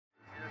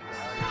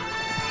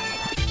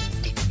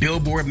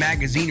Billboard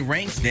magazine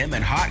ranks them,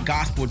 and Hot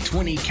Gospel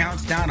 20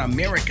 counts down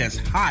America's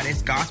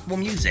hottest gospel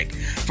music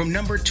from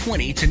number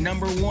 20 to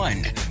number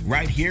 1,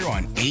 right here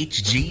on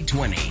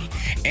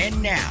HG20.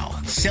 And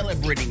now,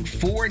 celebrating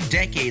 4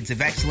 decades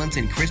of excellence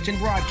in Christian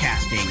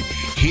broadcasting,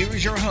 here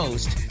is your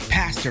host,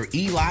 Pastor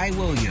Eli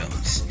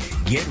Williams.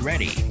 Get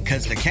ready,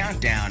 because the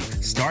countdown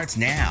starts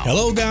now.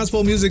 Hello,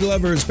 gospel music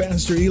lovers.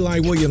 Pastor Eli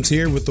Williams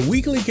here with the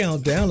weekly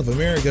countdown of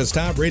America's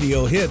top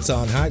radio hits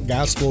on Hot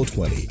Gospel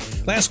 20.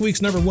 Last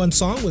week's number 1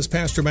 song was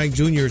Pastor Mike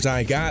Jr.'s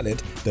I Got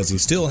It. Does he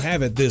still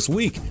have it this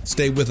week?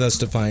 Stay with us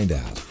to find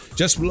out.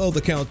 Just below the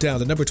countdown,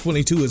 the number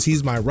 22 is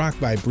He's My Rock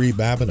by Brie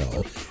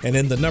Babineau. And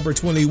in the number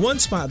 21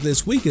 spot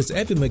this week is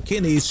Evan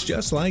McKinney's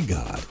Just Like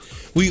God.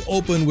 We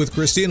open with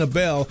Christina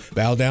Bell.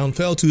 Bow Down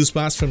fell 2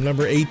 spots from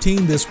number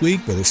 18 this week,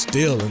 but is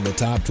still in the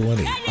top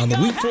 20 on the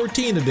Week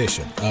 14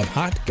 edition of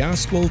Hot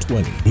Gospel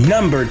 20.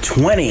 Number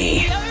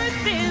 20. The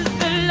earth is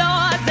the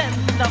Lord's and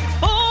the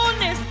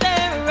fullness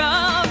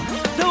thereof,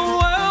 the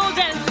world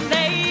and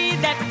they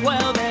that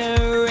dwell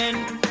therein.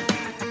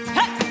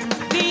 Hey!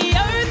 The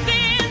earth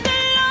is the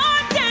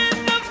Lord's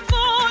and the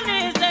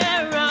fullness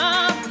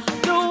thereof,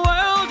 the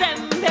world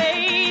and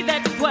they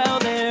that dwell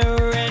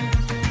therein.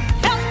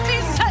 Help me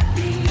say,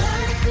 the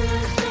earth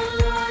is the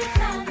Lord's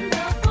and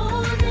the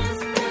fullness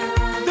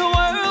thereof, the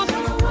world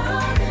and they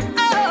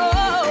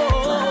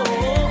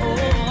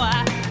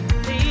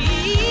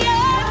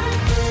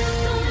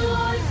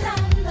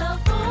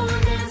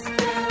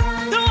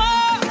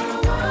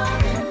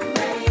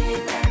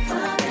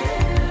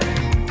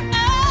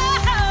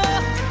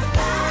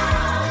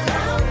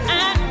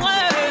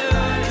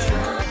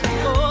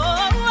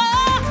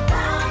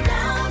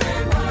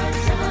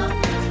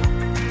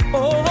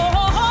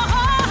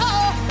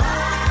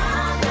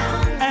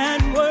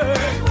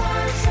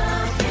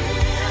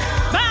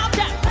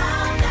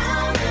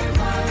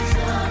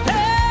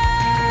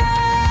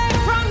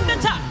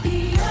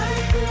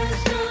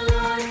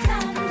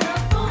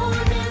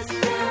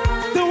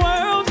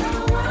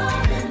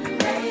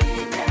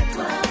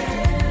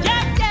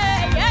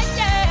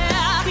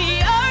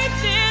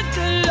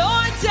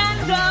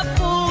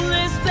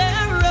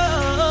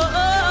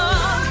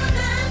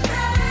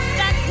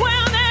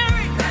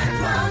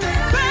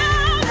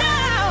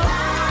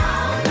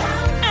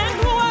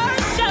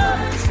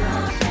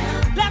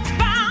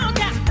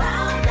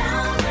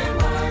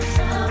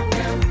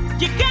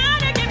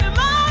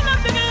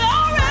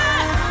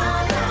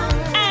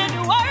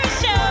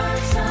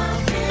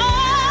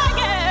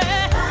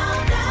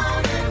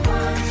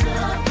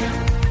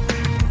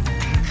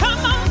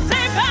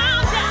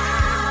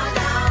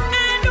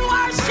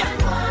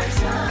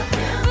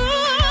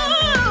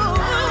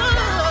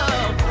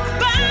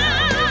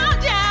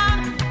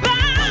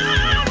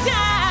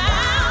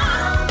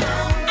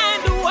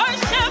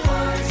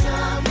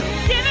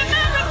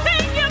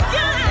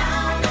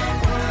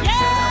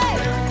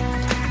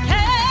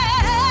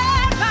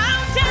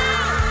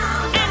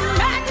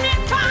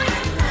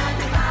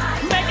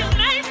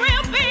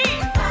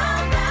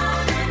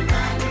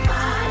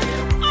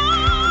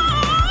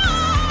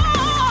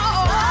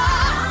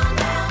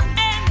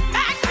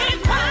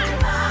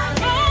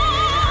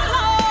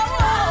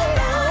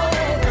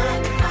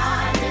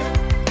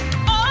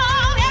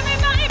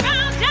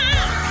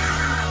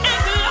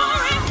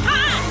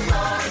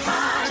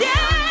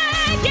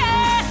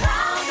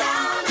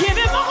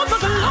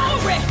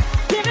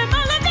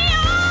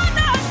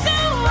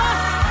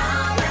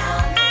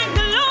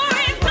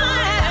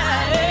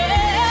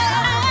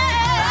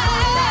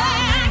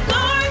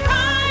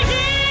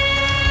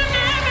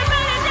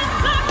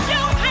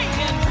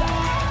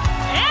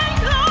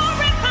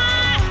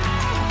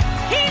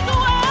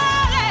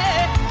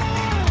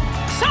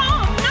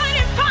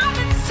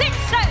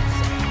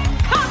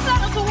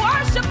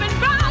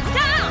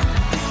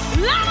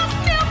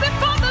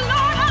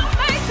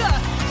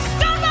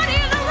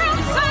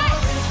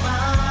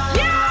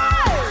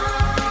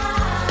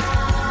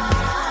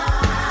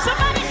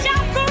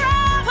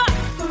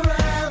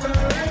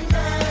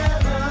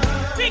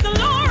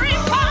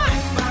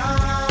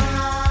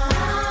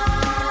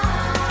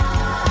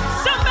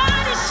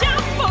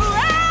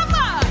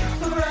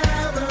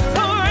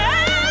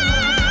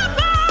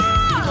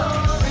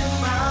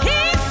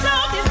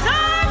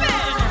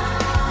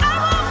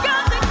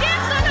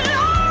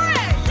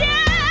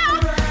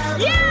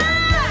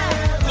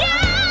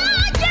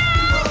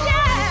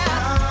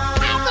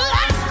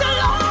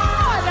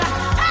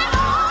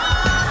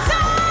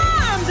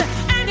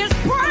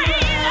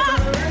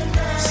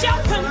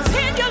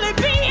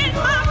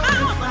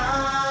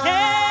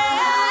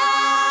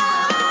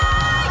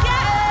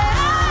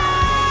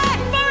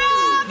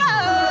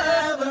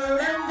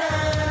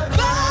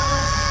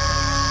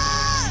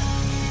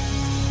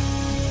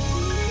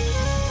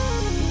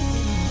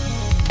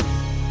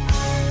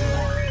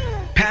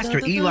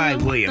Pastor Eli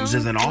Williams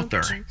is an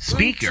author,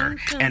 speaker,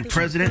 and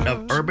president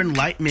of Urban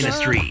Light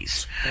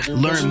Ministries.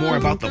 Learn more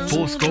about the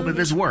full scope of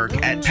his work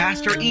at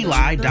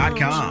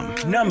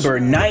PastorEli.com. Number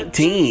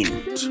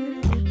 19.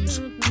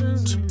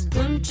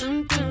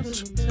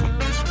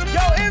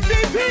 Yo,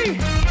 MVP,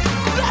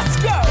 let's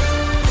go.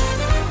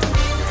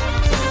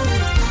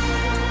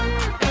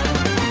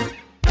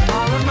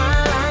 All of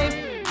my life,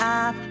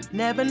 I've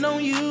never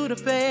known you to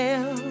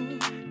fail.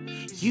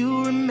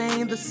 You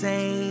remain the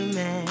same,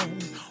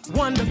 and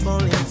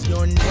wonderful is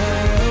your name.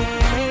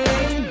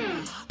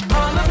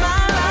 All of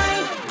my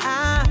life,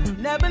 I've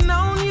never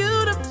known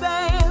you to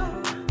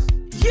fail.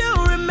 You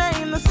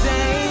remain the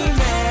same,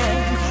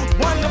 and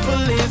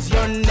wonderful is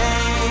your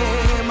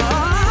name.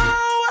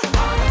 Oh,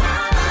 all of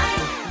my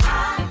life,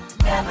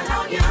 I've never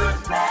known you to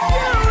fail.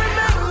 You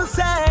remain the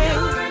same. You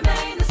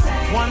remain the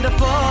same.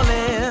 Wonderful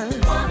is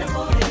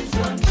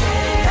your name.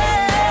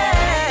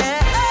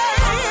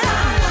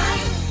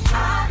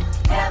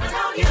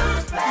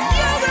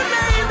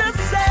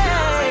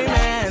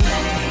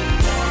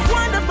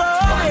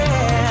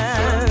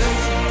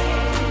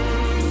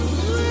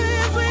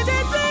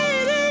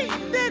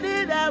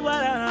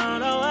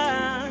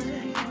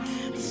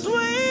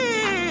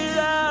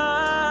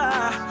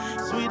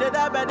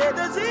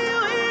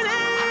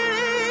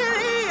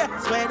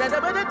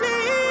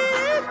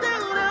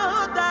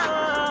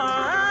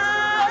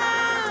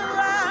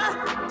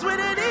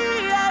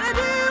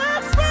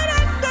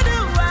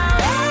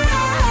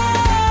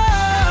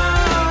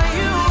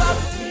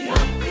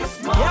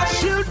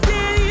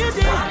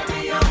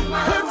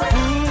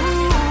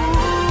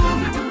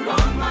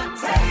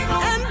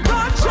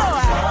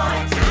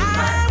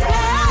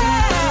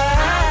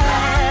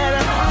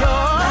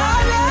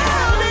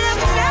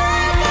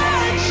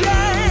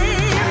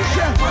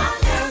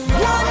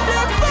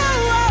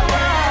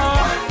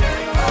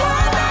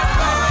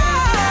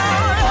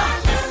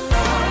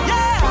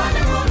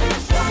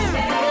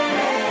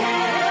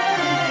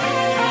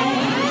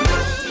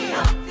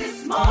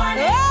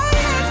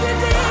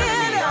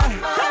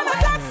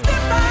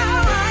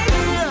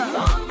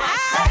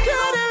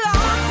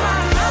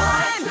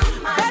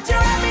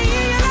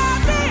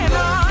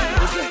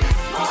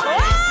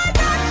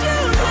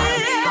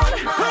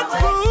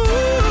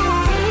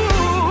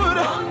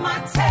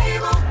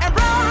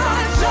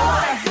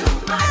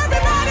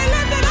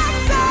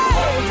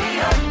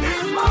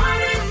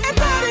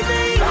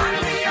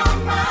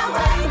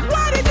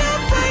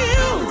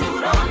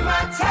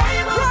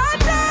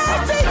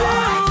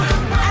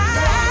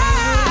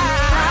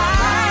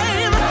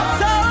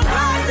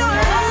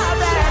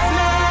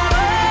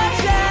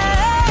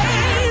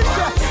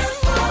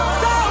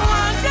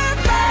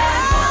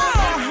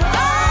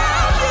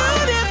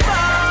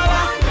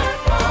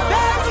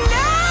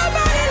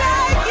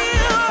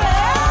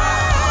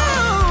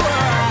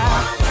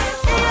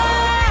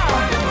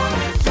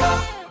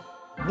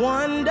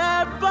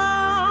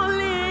 Wonderful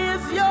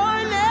is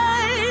your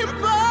name,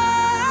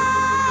 praise.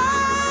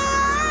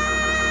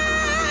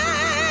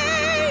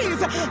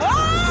 Oh,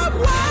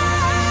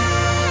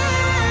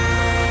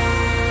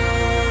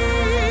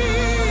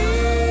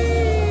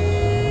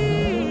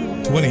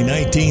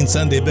 2019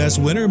 Sunday Best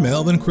winner,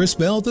 Melvin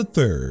Crispell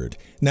III.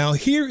 Now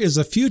here is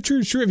a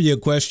future trivia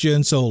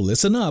question, so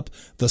listen up.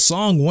 The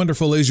song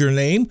Wonderful Is Your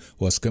Name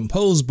was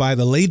composed by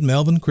the late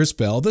Melvin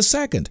Crispell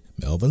II,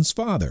 Melvin's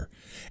father,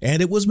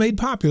 and it was made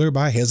popular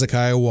by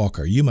Hezekiah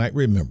Walker. You might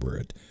remember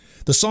it.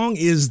 The song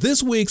is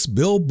this week's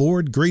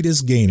Billboard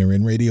Greatest Gainer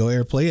in radio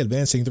airplay,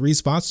 advancing 3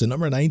 spots to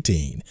number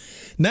 19.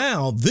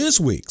 Now, this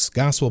week's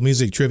Gospel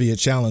Music Trivia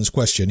Challenge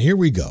question. Here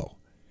we go.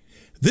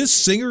 This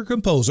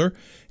singer-composer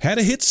had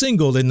a hit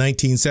single in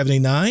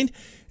 1979,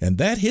 and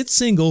that hit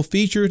single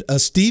featured a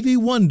Stevie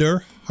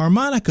Wonder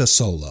harmonica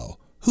solo.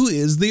 Who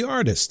is the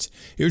artist?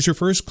 Here's your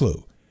first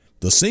clue.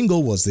 The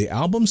single was the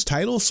album's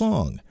title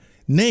song.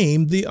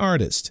 Name the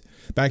artist.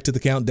 Back to the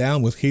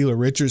countdown with Keela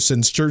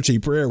Richardson's Churchy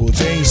Prayer Will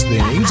Change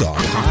Things on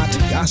Hot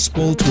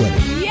Gospel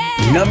 20.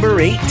 Yeah. Number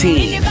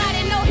 18.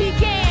 Anybody know he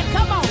can?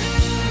 Come on.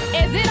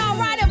 Is it all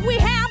right if we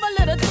have a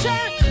little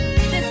church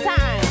this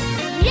time?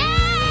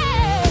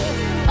 Yeah.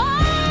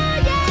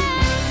 Oh,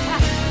 yeah.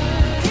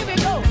 Here we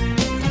go.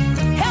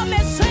 Help me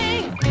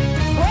sing.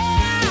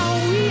 Well,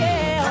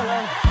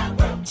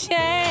 we'll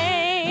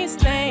change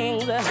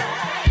things.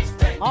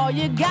 All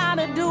you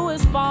gotta do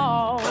is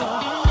fall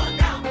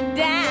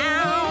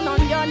down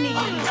on your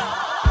knees.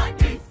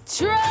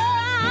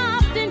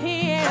 Trust in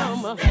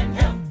him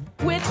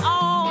with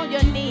all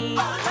your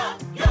needs.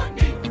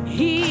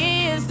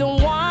 He is the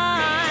one.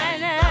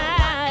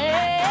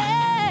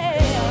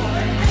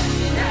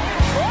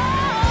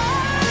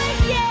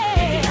 Oh,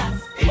 yeah.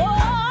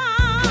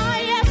 Oh,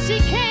 yes, he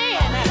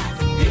can.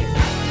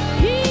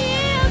 He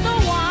is the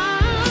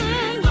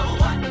one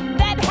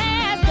that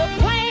has the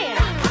plan.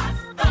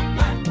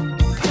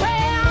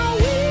 Prayer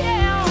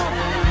will.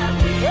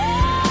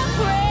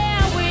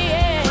 Prayer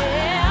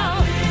will.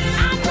 I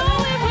know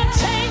it will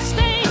change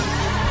things.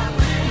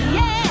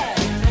 Yeah.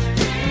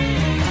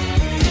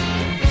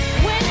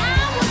 When I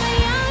was a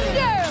young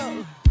girl,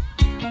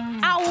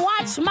 I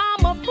watched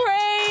Mama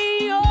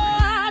pray.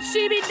 Oh,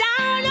 she be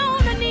down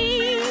on her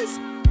knees,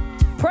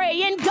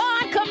 praying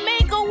God could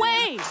make a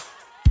way.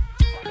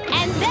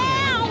 And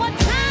there were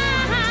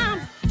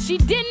times she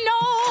didn't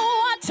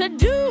know what to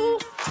do,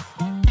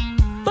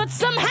 but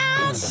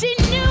somehow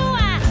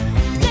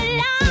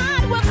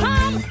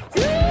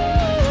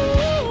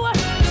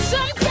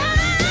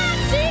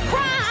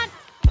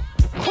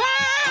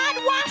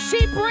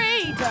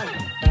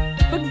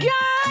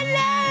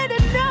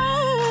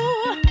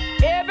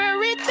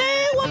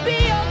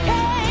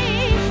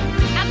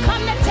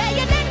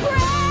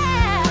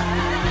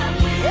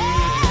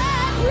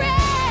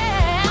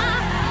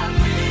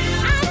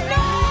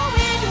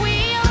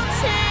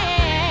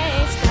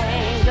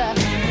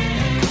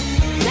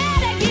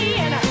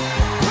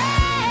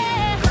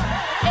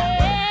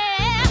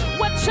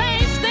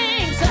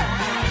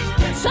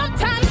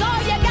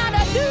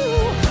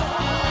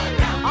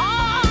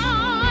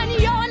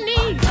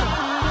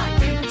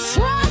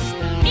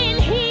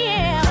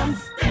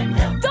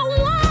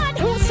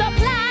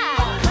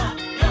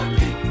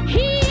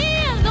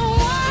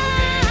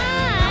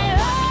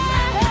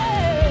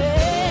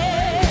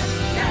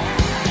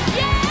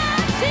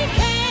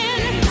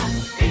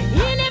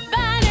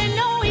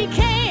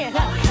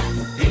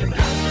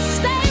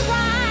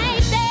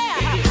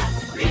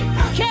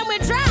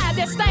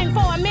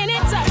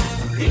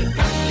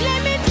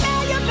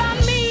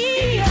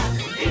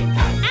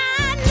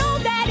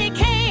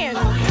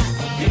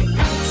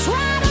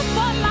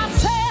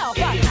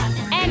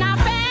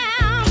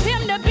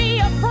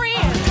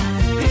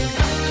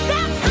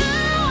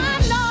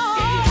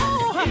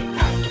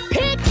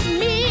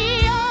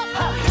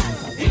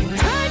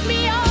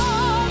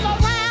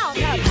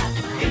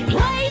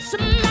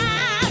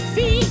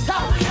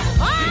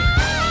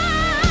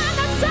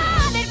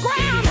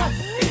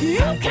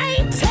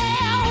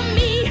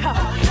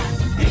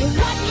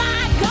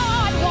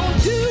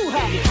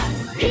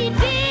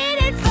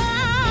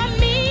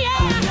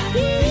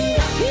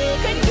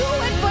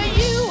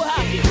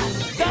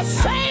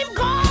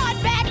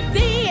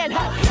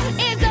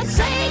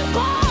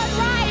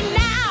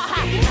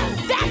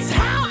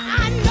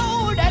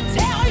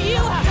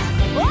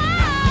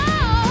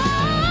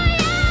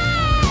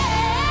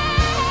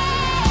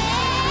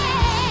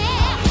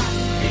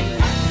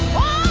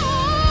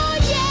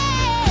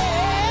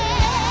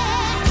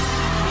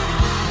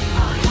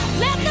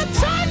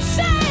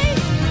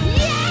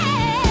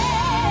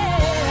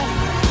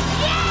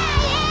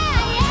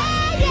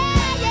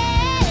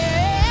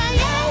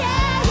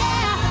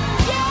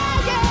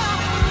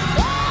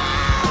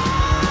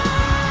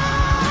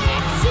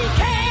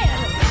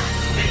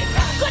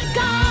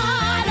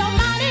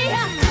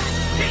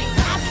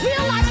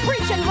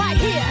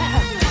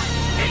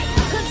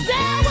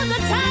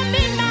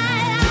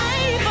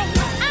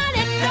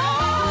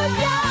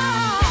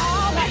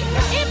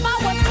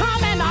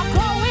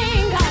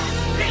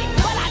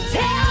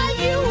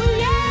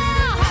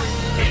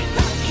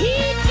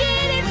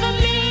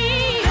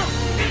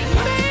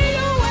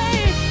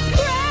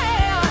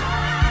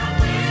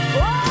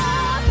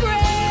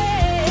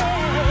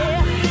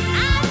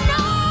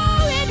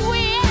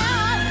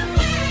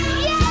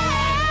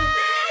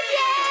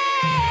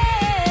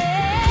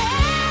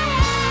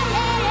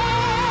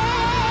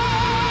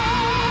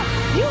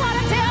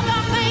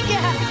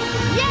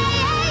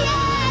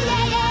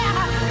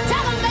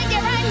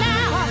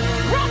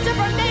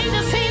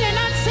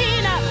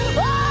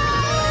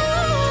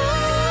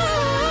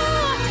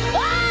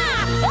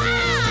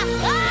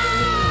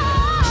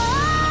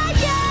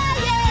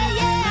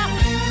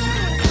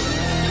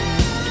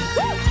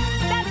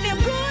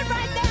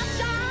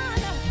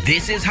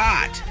This is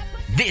hot.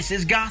 This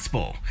is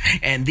gospel.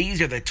 And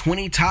these are the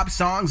 20 top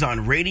songs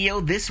on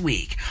radio this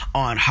week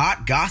on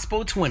Hot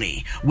Gospel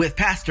 20 with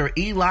Pastor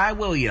Eli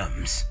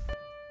Williams.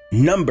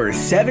 Number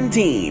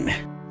 17.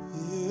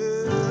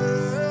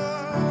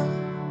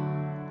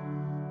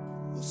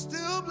 We'll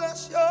still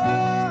bless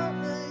your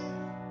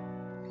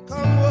name.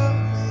 Come what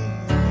may.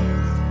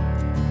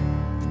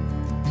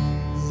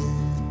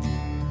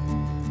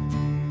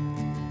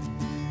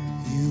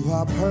 You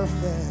are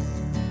perfect.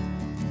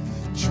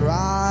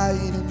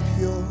 Tried and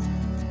pure,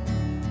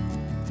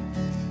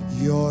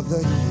 you're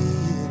the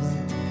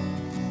healer,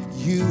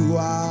 you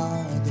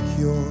are the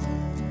cure,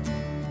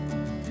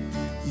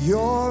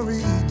 you're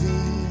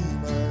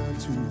redeemer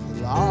to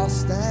the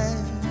lost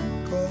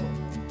and cold,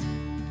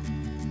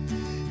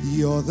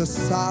 you're the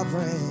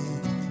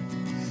sovereign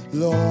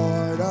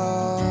Lord of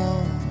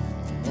all,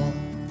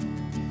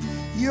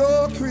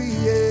 you're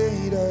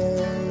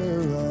creator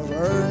of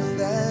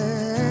earth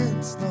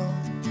and snow,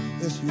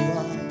 yes you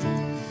are.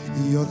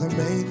 You're the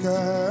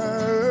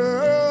maker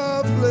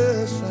of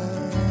flesh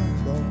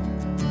and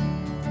bone.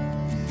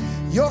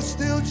 You're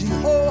still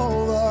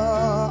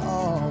Jehovah,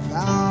 all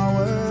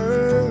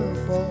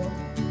powerful.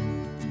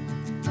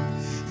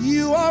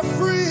 You are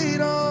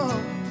freedom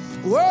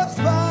worth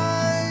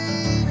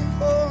fighting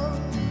for.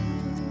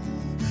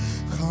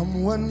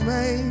 Come what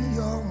may,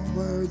 you're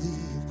worthy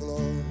of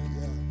glory.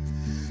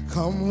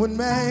 Come what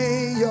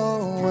may,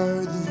 you're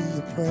worthy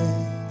of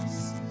praise.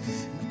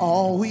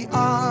 All we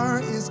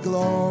are is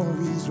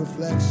glory's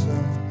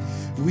reflection.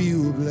 We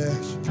will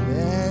bless your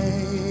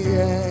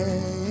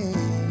name.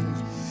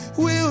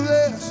 We'll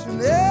bless your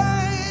name.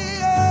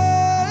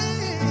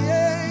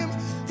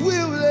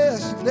 We'll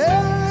bless your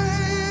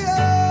name.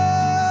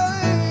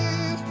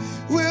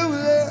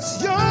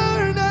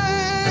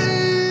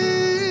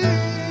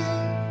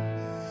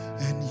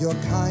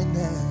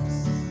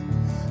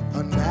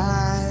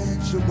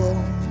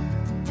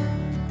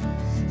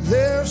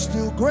 There's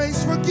still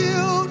grace for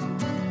guilt.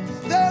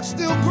 There's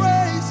still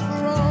grace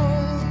for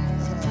wrong.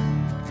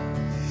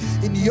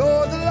 And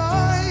you're the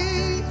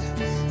light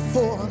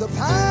for the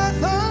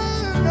path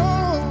I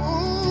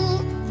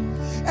know.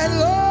 And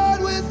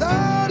Lord,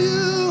 without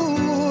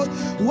you,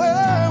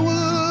 where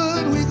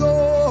would we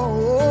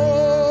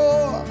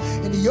go?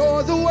 And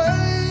you're the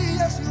way,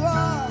 yes you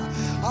are,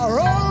 our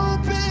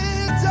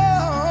open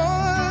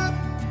door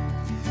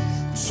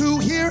to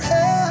hear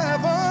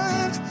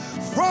heaven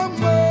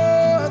from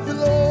earth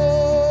below.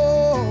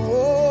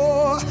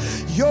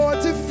 Your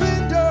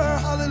defender,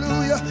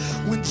 hallelujah,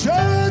 when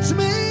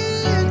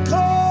judgment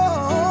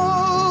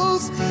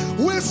calls,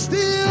 we're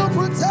still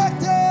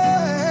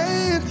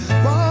protected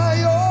by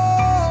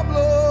your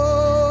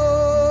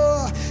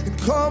blood. And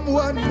come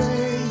what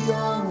may,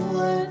 you're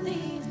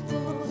worthy.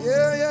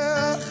 Yeah,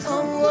 yeah,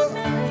 come what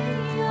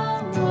may,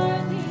 you're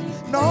worthy.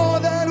 And all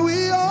that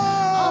we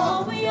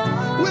are,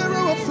 we're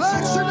a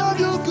reflection of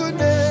your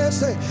goodness.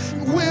 Say,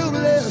 we'll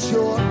bless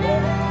your name.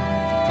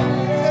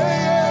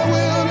 Yeah, yeah,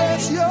 we'll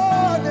bless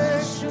your name.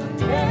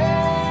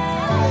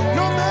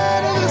 No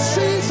matter the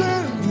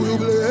season, we'll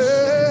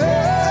bless.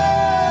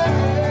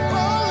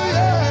 Oh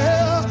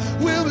yeah,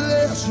 we'll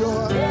bless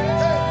your name.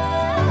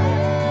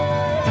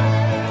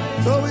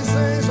 So we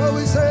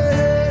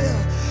say,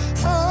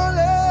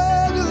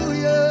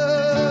 hallelujah,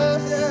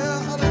 yeah,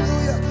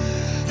 hallelujah,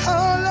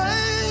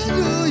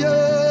 hallelujah.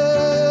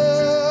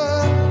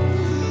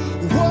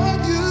 What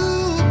you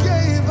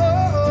gave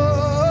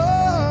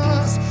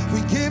us, we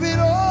give it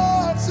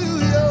all to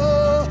you.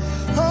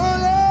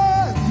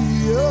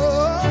 Hallelujah.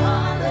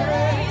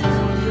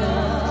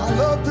 I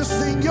love to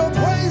sing your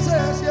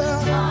praises, yeah.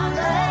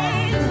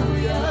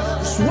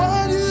 It's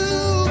what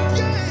you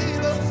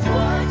gave us.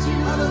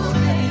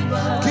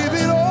 Give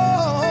it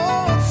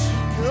all to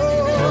you.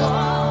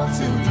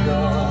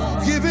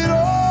 Give it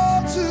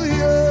all to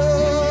you.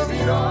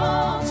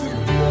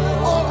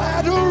 All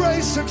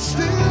adoration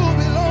still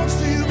belongs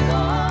to you.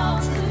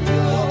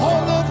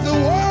 All of the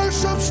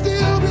worship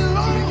still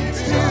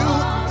belongs to you.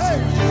 Hey,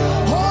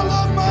 all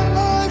of my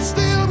life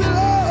still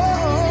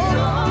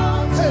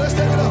belongs. Hey, let's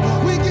take it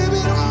up. We give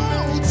it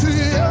all to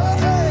you.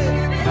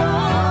 Hey,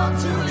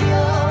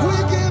 we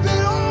give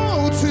it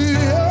all to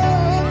you.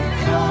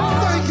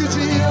 Thank you,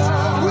 Jesus.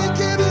 We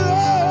give it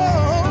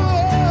all.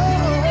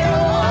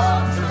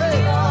 Hey,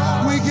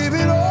 we give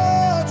it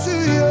all to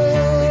you.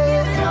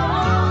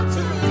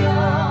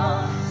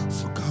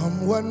 So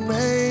come what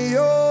may,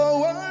 you're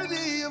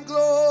worthy of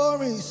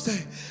glory.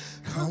 Say,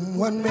 come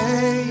what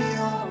may,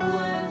 you're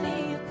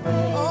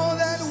all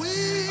that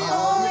we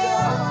are.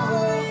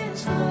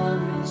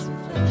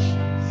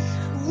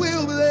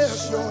 We'll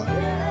bless your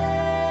name.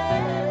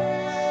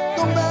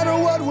 No matter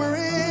what we're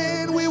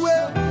in, we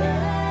will.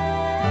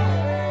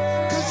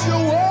 'Cause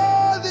you're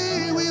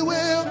worthy, we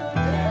will.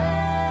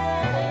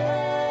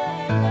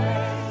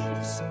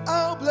 So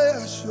I'll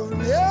bless your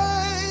name.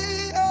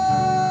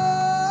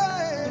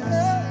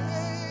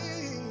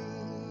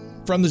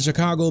 From the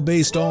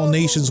Chicago-based All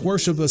Nations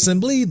Worship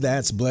Assembly,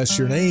 that's Bless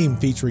Your Name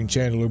featuring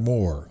Chandler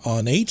Moore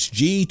on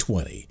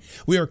HG20.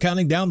 We are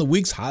counting down the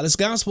week's hottest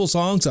gospel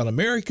songs on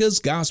America's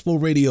gospel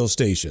radio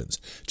stations.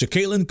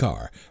 Jekalyn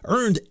Carr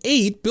earned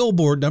 8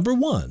 Billboard number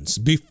ones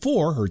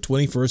before her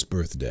 21st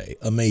birthday.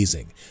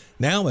 Amazing.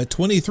 Now at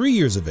 23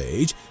 years of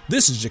age,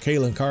 this is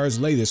Jekalyn Carr's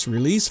latest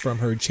release from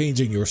her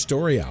Changing Your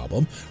Story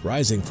album.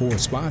 Rising 4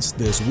 spots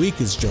this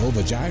week is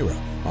Jehovah Jireh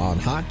on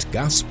Hot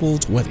Gospel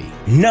 20.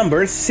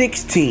 Number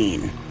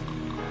 16.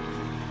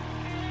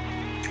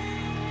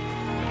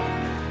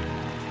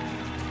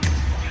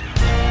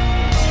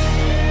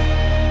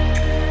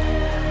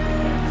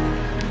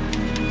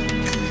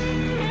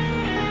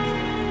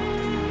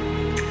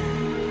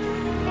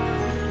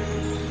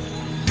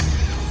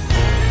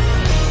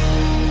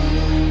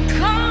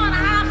 God,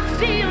 I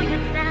feel you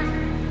now,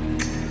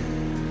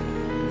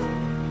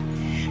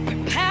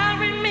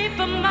 preparing me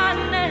for my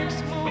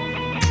next move.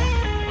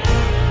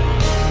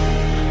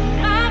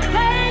 My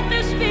faith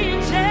is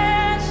being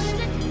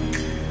tested,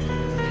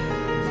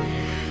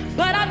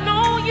 but I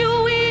know you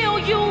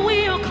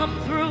will come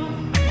through,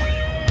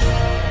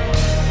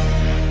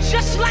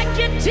 just like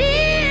you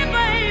did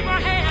for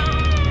Abraham.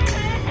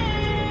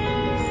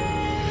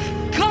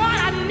 God,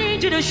 I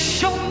need you to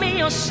show me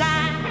your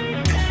sign.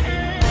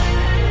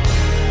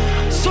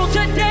 So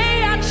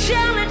today I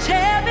challenge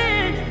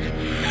heaven,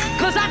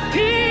 'cause I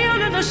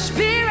feel in the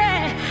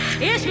spirit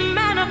it's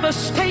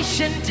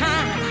manifestation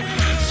time.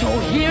 So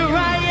here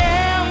I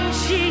am,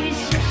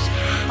 Jesus.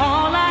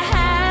 All I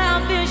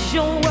have is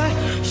your word.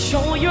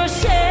 Show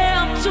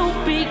yourself to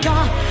be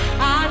God.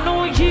 I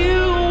know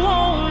you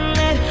won't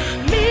let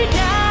me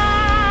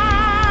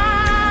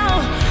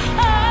down.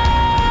 Oh,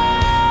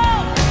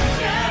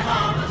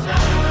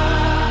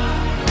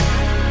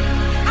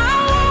 I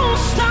won't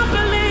stop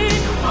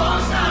believing.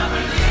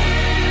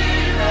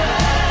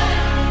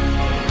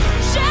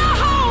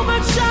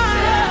 Jehovah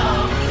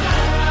Jireh.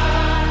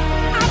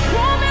 I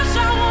promise I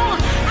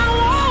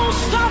won't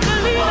stop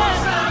believing.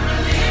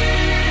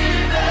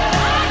 I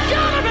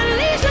gotta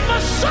release it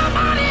for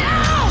somebody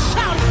else.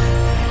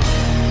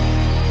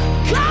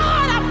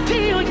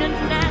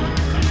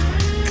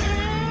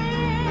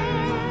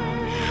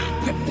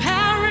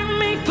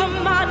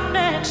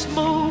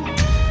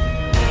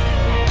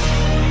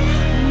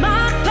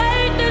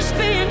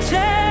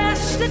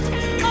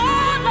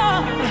 Oh,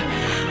 Lord.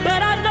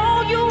 But I know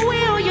you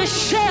will, you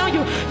shall,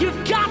 you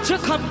got to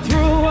come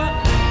through.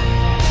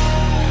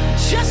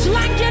 Just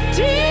like you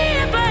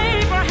did for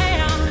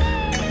Abraham.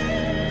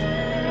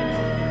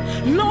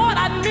 Lord,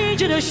 I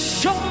need you to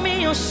show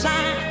me a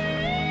sign.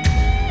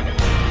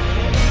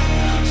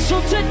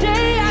 So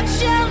today I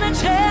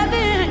challenge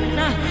heaven,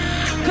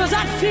 'cause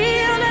I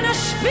feel in the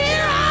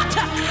spirit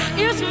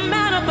it's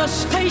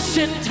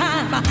manifestation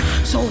time.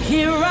 So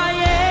here I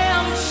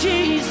am,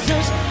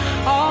 Jesus.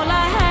 All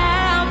I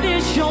have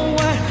is your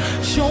word.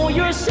 Show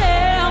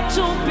yourself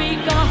to be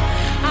God.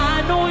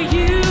 I know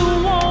you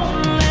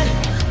won't let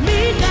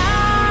me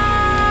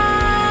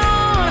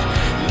down.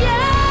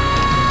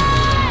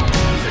 Yeah.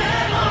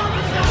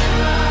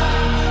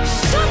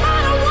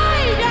 Somebody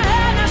wave your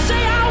hand and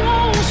say, I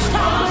won't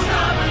stop.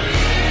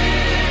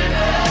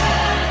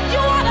 You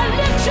ought to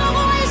lift your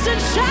voice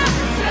and shout.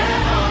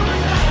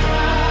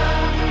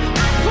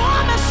 I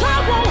promise I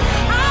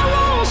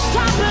won't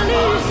stop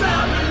believing.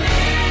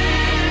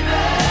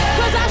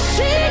 'Cause I've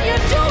seen you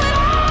do it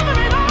over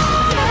and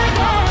over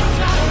again.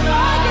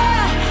 Oh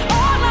yeah,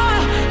 oh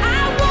Lord, I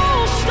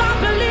won't stop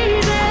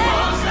believing.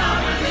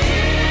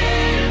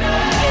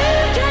 You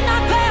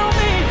cannot fail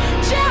me,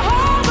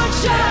 Jehovah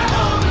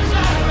Jireh.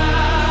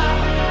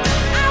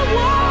 I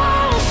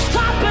won't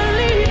stop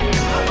believing.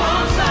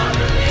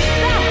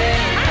 Now,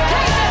 I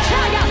came to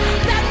tell you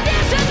that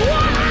this is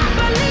what I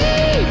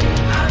believe.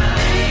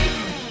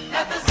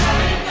 That the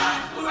same God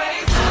who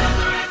raised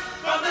Lazarus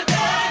from the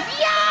dead,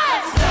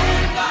 Yes,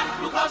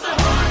 who caused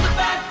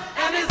Jehoshaphat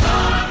and his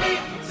army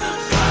to I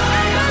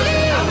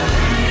believe.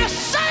 The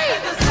same.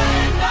 the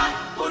same God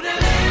who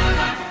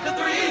delivered the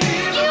 3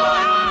 Hebrew You boys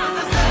are. is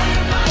the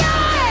same God.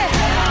 Yes,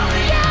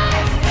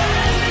 yes.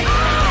 Oh,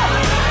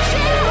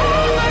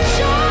 Jehovah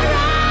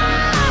Jireh.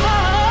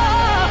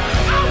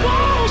 I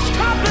won't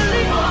stop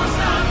believing.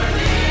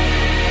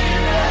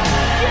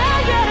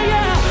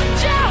 Yeah.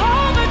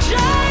 Jehovah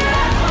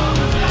Jireh.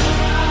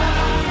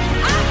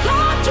 I've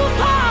gone too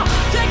far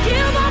to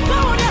give up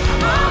on you.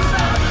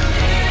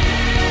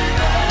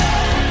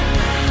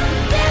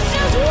 This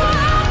is what I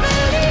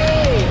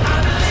believe.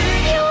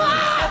 You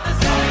are The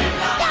same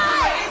God who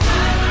raised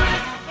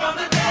Lazarus from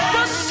the dead,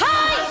 the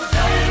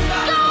same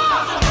God.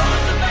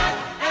 Jehoshaphat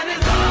and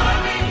his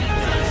army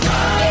to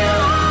You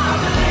are.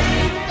 the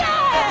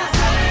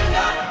same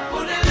God who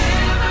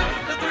delivered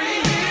the 3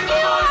 Hebrew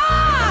You boys. are.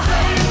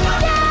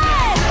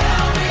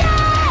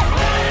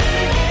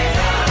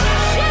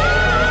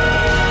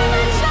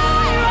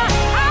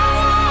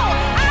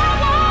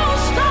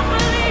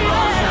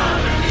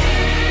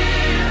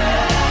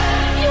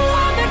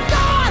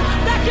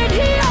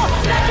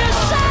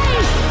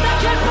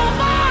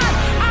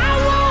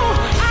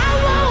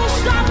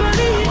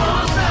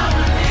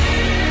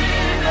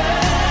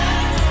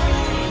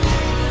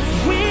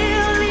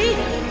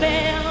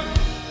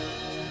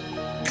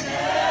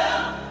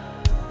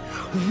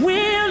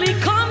 Will he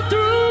come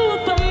through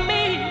for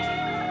me?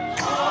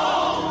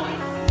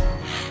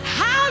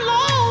 How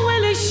long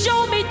will he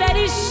show me that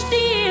he's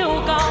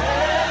still God?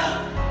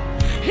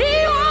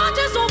 He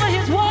watches over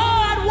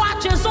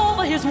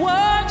his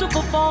word to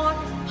perform.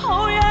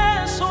 Oh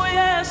yes,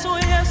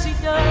 he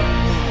does.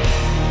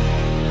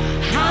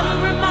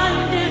 I'm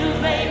reminded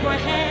of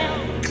Abraham,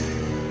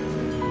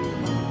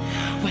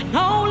 when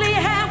all he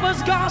had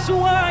was God's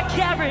word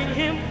carrying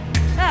him.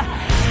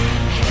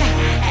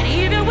 And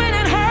even when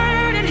it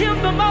hurted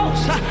him the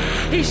most,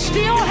 he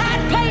still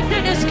had faith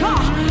in his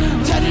God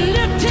to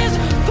lift his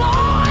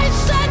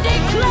voice and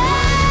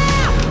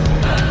declare,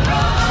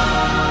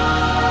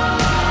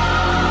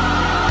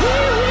 He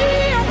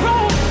will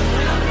provide.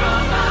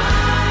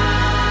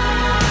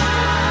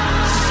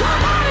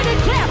 Somebody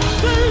declare,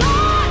 the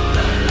Lord,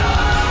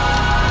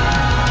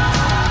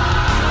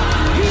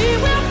 He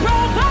will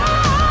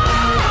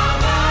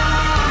provide.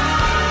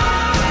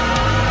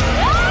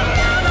 I've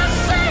never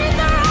seen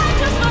the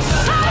righteous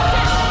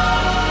forsaken,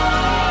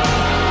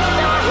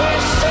 nor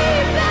his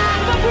seed beg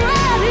for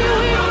bread. He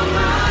will.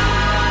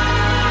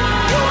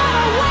 You ought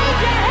to wave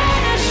your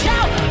hand and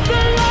shout,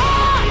 the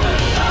Lord,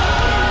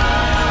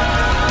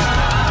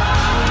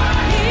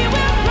 He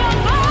will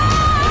provide.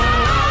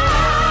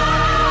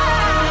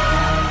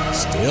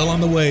 Still on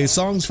the way,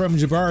 songs from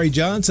Jabari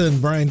Johnson,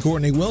 Brian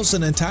Courtney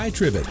Wilson, and Ty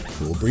Tribbett.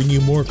 We'll bring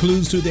you more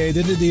clues to the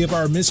identity of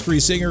our mystery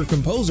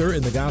singer-composer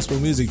in the Gospel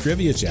Music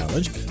Trivia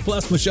Challenge,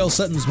 plus Michelle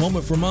Sutton's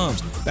Moment for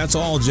Moms. That's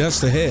all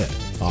just ahead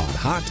on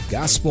Hot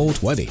Gospel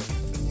 20.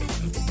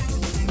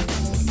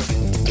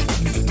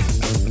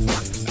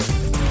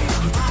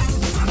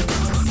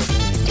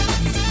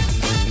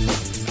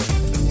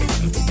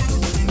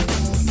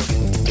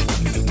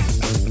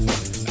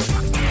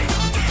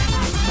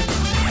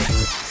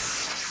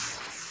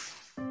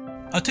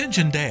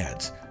 Attention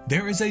dads,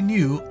 there is a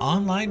new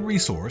online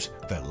resource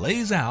that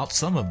lays out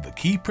some of the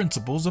key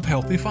principles of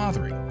healthy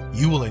fathering.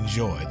 You will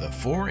enjoy the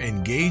 4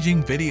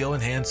 engaging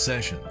video-enhanced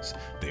sessions.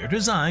 They are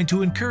designed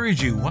to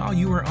encourage you while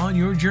you are on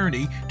your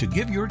journey to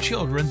give your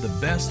children the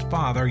best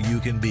father you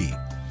can be.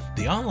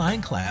 The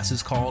online class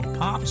is called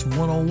Pops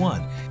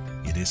 101.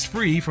 It is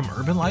free from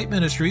Urban Light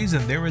Ministries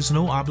and there is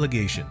no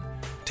obligation.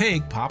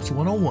 Take Pops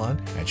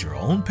 101 at your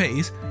own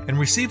pace and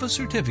receive a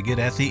certificate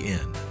at the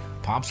end.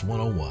 Pops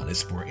 101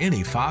 is for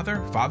any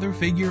father, father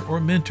figure, or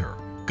mentor.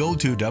 Go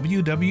to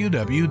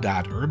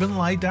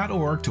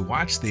www.urbanlight.org to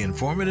watch the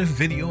informative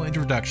video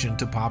introduction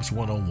to Pops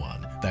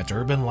 101. That's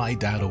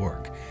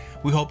urbanlight.org.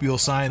 We hope you'll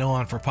sign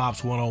on for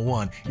Pops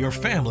 101. Your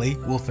family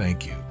will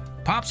thank you.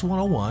 Pops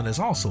 101 is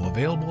also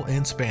available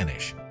in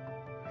Spanish.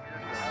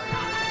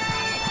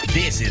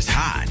 This is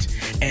Hot,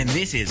 and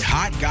this is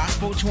Hot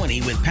Gospel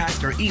 20 with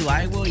Pastor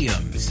Eli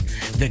Williams.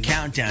 The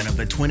countdown of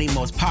the 20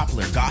 most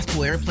popular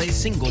gospel airplay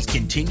singles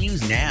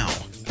continues now.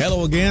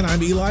 Hello again,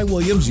 I'm Eli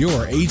Williams,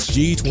 your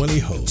HG20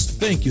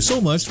 host. Thank you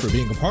so much for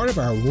being a part of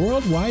our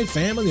worldwide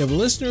family of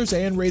listeners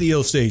and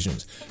radio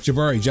stations.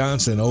 Jabari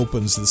Johnson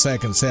opens the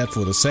second set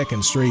for the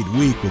second straight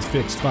week with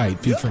Fixed Fight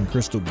featuring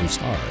Crystal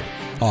Broussard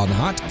on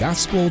Hot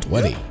Gospel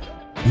 20.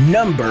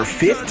 Number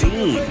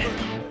 15.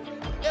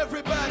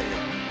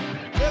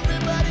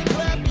 Everybody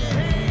clap your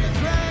hands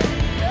right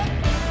here.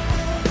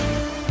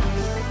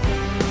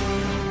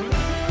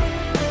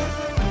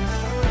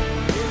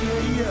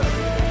 Yeah.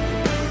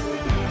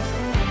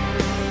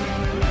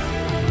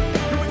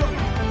 Here we go.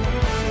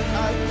 I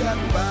got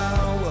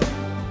power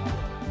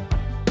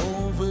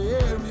over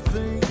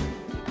everything.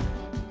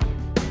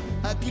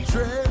 I can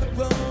tread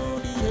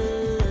upon the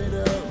head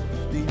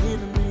of the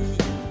enemy.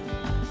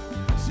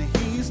 See,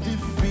 he's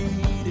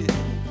defeated.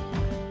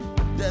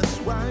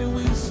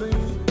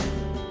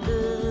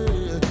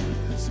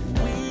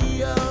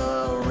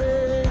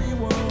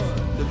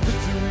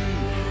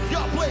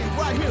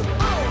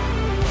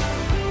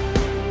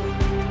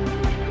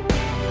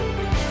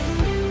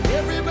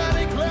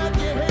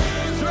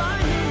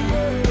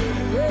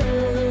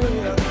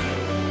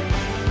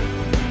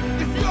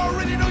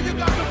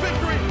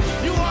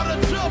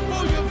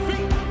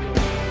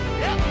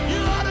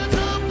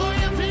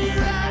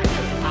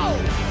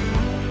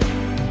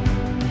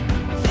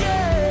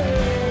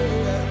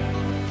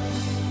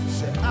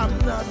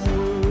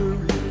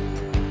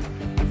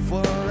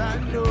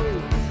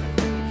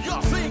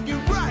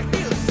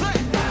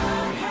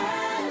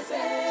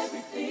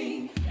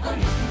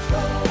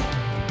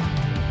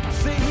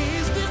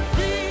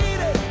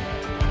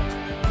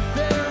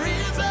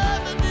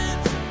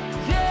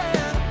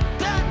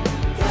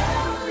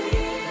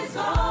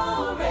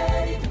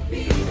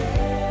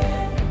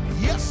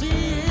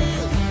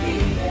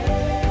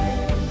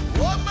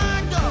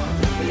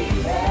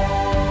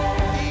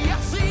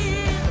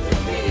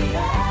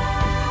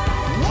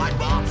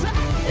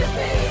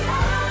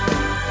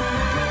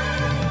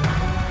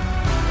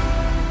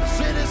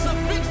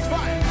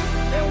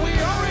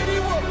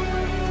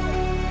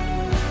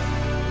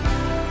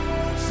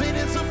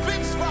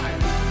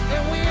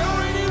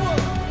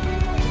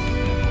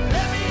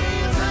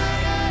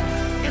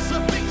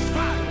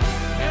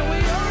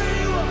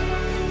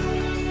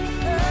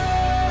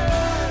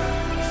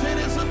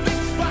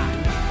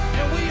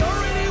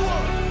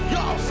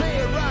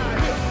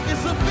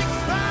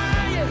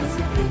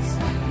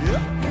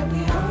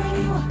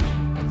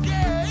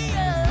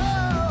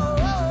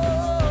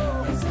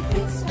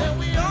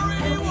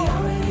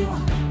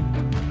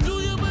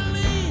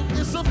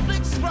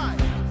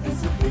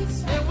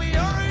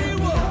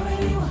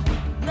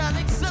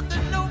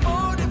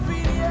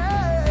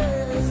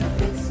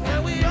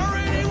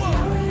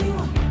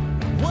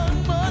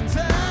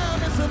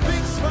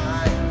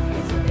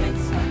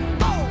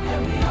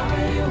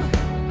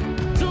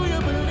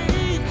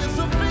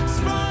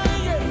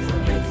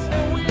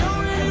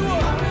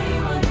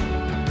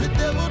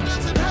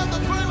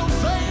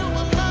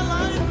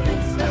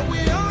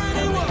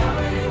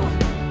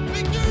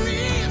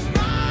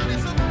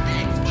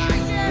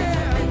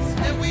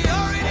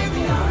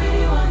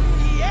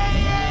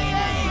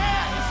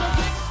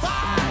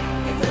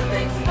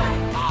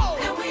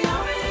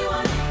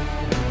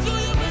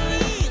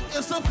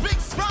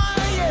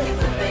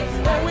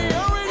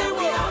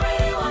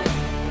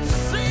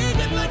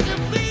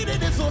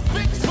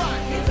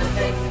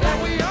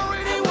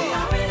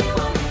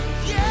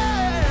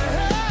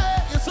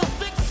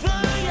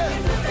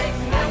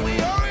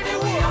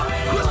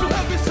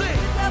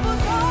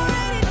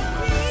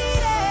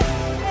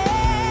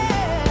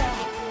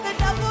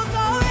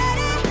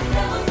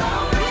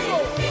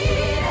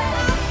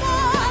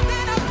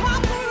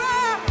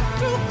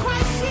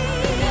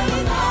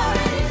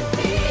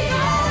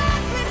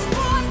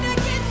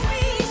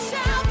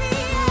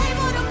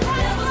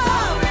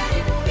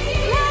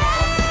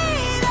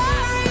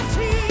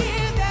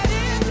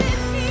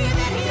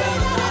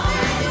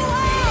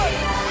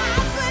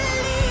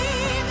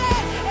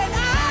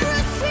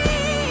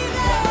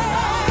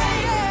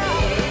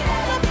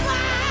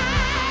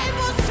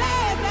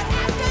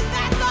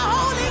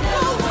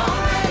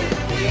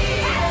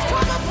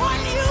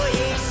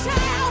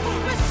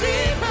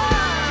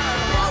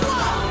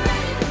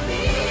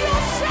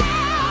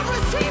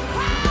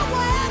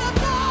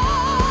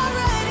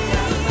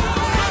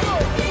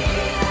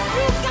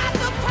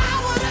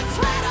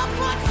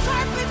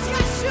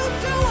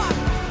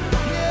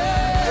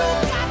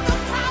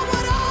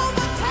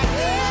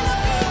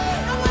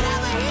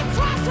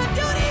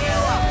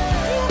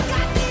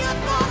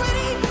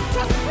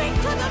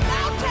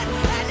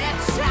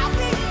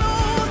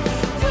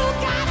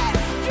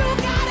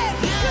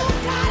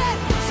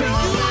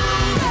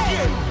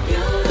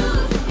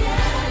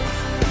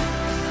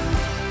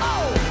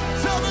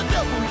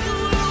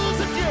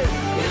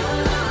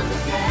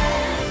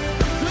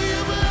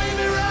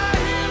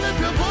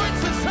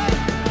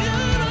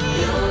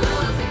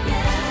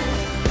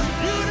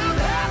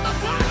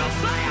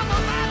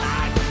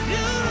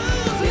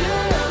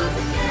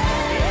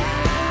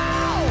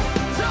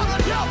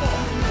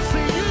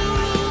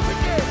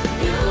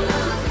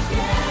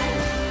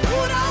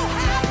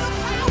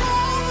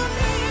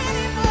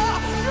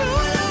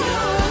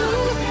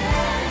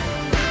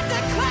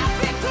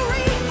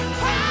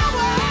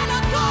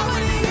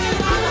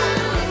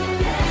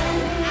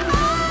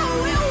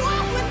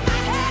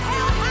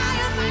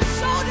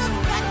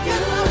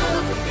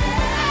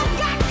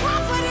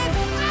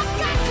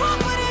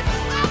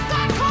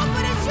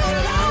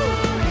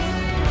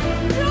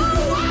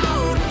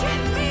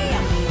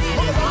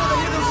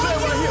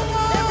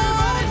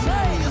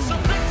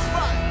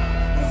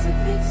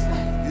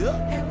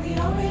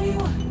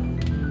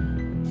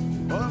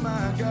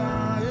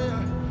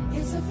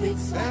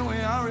 fixed fight. And we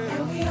already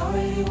won. And we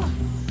already won.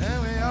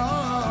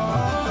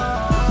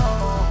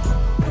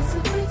 It's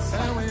a fixed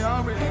fight. And we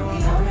already won.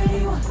 And we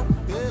already won.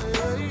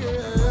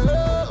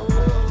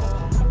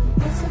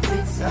 It's a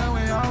fixed fight. And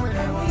we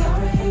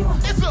already won.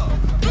 It's a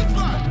fixed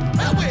fight.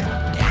 And we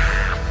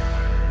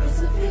It's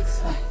a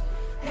fixed fight.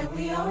 And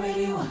we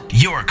already won.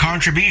 Your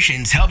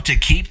contributions help to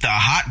keep the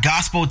Hot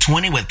Gospel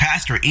 20 with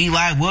Pastor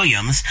Eli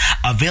Williams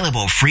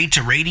available free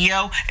to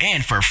radio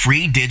and for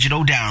free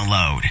digital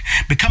download.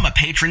 Become a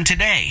patron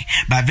today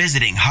by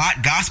visiting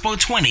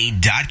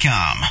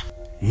hotgospel20.com.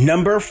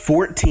 Number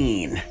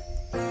 14.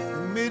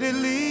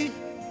 Admittedly,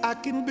 I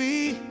can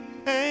be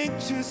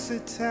anxious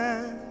at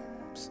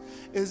times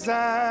as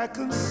I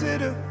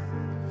consider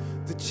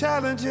the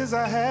challenges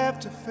I have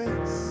to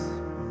face.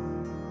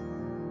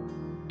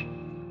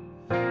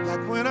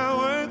 Like when I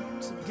work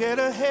to get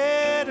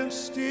ahead and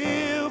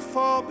still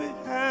fall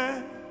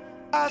behind,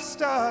 I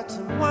start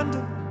to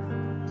wonder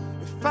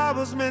if I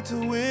was meant to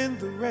win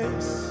the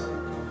race.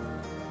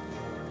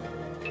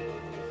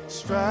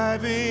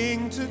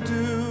 Striving to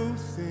do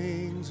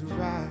things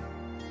right,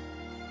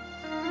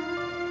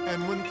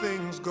 and when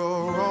things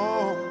go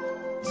wrong,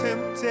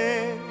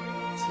 tempted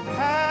to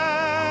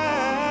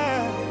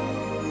hide.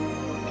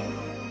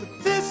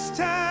 But this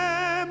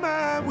time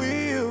I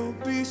will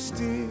be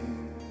still.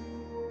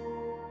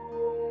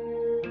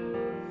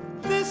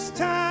 This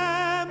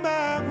time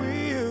I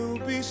will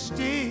be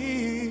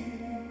still.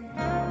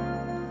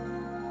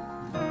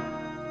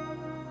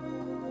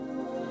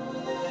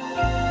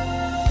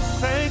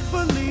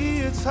 Thankfully,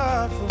 it's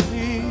hard for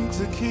me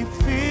to keep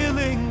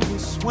feeling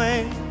this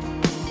way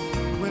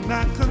when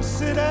I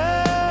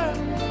consider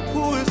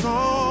who is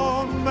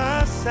on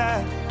my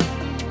side.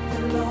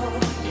 The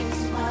Lord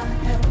is my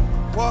help.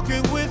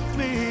 Walking with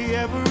me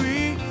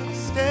every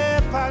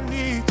step I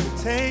need to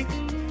take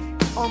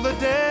on the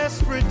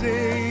desperate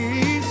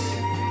days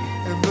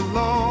and the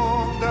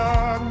long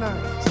dark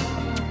nights.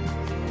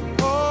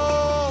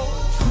 Oh,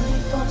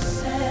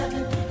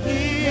 24/7,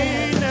 He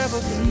never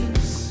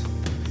sleeps.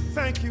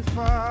 Thank you,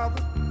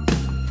 Father.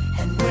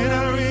 And When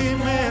I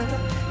remember,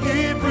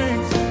 He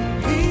brings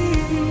peace.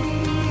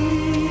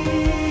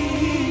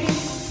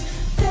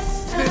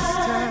 This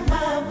time I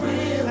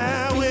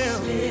will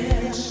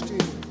be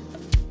still.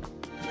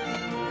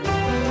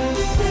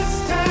 This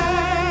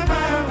time I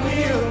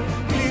will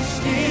be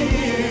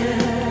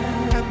still.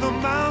 And the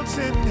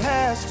mountain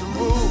has to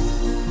move.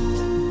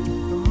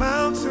 The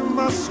mountain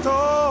must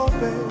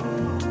obey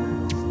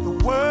the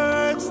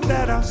words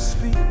that I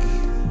speak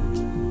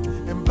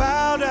and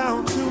bow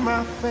down to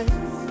my faith,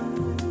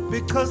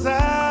 because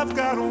I've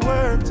got a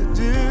work to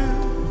do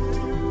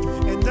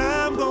and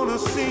I'm gonna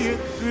see it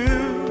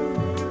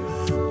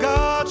through.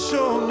 God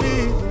showed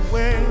me the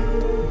way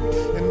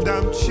and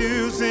I'm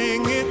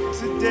choosing it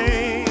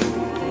today.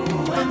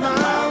 The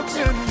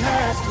mountain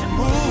has to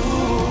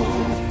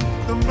move.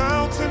 The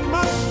mountain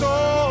must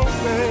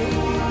obey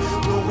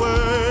the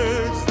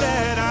words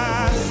that I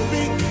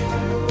speak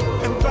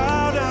and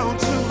bow down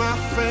to my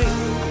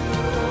faith,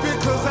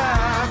 because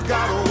I've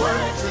got a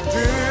work to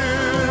do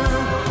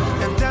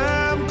and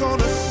I'm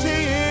gonna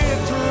see it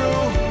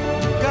through.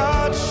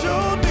 God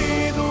showed me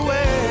the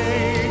way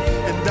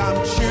and I'm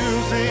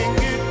choosing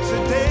it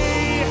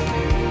today.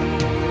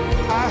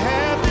 I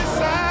have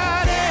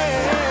decided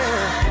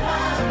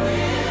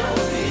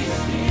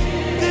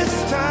this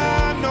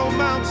time no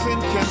mountain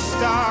can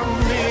stop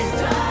me.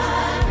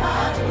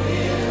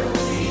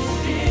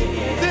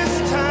 This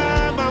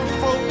time I'm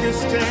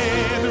focused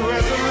and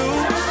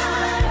resolute.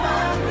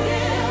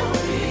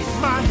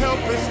 My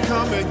help is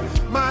coming.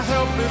 My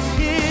help is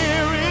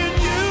here in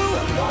you.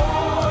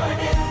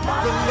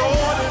 The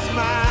Lord is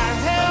my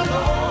help.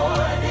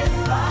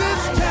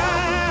 This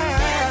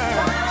time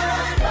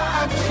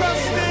I'm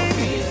trusting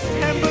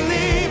and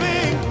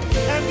believing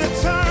and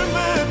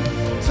determined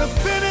to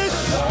finish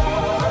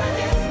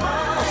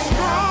a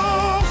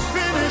strong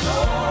finish.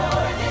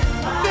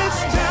 This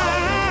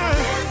time,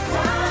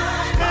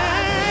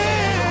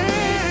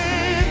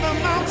 and the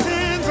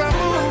mountains are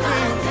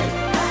moving.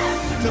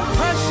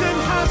 Depression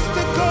has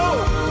to go.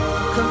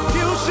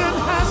 Confusion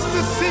has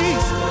to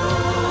cease.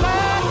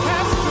 Lack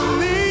has to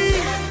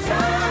leave.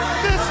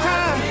 This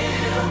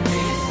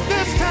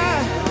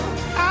time,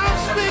 I'm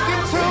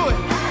speaking to it.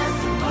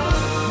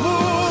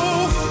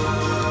 Move.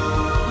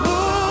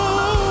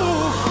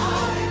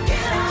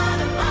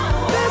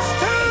 This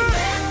time,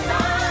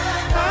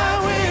 I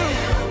will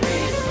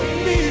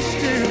be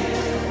still.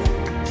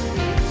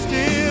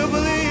 Still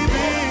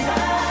believing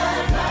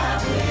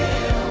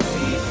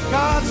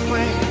God's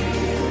plan,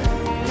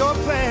 your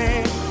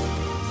plan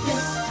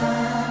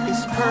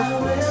is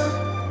perfect.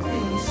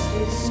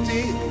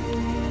 Still.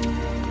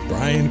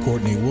 Brian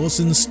Courtney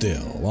Wilson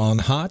still on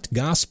Hot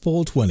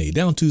Gospel 20,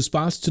 down 2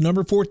 spots to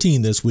number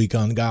 14 this week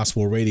on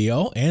Gospel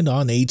Radio and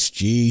on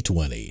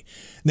HG20.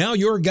 Now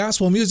your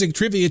Gospel Music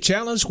Trivia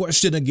Challenge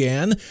question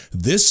again.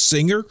 This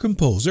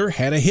singer-composer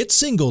had a hit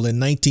single in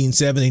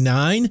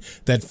 1979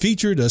 that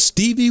featured a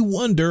Stevie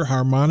Wonder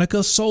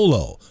harmonica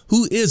solo.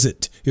 Who is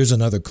it? Here's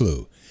another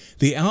clue.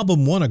 The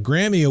album won a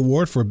Grammy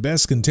Award for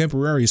Best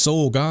Contemporary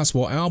Soul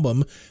Gospel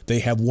Album. They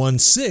have won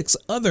 6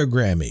 other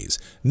Grammys.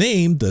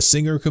 Named the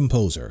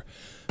singer-composer.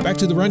 Back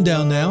to the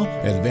rundown now.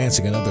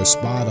 Advancing another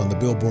spot on the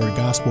Billboard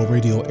Gospel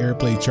Radio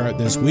Airplay chart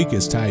this week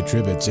is Ty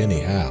Tribbett's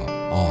Anyhow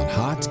on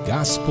Hot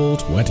Gospel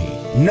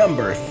 20.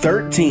 Number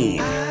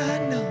 13. I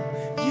know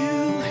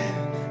you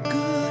have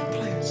good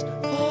plans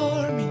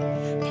for me,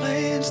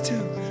 plans to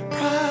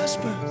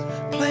prosper,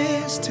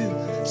 plans to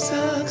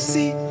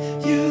succeed.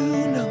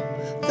 You know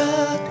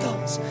the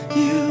thoughts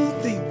you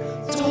think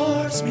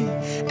towards me,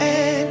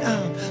 and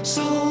I'm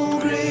so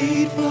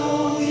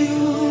grateful you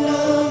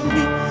love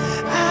me.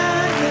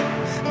 I know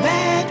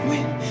that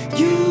when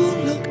you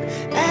look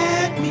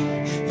at me,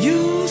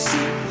 you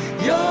see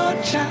your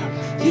child,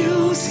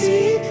 you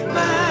see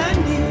my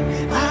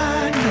need.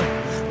 I know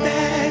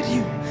that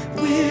you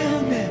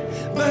will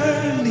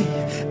never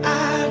leave.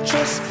 I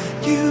trust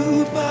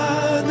you,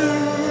 Father.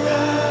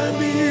 I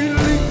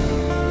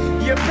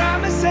believe your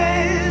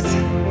promises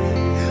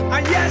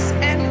are yes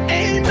and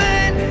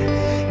amen,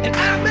 and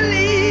I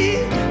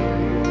believe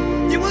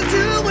you will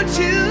do what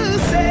you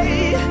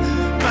say.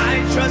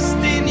 My trust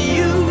in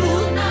you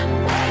will not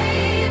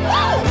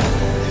waver.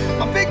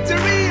 My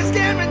victory is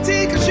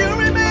guaranteed because you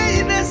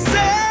remain the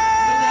same.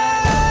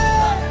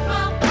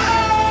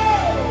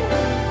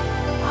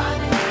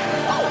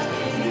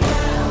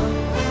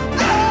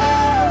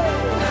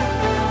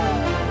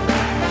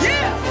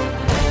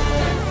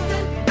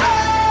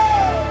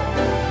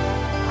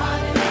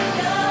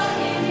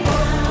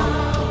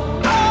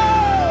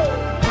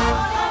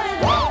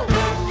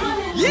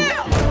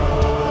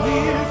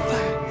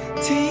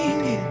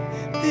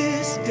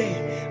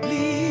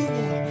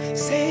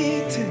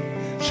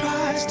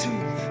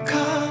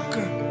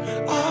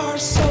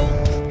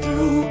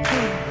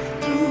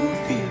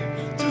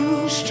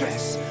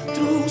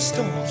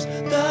 Storms,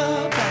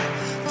 the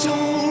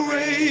battle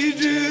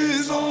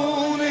rages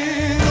on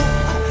and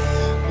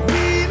on.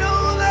 We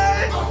know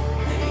that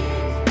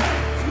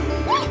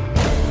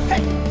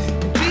hey,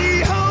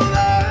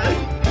 Jehovah,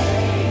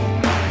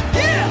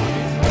 yeah,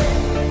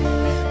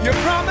 your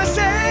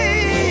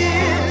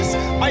promises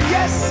are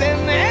yes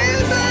and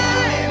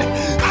amen.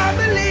 I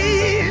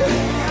believe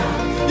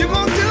you're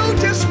gonna do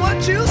just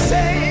what you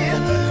say.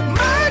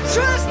 My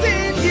trust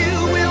in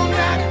you will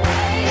not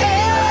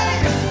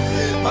end.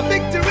 My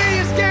victory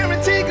is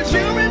guaranteed because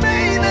you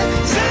remain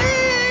the same.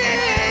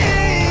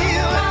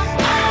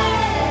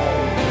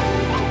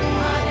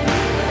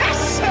 Yes,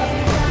 sir.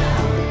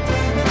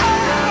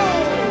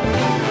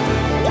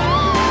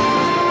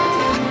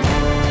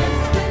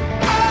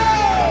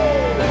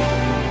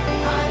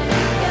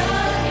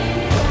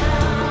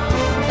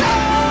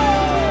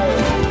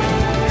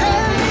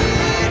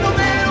 Hey, no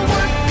matter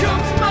what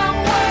comes my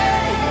way,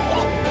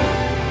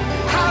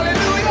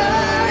 hallelujah,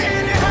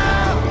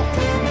 anyhow.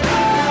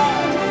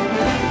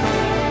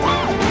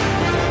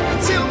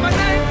 Till my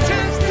night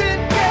turns to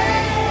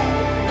day.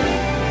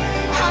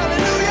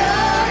 Hallelujah,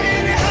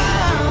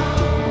 anyhow.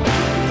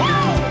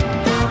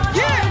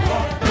 Yeah.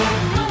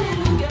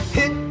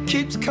 Hit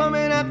keeps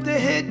coming after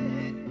hit.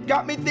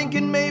 Got me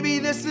thinking maybe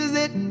this is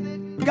it.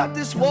 Got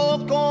this war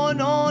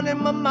going on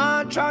in my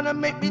mind, trying to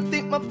make me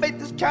think my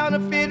faith is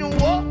counterfeit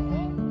and war.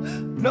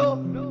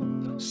 No,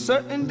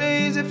 certain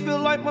days it feel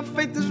like my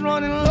faith is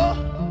running low.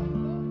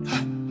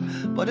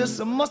 But it's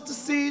a mustard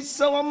seed,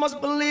 so I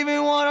must believe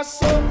in what I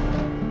sow.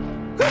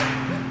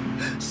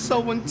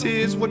 Sowing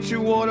tears, what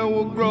you water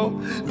will grow.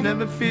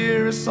 Never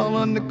fear, it's all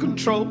under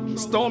control. The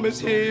storm is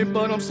here,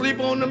 but I'm asleep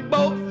on the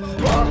boat.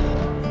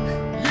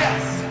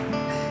 Yes,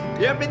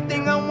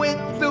 everything I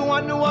went through,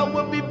 I knew I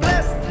would be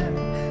blessed.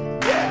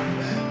 Yeah,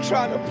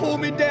 trying to pull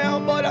me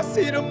down, but I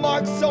see the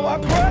mark, so I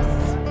press.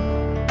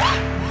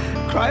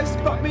 Christ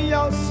brought me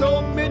out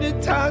so many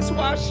times,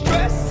 why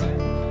stress?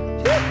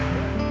 Yeah.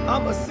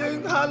 I'ma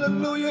sing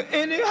hallelujah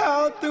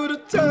anyhow through the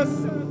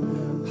test.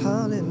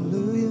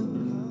 Hallelujah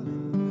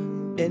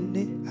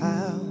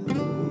anyhow.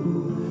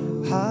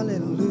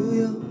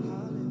 Hallelujah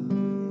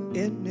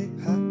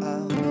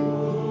anyhow.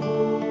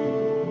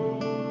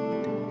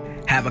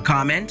 Have a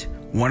comment?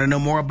 Want to know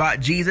more about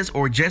Jesus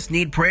or just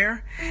need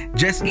prayer?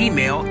 Just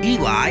email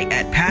Eli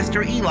at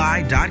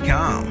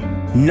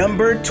PastorEli.com.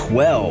 Number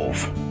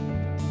 12.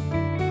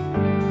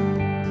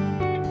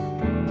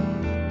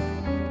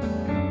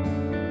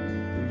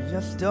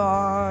 Your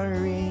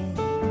story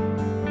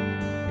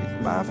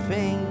is my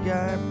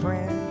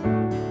fingerprint.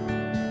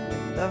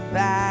 The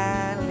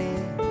valley,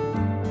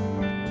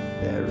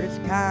 there is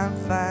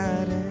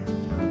confidence.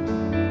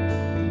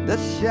 The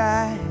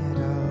shadow,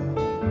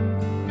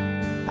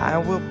 I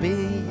will be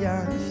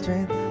your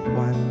strength.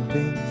 One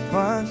thing's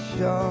for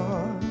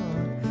sure,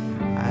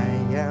 I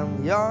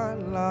am your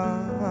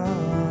Lord.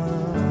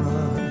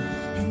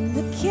 In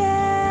the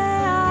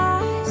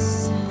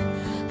chaos,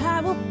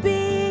 I will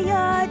be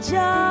your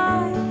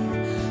joy.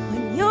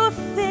 When you're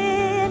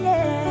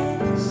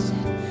finished,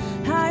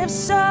 I have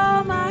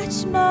so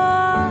much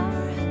more.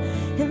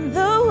 In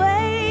the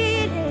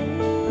waiting,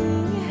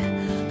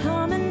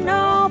 I'm an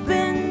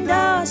open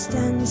door,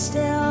 stand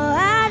still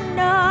and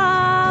know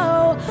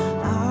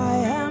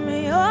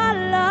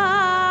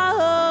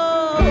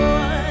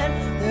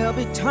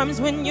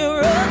times when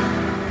you're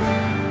up,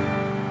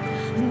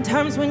 and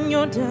times when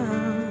you're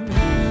down.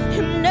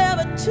 You're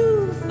never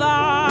too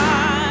far.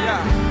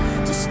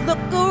 Just look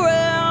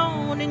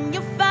around and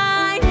you'll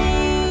find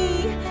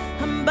me.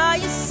 I'm by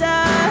your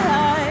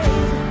side.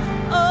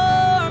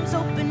 Arms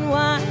open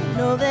wide,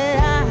 know that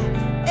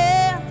I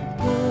am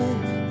good.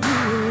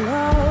 You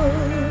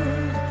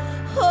love.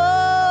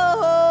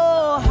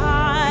 Oh,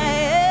 I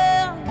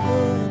am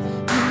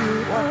good.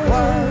 You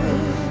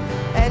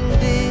love. And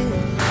this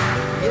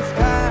is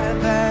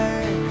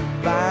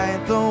covered by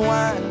the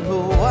one who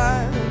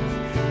was,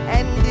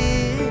 and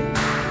this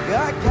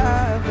got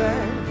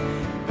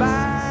covered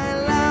by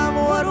love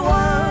what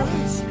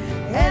was,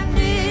 and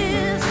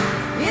this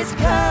is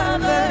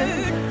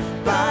covered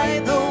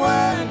by the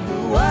one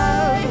who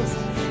was,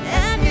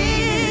 and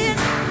this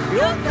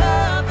you're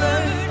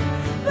covered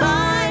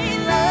by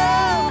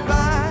love.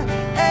 I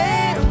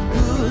am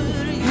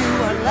good. You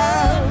are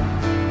love.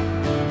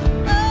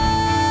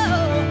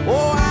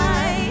 Oh,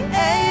 I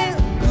am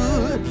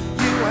good.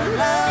 You are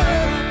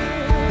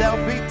love.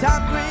 There'll be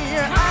times when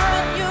you're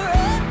out,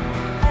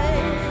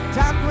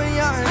 times when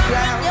you're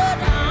down,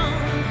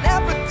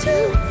 never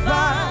too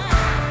far.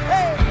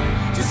 Hey,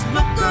 just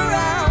look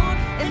around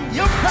and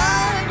you'll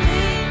find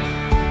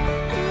me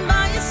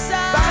by your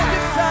side. By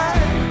your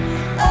side.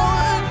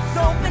 Arms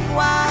open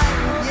wide.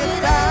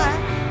 Yes, I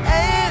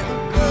am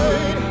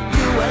good.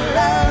 You are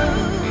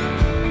love.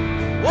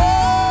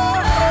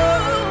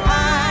 Oh,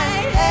 I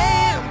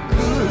am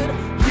good.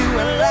 You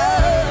are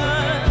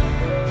love.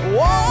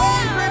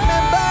 Always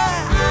remember,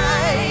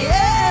 I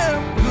am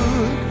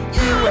good.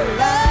 You are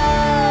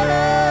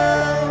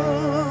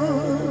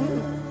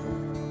love.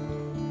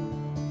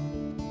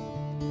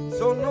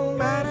 So no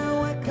matter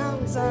what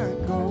comes or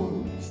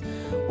goes,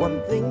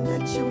 one thing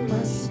that you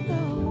must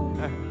know,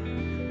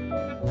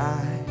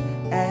 I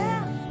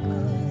am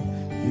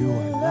good. You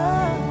are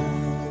love.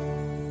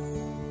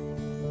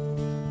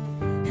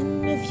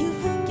 And if you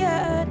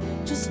forget,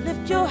 just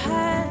lift your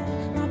hand.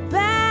 My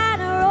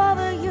banner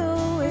over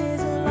you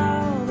is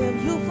love.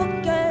 If you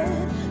forget,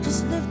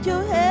 just lift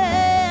your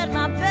head.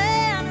 My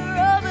banner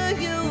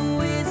over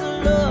you is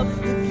love.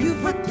 If you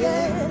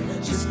forget,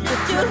 just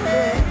lift your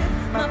head.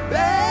 My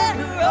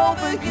banner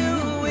over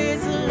you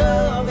is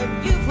love.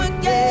 If you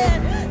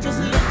forget, just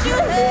lift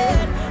your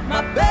head.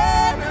 My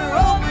banner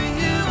over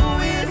you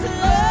is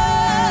love.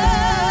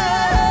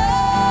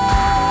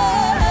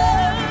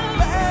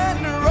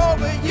 Banner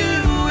over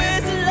you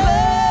is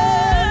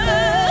love.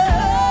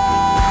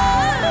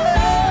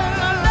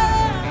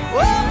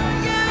 Over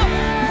you,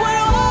 what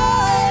it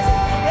was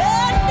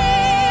and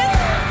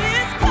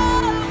is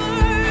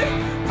covered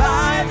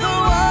by the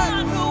one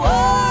who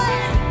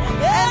was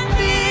and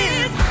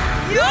is.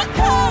 You're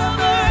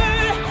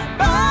covered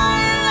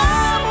by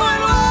love. What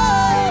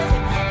was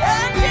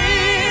and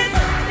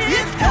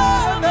is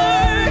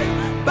covered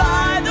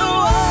by the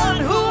one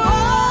who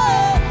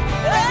was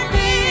and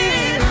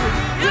is.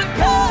 You're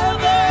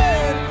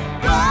covered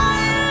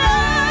by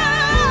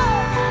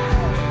love.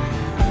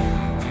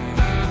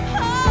 Oh,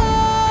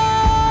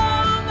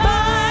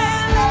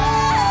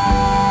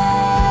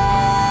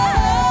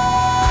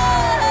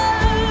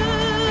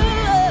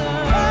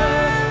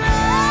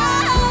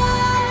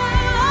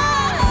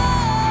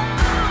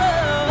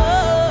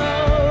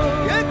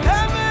 You're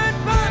covered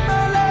by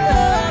my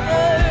love.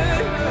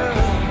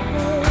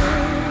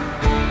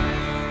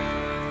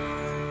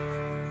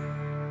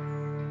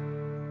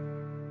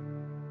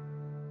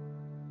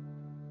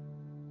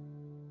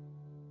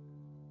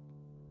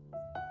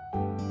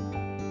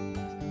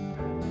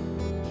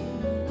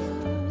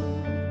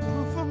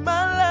 Proof of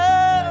my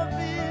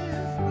love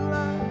is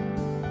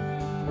blind.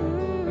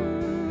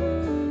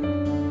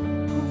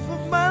 Proof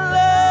of my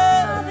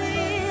love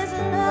is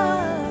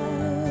love.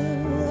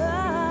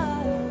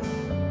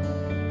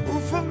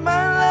 Proof of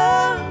my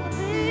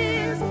love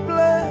is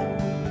blood.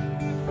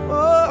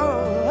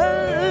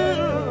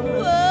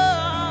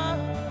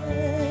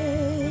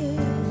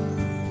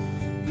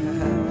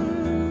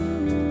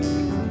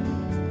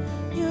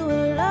 you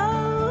will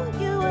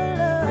love, you will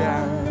love.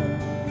 Yeah.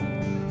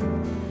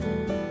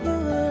 You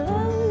will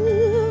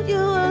love, you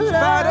will In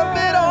spite of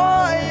it love.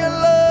 all, your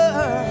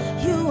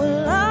love. You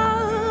will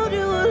love,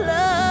 you will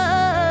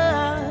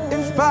love.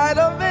 In spite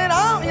of it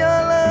all, your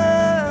In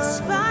love.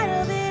 spite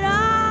of it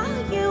all,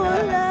 you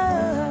will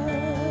love.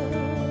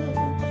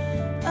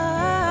 I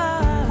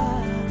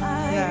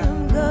Yeah.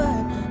 am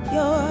good,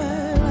 your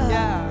love.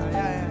 Yeah,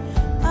 yeah,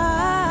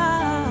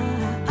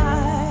 yeah. I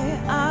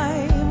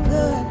am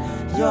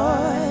good, your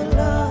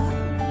love.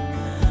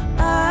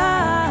 I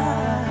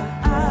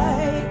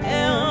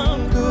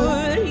am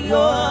good,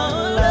 your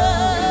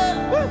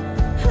love.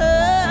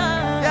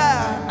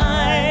 Yeah.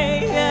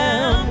 I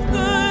am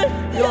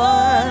good, your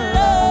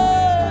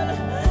love.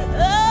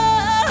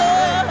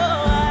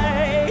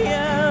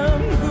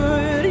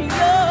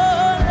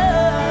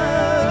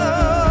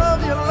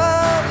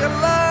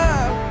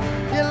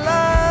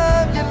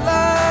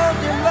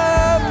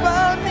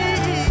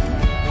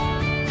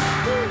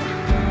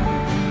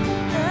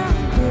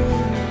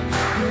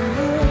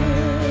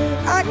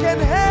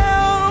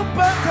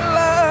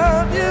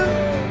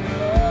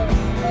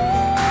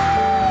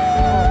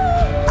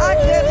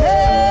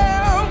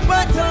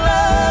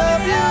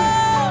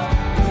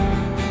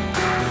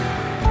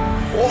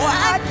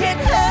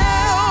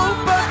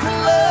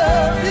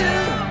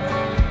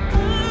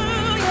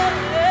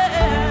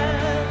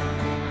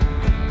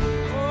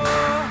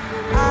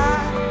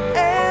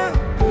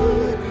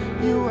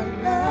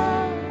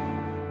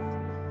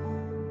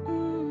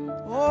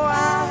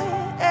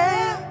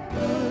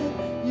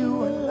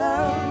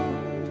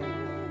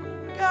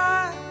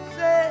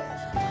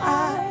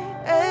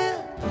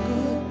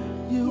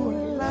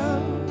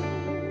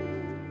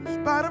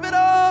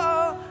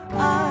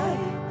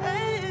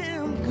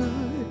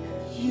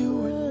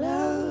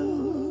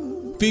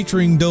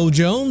 Featuring Doe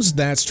Jones,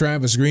 that's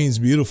Travis Green's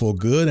Beautiful,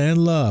 Good, and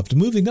Loved,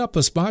 moving up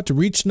a spot to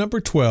reach number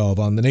 12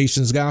 on the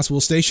nation's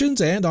gospel stations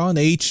and on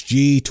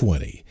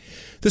HG20.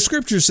 The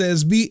scripture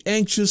says, "Be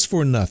anxious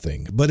for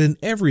nothing, but in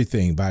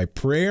everything by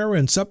prayer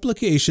and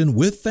supplication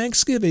with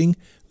thanksgiving,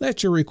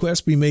 let your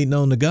requests be made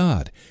known to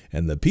God,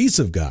 and the peace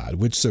of God,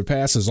 which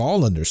surpasses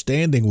all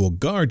understanding, will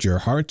guard your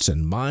hearts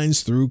and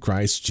minds through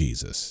Christ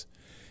Jesus."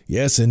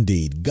 Yes,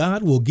 indeed,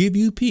 God will give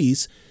you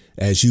peace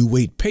as you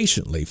wait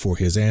patiently for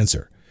his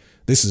answer.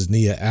 This is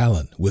Nia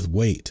Allen with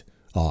Wait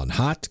on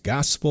Hot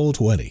Gospel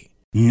 20.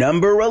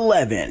 Number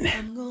 11.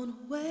 I'm gonna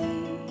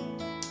wait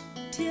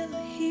till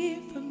I hear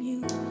from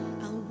you.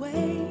 I'll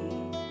wait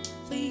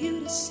for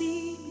you to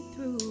see me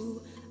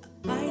through.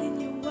 Abide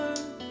in your word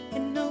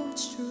and know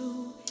it's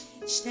true.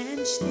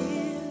 Stand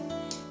still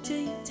till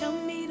you tell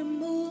me to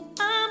move.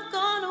 I'm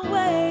gonna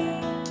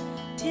wait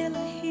till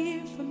I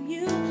hear from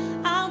you.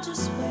 I'll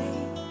just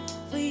wait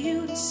for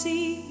you to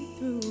see me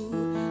through.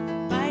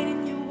 Abide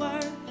in your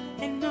word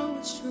and know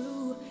it's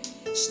true.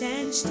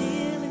 Stand still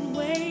and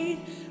wait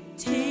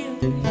till you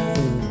hear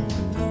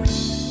from you.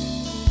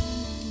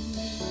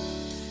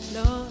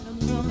 Lord, I'm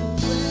gonna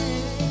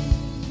wait.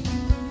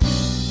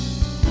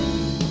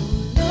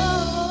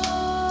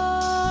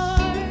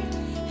 Lord,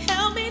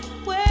 help me to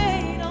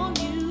wait on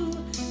you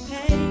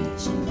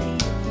patiently.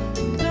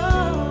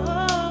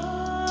 Lord,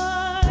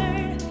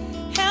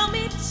 help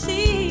me to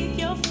seek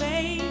your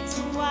face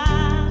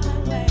while I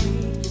wait.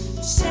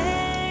 You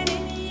said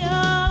in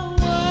your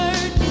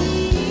word,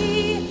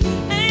 be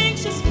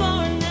anxious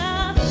for nothing.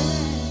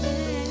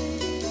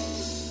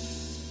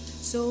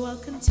 So I'll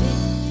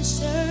continue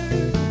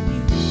serving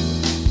you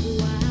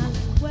while I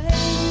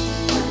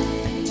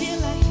wait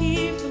till I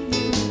hear from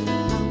you.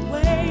 I'll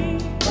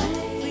wait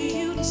for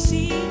you to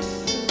see.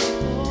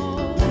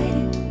 Oh,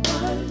 wait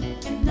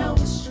and know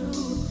it's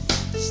true.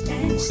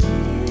 Stand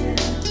still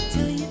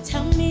till you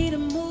tell me to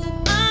move.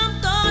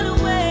 I'm gonna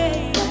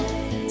wait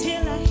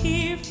till I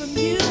hear from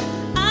you.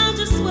 I'll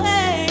just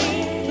wait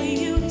for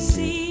you to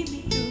see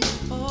me through.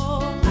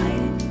 Oh,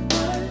 wait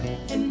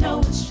and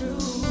know it's true.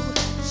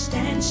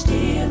 Stand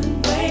still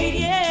and wait,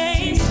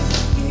 yes.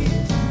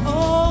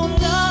 Oh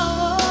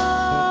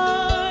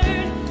Lord,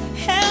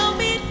 help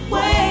me to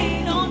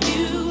wait on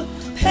you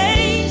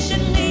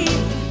patiently.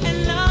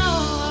 And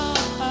Lord,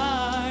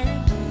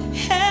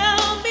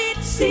 help me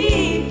to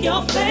seek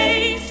your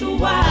face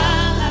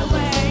while I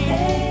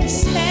wait.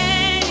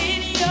 Stand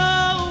in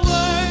your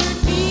word,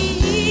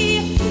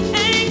 be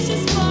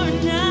anxious for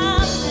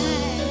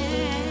nothing.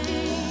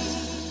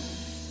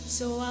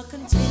 So I'll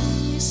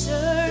continue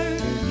serving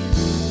you.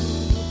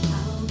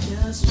 I'll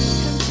just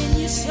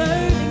continue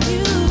serving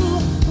you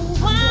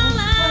while I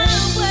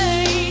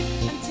wait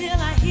until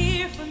I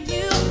hear from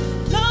you.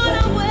 Lord,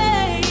 I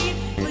wait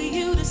for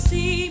you to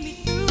see me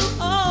through.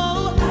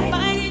 Oh,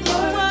 abide in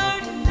your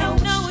word and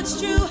know it's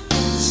true.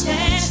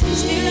 Stand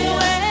still and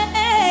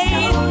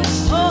wait.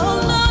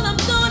 Oh Lord, I'm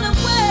gonna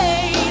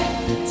wait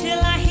till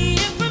I hear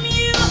from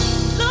you.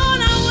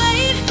 Lord, I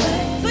wait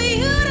for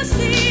you to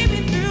see me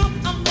through.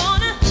 I'm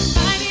gonna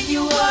abide in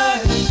your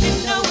word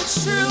and know it's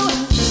true.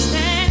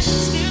 Stand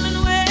still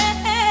and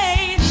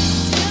wait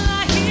till I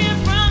hear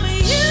from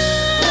you,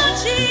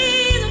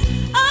 Jesus.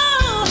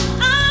 Oh,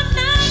 I'm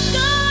not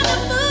gonna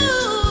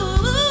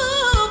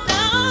move.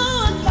 No,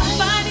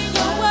 abide in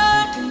your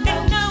word and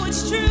know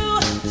it's true.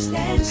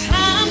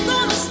 I'm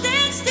gonna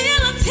stand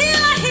still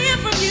until I hear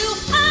from you.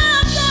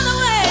 I'm gonna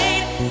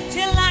wait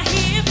till I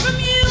hear from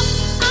you.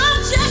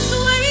 I'll just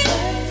wait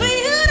for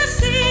you to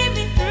see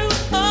me through.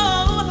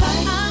 Oh,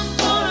 I'm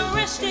gonna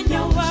rest in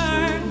your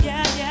word.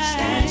 Yeah, yeah.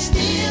 Stand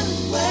still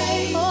and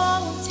wait.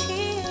 Oh,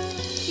 until I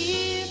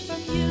hear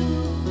from you.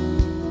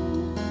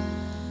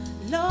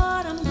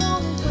 Lord, I'm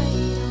gonna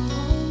wait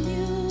on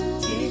you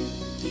till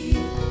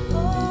you.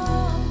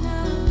 Oh, I'm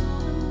not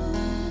gonna move.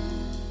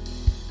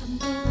 I'm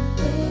gonna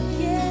wait,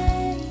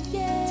 yeah,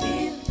 yeah,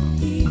 till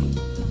you.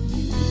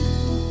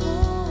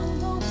 Oh, I'm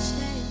gonna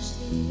stand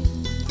still.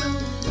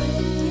 Gonna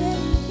wait, yeah,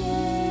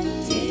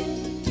 yeah, till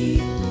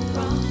you.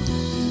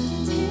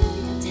 Till you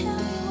tell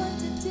me what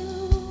to do.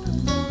 I'm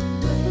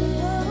gonna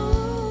wait,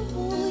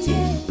 oh,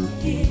 yeah,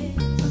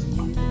 yeah.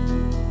 I'm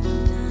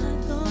not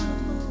gonna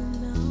move,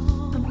 no.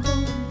 I'm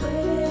gonna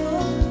wait,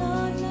 oh,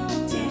 Lord, no,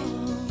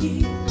 till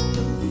you.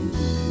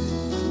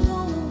 I'm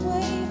gonna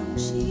wait on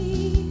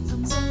Jesus.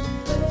 I'm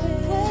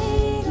gonna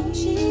wait on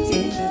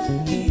Jesus.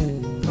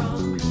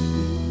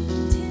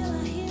 Till I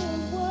hear a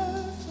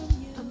word from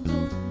you. I'm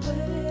gonna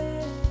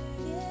wait,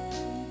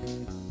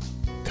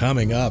 yeah.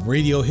 Coming up,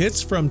 radio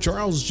hits from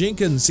Charles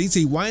Jenkins,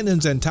 CeCe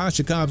Winans, and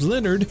Tasha Cobbs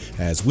Leonard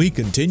as we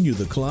continue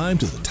the climb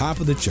to the top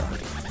of the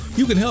chart.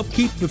 You can help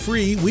keep the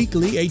free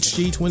weekly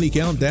HG20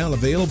 countdown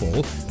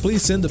available.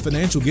 Please send a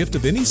financial gift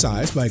of any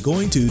size by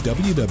going to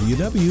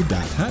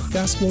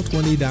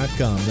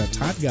www.hotgospel20.com. That's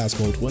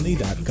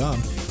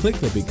hotgospel20.com. Click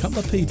the Become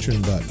a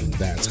Patron button.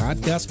 That's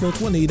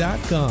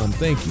hotgospel20.com.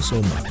 Thank you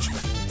so much.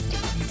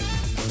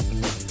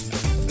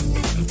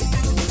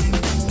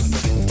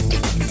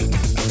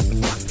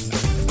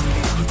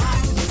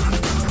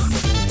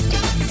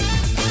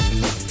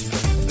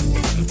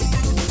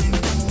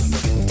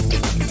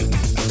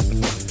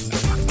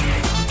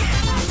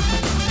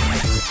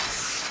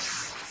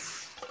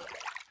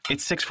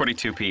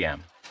 6:42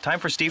 p.m. Time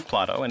for Steve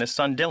Plotto and his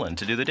son Dylan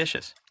to do the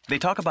dishes. They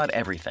talk about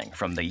everything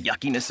from the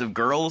yuckiness of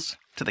girls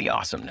to the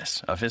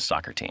awesomeness of his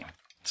soccer team.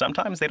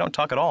 Sometimes they don't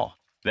talk at all.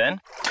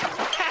 Then,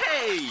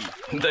 hey!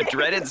 The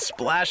dreaded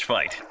splash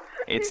fight.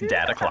 It's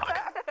Dad O'Clock,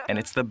 and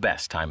it's the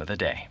best time of the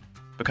day.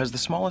 Because the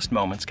smallest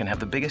moments can have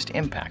the biggest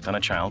impact on a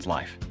child's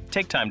life.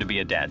 Take time to be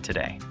a dad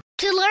today.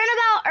 To learn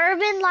about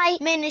Urban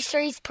Light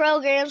Ministries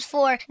programs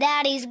for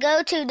daddies,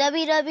 go to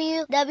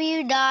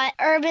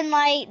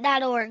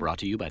www.urbanlight.org. Brought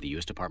to you by the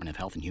U.S. Department of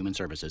Health and Human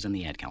Services and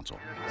the Ad Council.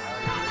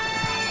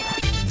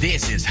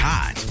 This is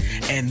Hot,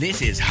 and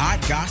this is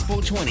Hot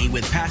Gospel 20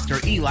 with Pastor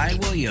Eli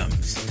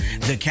Williams.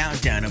 The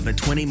countdown of the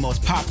 20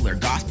 most popular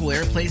gospel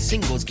airplay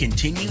singles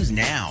continues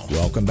now.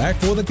 Welcome back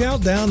for the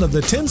countdown of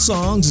the 10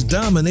 songs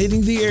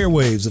dominating the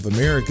airwaves of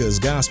America's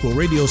gospel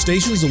radio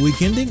stations the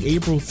week ending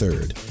April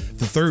 3rd.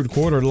 The third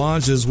quarter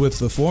launches with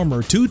the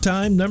former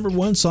two-time number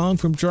one song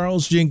from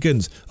Charles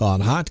Jenkins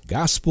on Hot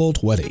Gospel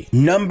 20.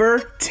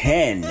 Number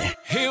 10.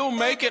 He'll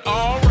make it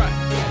all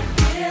right.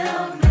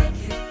 He'll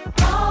make it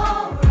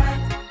all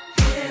right.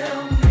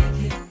 He'll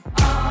make it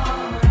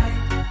all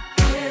right.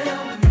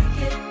 He'll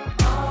make it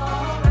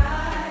all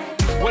right.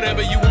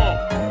 Whatever you want.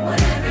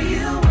 Whatever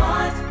you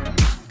want.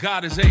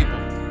 God is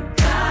able.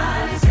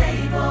 God is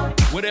able.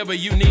 Whatever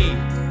you need.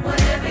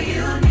 Whatever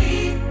you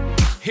need.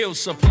 He'll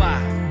supply.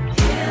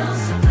 He'll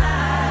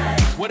supply.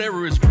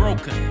 Whatever is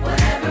broken.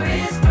 Whatever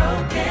is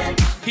broken.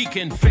 He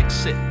can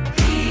fix it.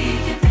 He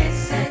can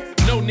fix it.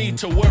 No need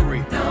to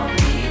worry. No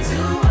need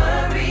to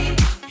worry.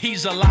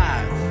 He's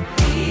alive.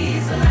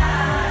 He's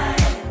alive.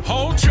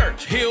 Whole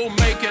church, he'll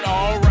make it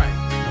all right.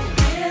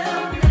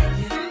 He'll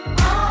make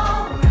it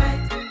all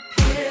right.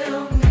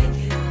 He'll make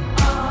it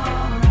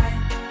all right.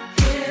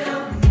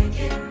 He'll make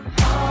it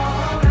all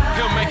right.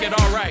 He'll make it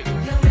all right.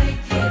 He'll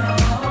make it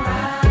all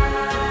right.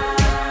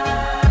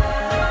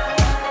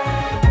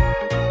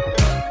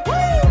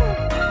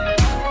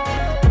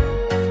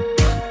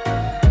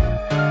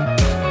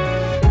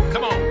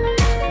 Come on,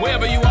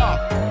 wherever you are.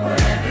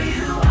 Wherever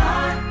you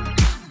are.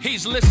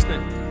 He's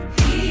listening.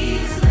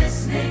 He's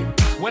listening.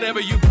 Whatever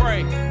you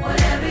pray.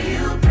 Whatever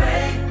you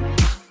pray.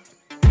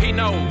 He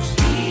knows.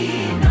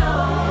 He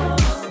knows.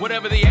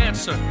 Whatever the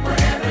answer.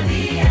 Whatever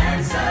the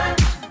answer.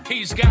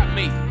 He's got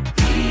me.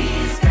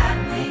 He's got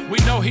me. We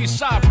know he's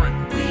sovereign.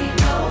 We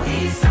know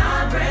he's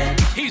sovereign.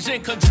 He's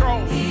in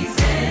control. He's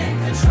in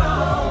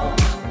control.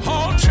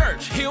 Whole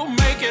church, he'll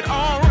make it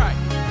all right.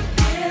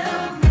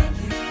 He'll make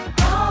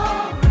it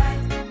all right.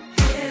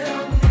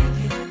 He'll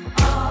make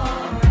it all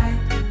right.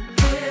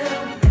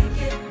 He'll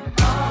make it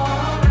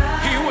all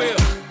right. He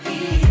will.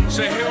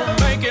 Say he'll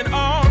make it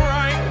all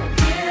right.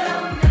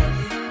 He'll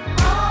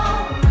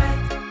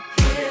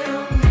make it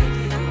all right.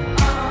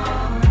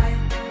 He'll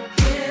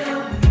make it all right.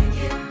 He'll make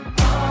it all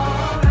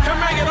right.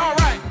 He'll make it all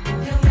right.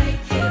 He'll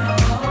make it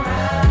all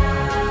right.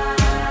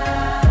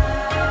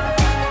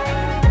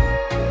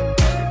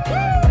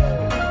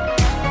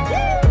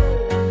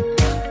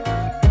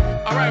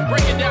 All right,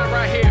 break it down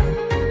right here.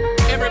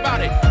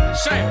 Everybody,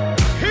 say,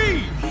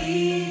 He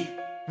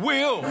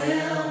will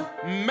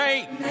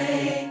make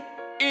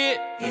it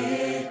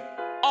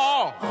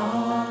all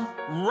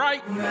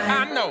right.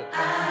 I know.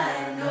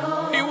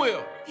 He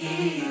will.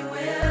 He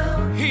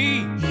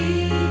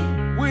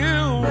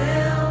will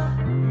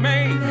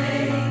make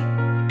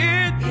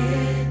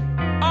it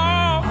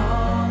all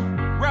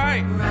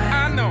right.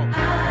 I know.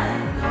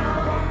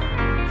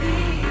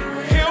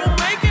 He'll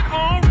make it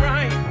all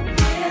right.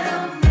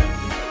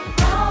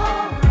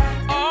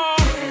 All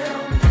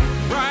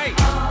right.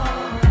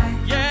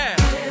 Yeah.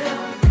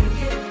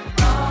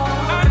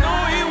 I know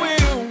he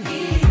will.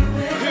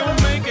 He'll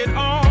make it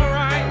all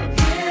right.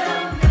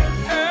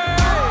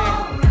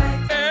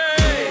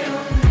 Hey.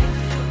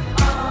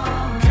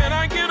 Can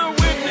I get a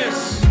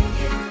witness?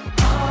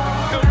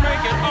 He'll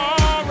make it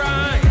all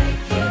right.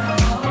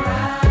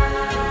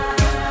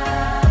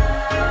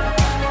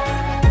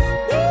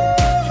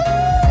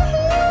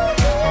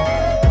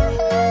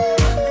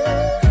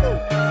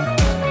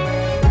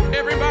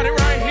 Everybody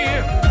right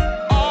here.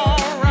 All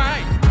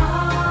right.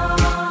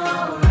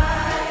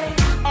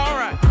 All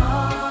right.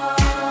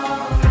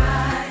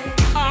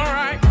 All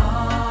right.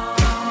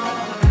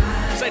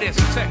 Say this.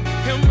 Say,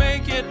 he'll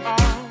make it all.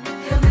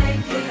 He'll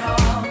make it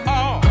all.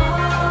 All.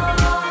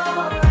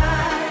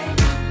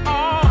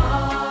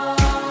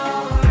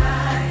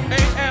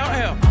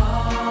 A-L-L.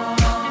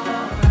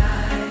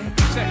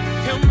 Say,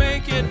 he'll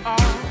make it all.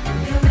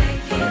 He'll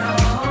make it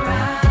all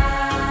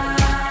right.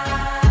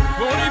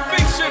 Won't he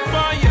fix it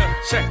for you?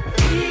 Say,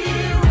 He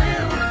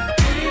will.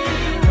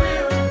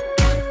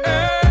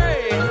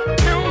 hey,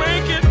 he'll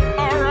make it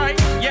all right.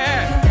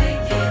 Yeah.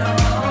 Make it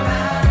all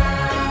right.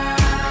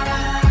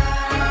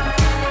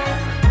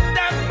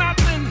 There's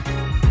nothing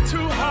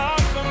too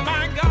hard for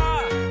my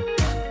God.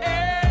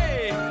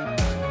 Hey,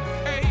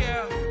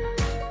 yeah.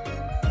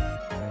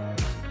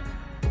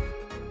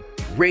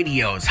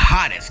 Radio's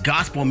hottest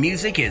gospel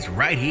music is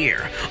right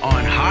here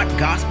on Hot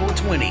Gospel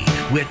 20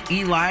 with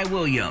Eli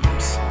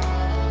Williams.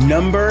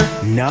 Number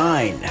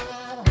 9.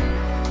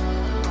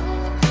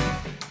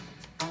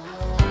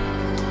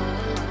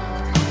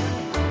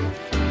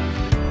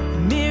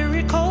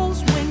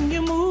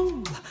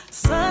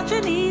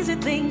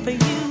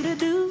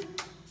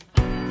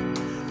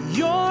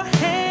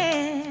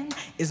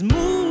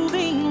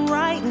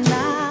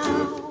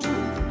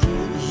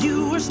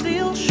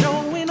 still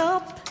showing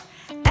up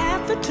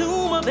at the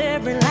tomb of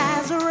every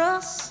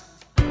Lazarus.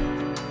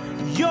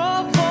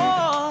 Your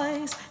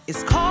voice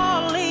is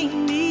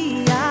calling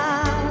me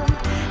out,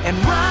 and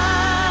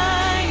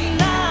right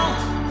now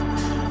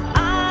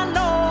I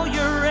know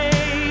you're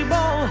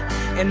able,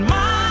 and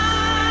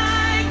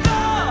my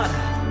God,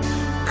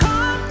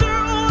 come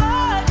through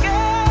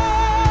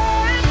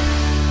again.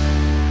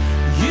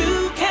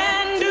 You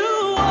can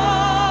do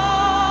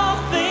all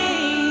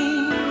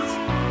things.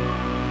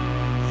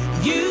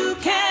 You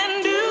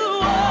can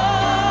do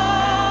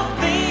all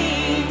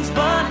things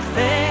but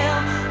fail,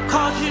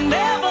 'cause you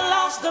never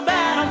lost a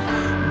battle.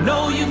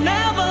 No, you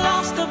never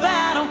lost a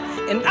battle.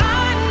 And I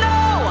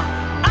know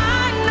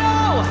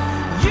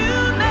you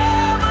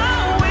never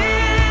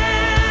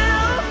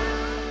will.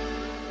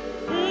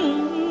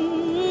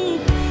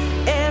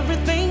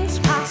 Everything's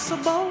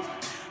possible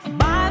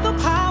by the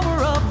power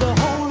of the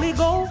Holy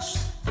Ghost.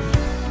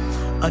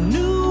 A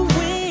new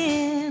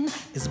wind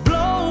is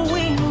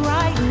blowing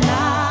right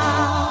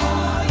now,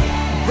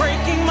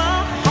 breaking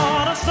my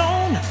heart of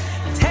stone,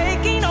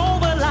 taking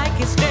over like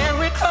it's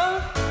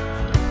Jericho,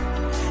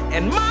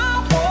 and my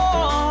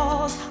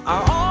walls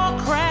are all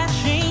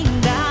crashing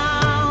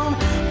down.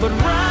 But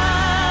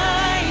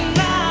right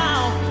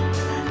now,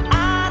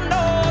 I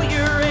know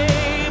you're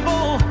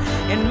able,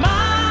 and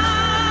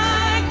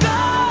my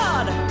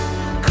God,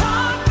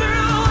 come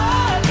through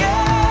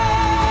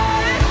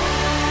again.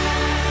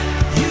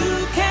 You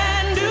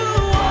can do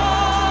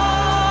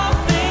all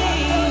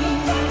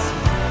things.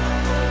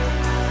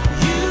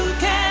 You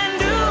can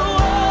do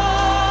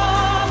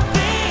all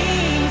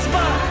things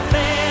but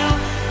fail,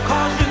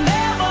 'cause you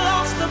never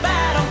lost the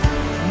battle.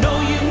 No,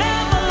 you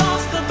never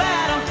lost the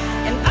battle.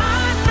 And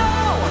I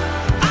know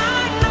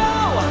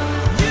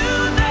you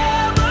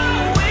never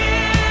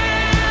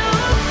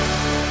will.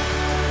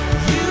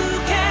 You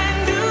can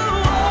do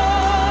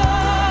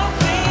all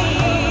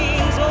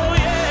things. Oh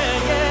yeah,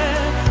 yeah.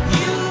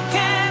 You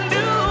can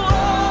do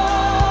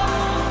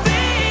all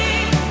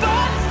things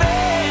but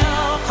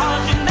fail,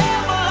 'cause you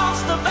never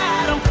lost the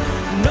battle.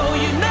 No,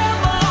 you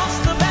never lost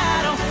the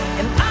battle.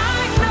 And I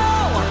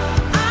know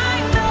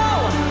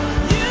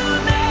you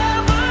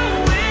never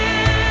will.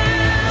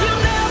 You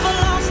never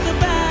lost the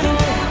battle.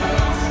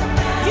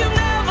 You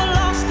never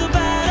lost the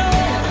battle.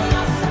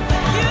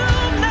 You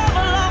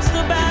never lost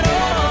the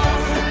battle.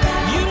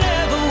 You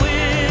never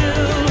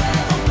will.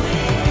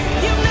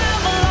 You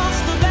never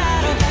lost the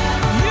battle.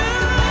 You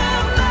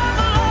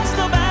never lost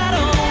the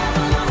battle.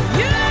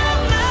 You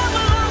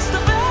never lost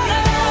the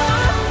battle.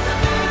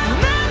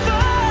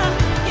 Never.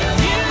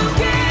 You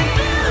can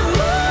do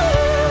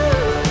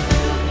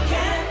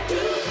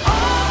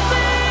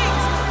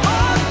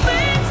all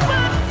things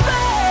but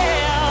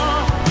fail.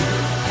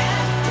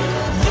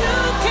 You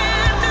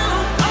can do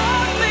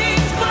all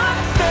things but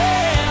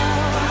fail,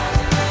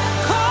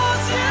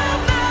 'cause you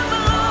never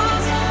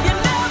lost. You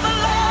never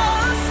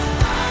lost.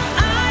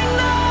 I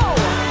know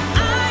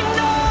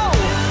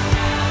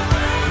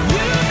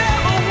you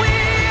never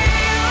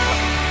will.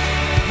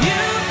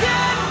 You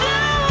can do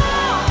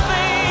all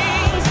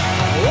things.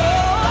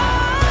 Oh,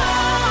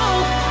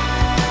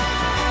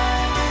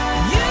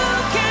 you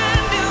can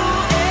do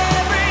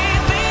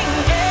everything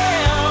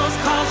else,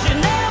 'cause you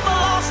never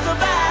lost the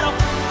battle.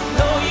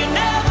 No, you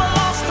never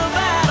lost the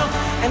battle.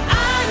 And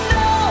I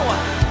know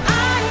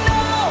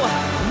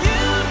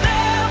you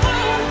never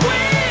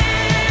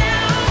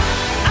will.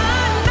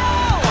 I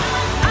know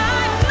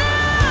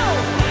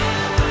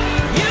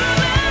you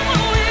never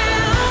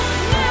will.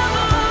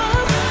 Never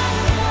lost.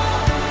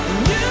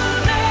 You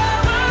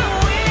never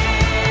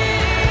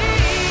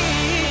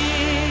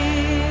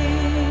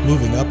will.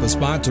 Moving up a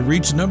spot to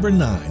reach number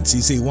 9,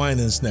 CeCe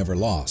Winans Never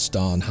Lost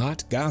on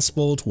Hot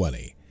Gospel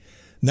 20.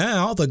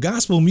 Now, the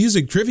Gospel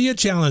Music Trivia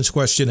Challenge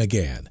question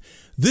again.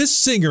 This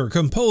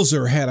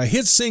singer-composer had a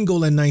hit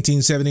single in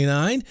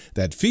 1979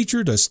 that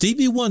featured a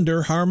Stevie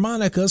Wonder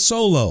harmonica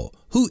solo.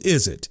 Who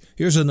is it?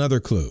 Here's another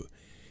clue.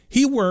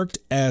 He worked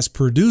as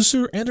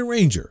producer and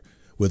arranger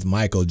with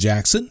Michael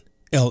Jackson,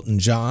 Elton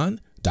John,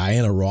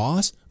 Diana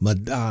Ross,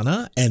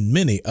 Madonna, and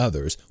many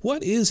others.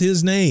 What is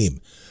his name?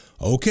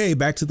 Okay,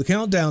 back to the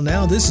countdown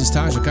now. This is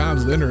Tasha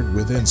Cobbs Leonard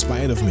with In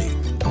Spite of Me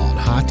on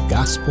Hot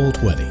Gospel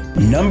 20.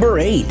 Number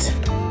 8.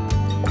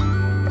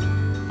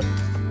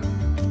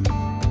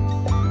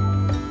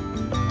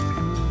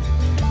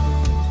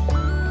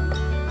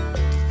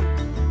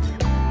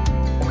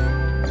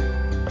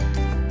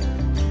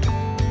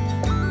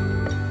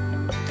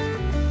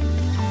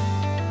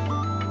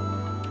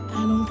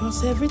 I don't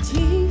cross every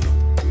T.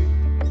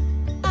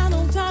 I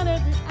don't dot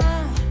every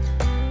I.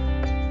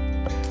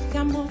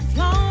 Got more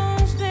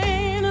flaws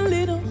than a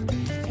little,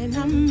 and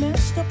I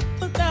messed up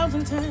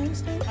 1,000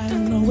 times. I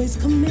don't always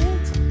commit.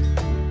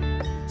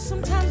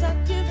 Sometimes I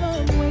give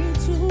up way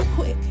too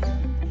quick,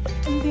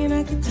 and then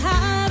I get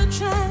tired of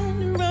trying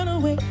to run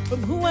away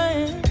from who I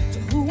am to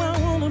who I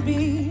wanna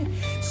be.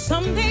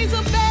 Some days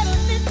are better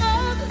than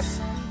others.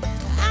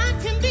 I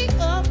can be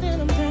up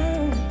and I'm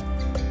down,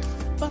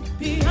 but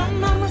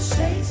beyond my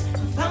mistakes,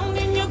 found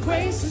in your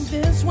grace,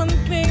 and this one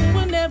thing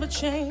will never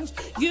change.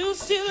 You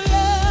still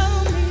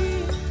love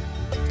me,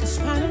 in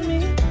spite of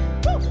me.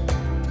 Woo!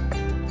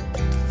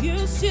 You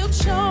still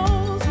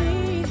chose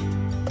me.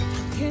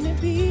 How can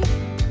it be?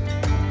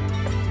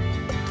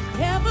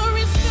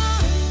 Every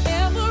scar,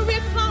 every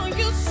flaw,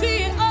 you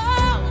see it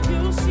all.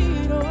 You see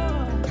it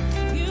all.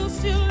 You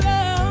still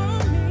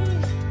love me,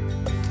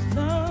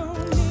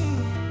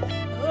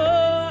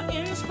 oh,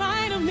 in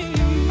spite of me.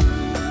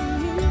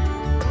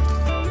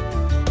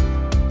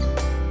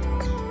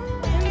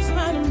 In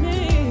spite of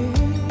me.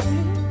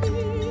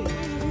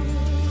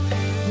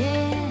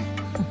 Yeah,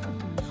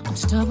 I'm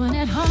stubborn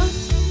at heart.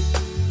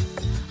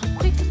 I'm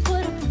quick to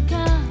put up with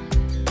God.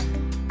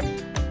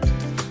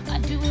 I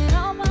do it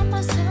all by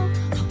myself.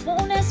 I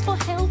won't ask for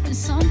help, and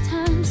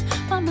sometimes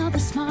my mouth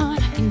is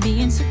smart. I can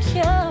be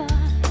insecure.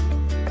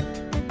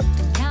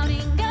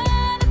 Counting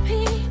other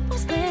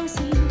people's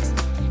blessings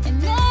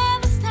and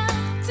never stop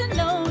to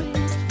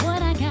notice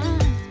what I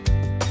got.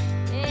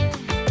 Yeah,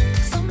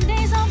 some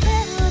days I'm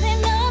better than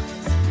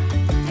others.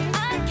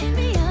 I can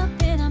be up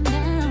and I'm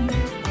down,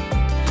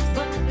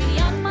 but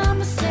beyond my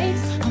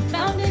mistakes, I'm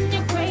found in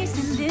your grace,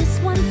 and this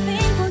one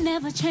thing will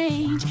never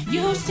change.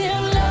 You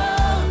still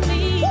love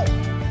me,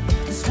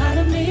 in spite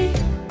of me.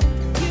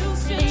 You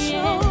still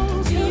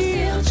chose me. You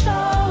still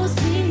chose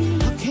me.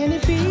 How can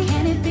it be? How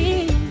can it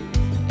be?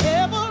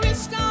 Every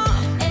scar,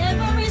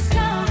 Every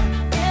scar,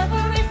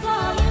 every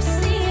flaw, you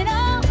see it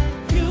all.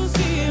 you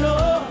see it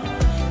all.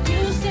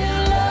 You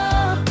still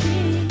love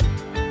me,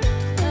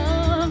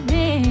 love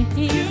me.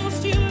 You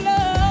still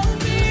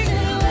love me,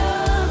 still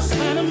love in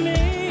spite of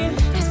me.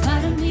 In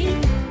spite of me,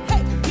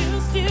 Hey, you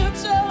still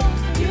chose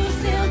me. you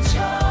still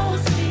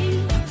chose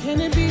me. How can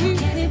it be?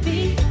 Can it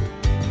be?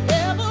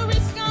 Every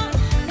scar,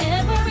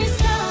 Every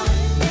scar,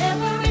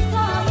 every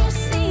flaw, you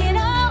see it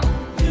all.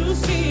 you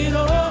see it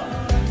all.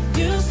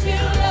 You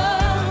still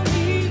love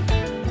me.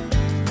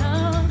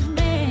 Love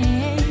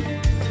me.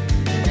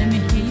 Let me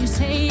hear you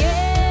say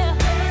yeah.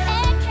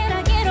 And can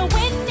I get a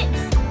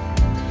witness?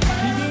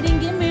 He didn't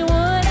give me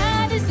what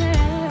I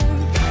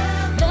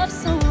deserve. Love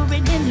so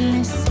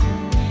relentless,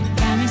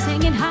 got me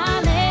singing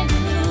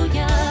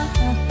hallelujah.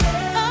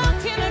 How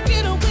can I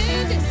get a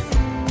witness?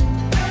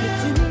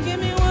 You didn't give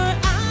me what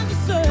I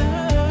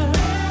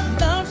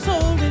deserve. Love so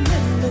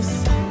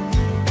relentless.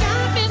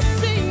 Got me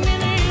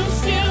singing, you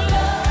still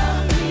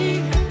love me.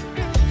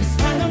 In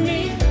spite of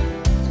me,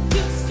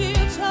 you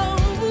still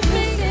chose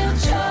me. You still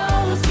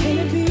chose Can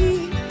it me.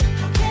 be?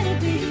 How can it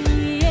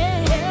be?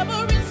 Yeah.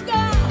 Every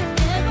scar,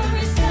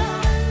 Every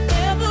scar,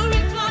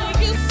 every flaw,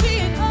 you see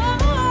it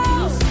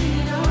all. you see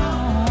it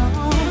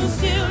all. You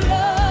still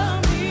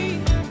love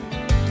me.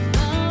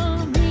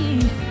 Love me.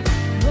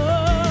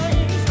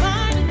 Oh, in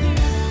spite of me.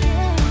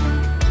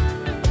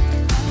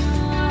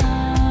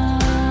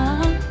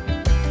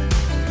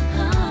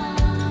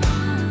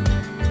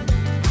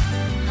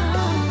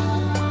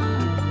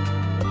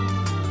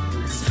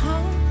 It's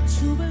hard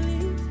to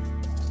believe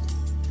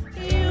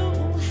you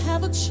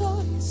have a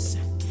choice,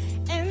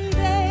 and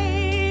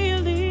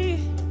daily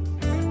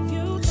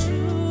you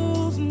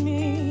choose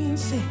me.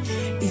 Say,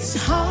 it's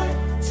hard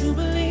to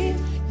believe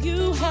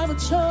you have a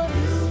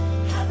choice.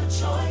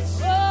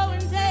 Oh,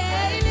 and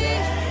daily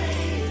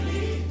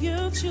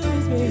you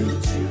choose me.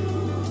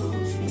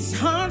 It's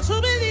hard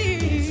to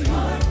believe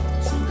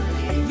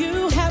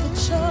you have a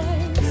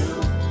choice.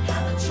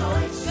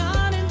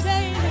 God, and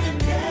daily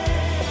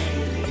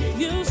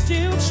you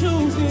still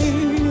choose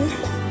me.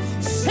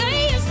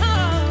 Say it's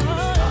hard.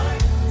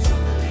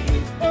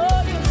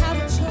 Oh, you have a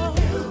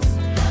choice.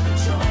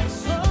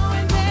 Oh,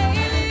 and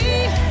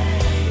daily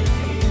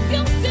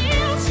you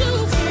still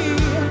choose me.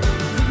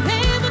 You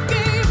never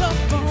gave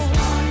up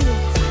on me.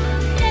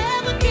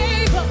 Never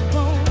gave up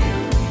on me.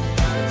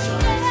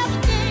 Never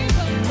gave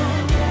up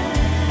on me.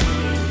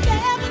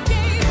 Never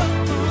gave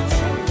up on me.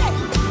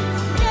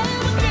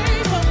 Never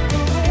gave up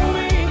on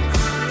me.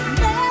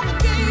 Never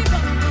gave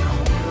up on me.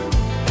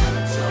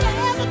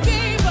 Never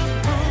gave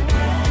up on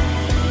me.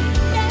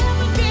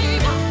 Never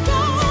gave up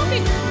on me.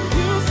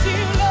 You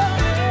still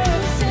love me.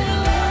 You still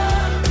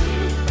love me.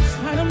 In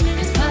spite of me.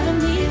 In spite of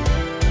me,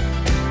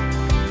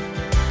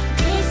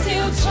 you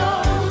still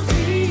chose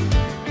me.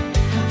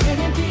 How can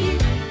it be?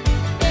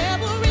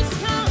 Every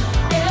scar,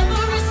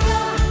 Every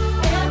scar,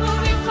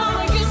 every flaw,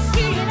 you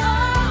see it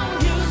all.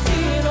 you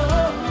see it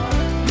all.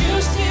 You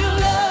still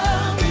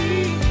love me.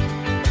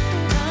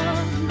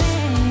 Love me.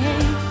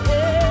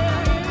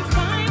 Yeah, in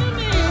spite of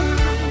me.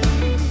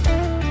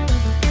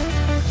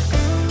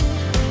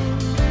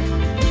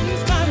 In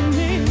spite of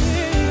me.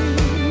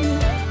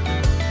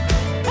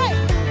 Hey.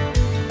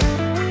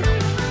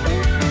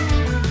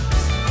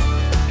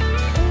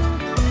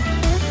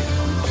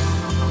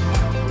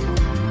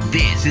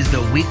 This is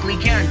the weekly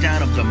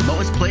countdown of the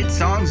most played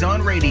songs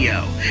on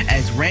radio,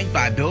 as ranked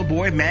by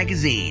Billboard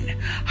magazine.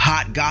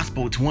 Hot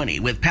Gospel 20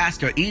 with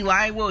Pastor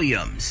Eli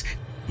Williams.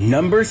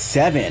 Number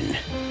 7.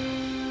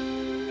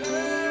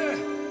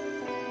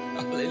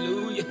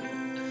 Hallelujah.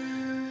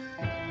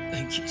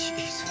 Thank you,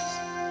 Jesus.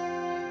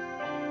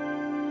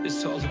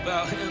 It's all about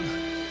about him.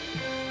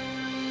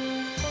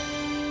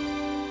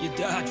 You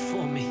died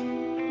for me,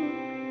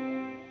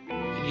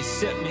 and you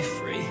set me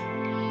free.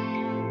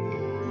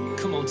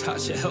 Come on,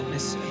 Tasha, help me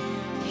say.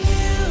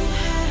 You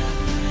have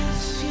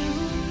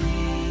rescued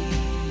me.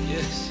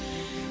 Yes.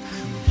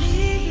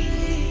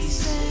 Completely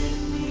set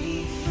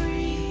me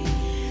free,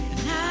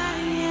 and I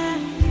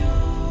am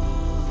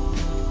yours.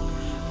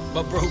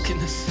 My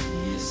brokenness,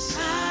 Yes,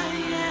 I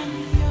am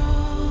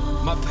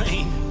yours. my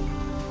pain,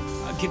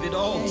 I give it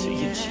all to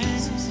you,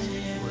 Jesus.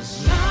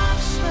 Was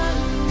lost, but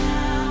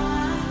now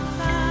I'm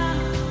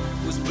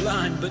found. Was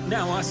blind, but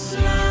now I see.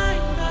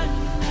 Blind, but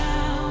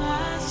now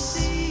I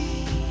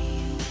see.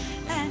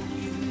 And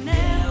you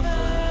never,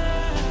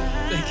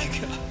 Thank you,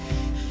 God.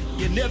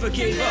 You never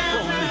gave up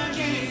on me. never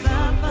gave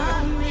up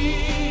on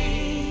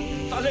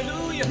me.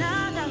 Hallelujah.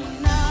 Na, na,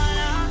 na,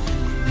 na.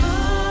 Oh,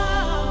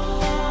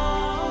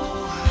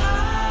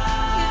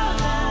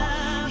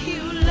 how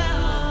you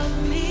love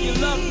me. You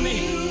love me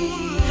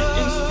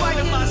in spite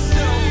of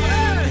myself.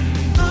 Hey.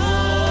 Oh,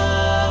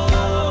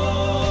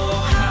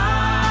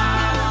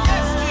 how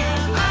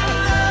I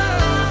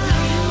love you.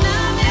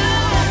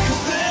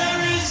 'Cause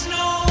there is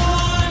no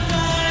one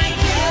like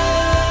you,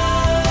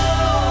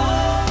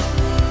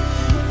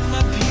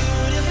 my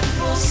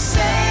beautiful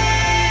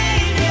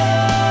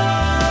Savior.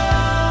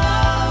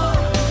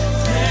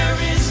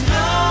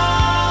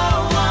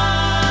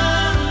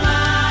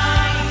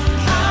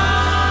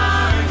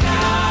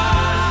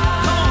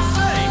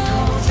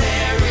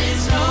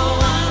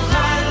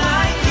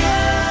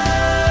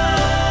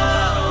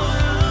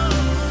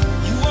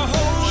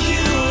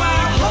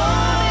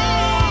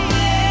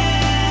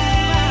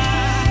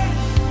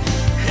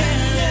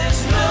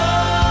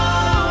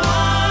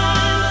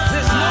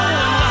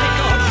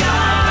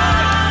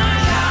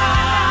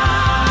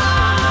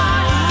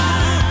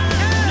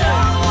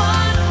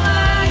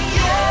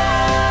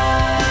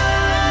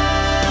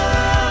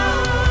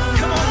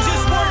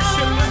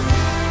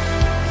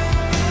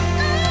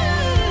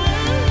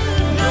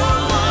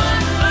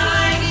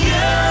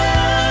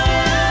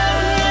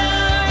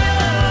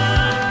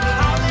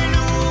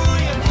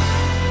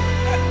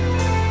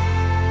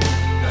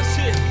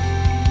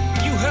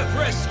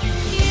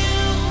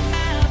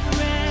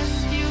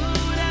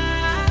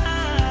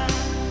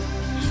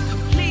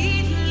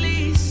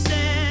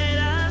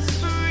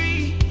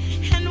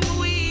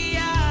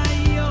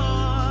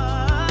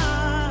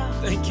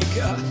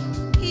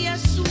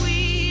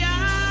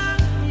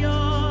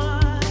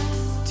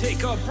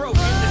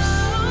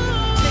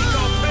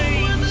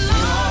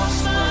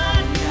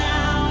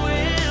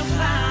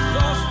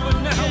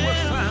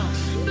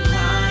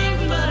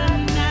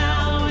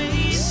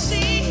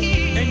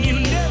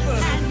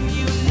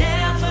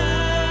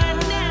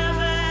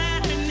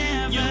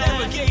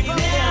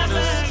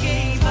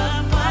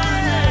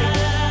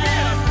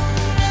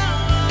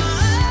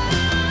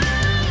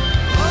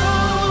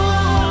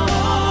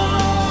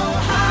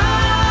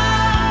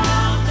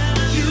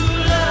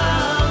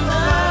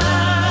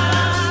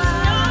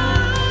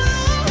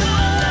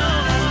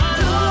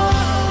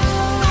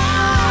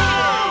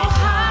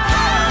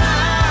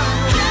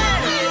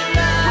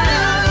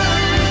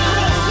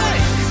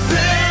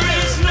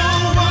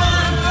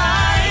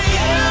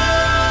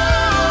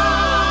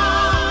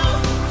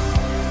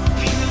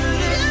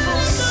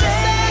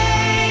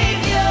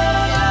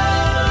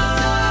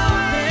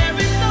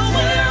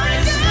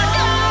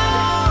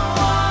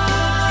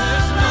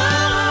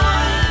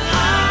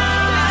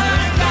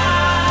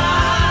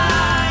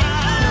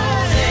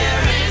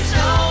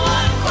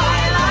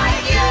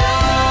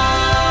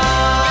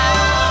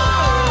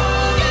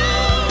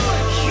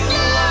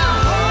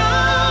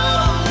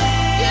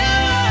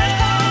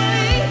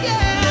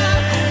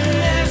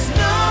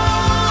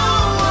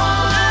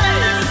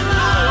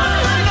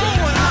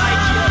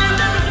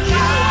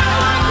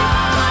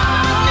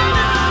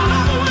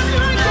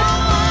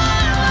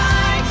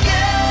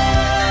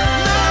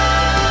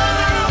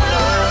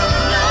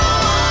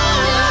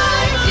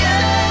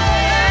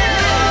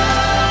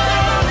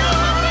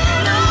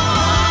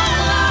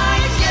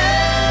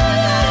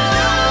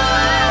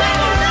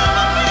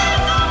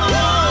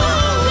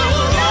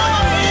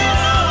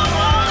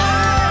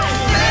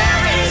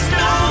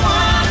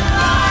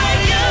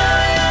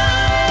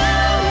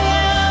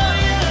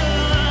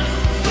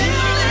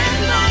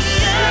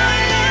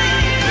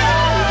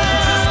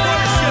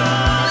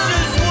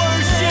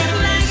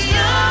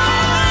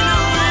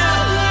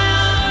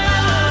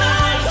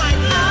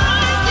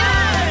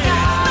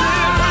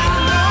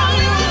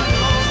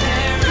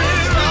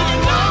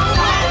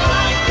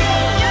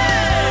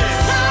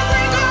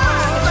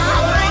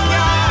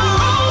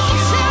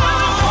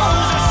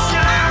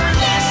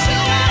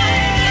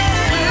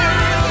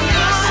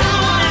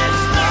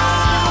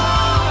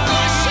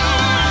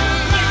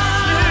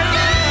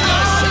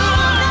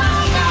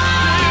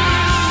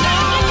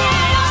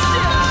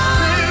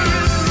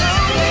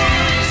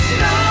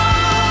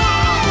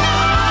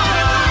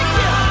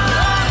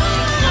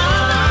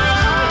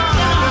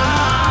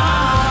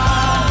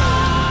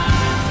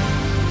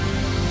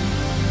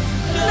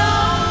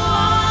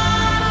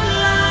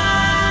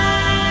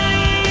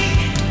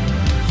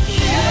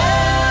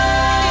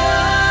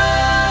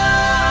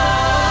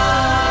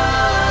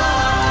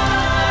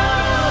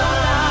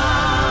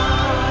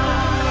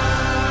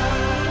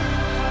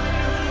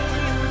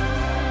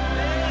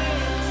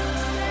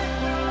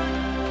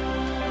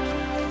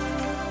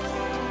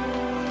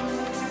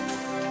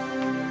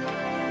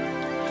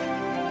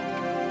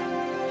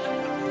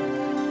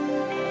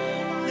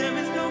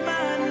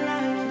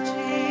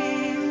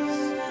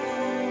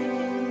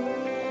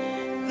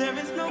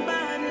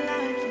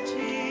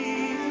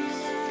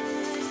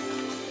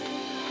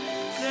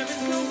 There is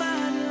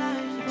nobody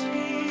like you,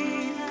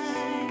 Jesus.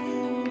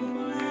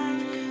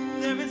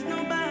 There is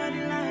nobody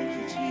like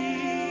you,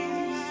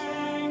 Jesus.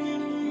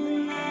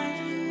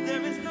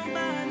 There is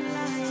nobody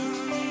like you,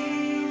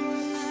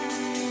 Jesus.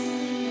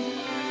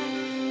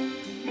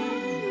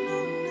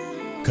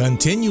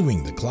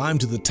 Continuing the climb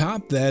to the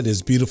top, that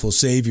is Beautiful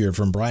Savior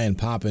from Brian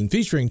Poppin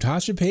featuring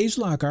Tasha Page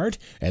Lockhart,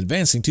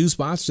 advancing 2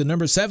 spots to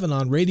number 7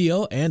 on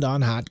radio and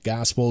on Hot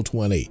Gospel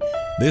 20.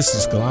 This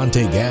is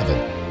Galante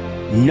Gavin.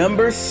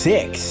 Number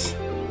 6.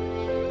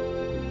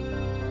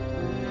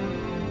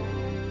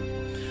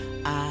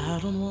 I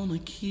don't want to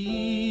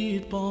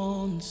keep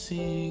on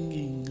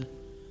singing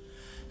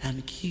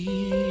and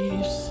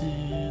keep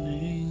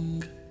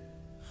sinning.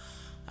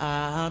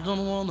 I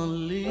don't want to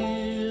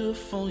live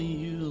for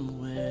you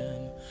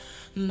and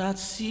not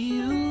see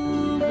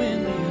you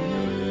in the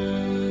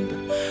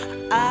end.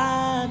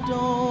 I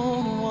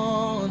don't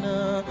want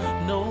to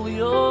know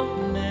your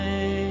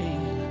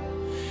name.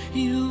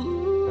 You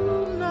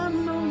not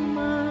know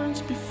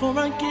much before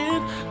I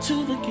get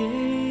to the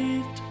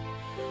gate.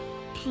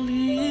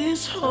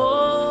 Please hold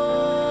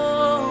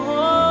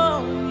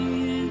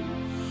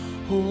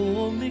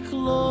me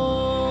close.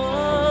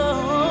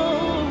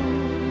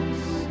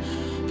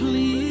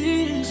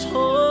 Please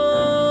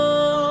hold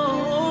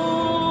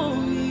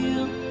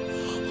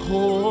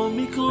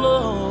me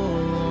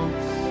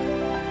close.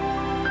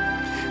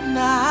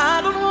 Now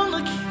I don't want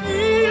to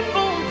keep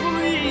on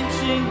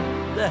preaching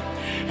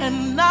and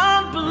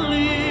not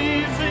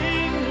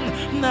believing.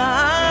 Now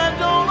I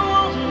don't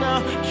want to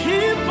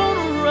keep on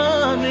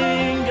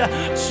running,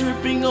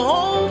 tripping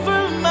over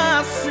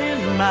my sin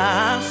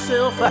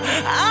myself.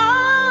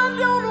 I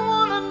don't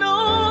want to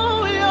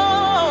know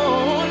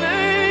your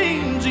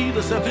name,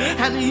 Jesus,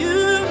 and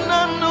you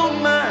not know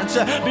much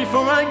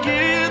before I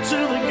get to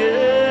the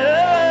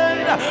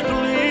gate.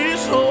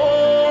 Please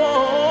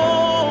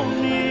hold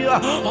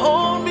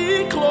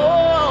me close.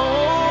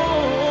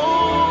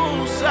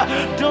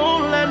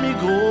 Don't let me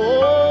go.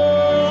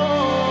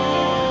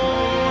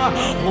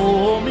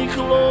 Hold me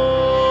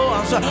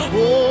close.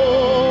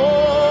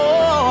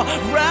 Oh,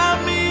 wrap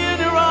me in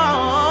your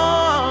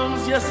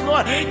arms. Yes,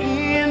 Lord,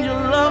 in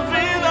your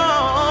loving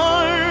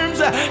arms.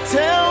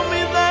 Tell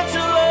me that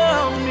you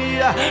love me.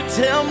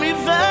 Tell me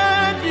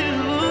that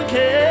you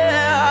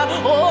care.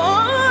 Oh,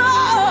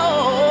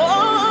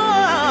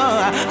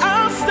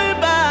 I'll stay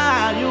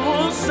by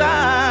your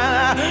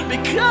side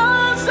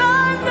because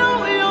I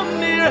know you're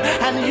near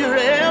and you're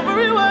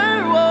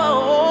everywhere.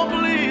 Oh,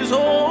 please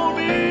hold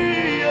me.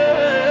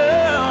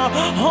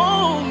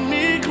 Hold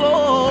me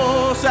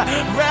close,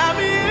 wrap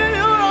me in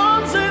your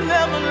arms and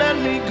never let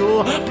me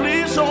go.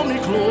 Please hold me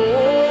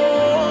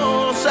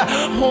close,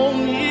 hold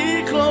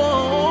me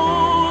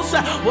close.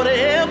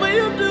 Whatever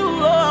you do,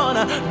 Lord,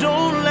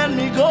 don't let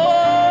me go.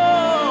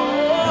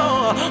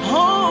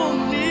 Hold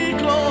me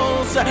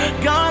close,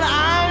 God,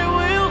 I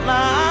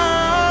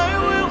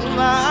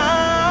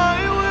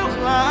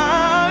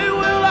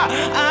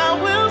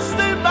will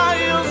stay by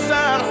your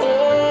side.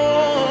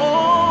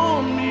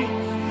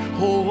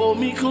 Hold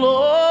me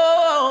close.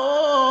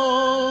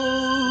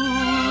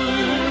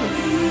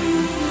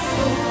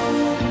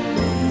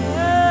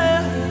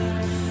 Yeah.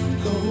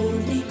 Hold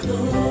me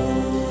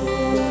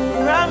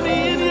close. Wrap me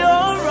in your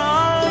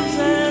arms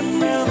and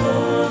never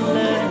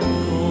let go,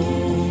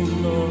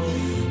 Lord.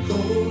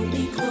 Hold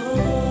me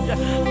close. Yeah.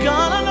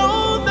 God, I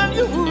know that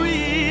you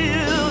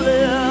really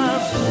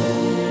are.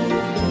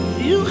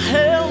 You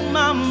held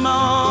my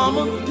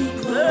mama,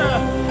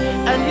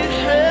 yeah, and you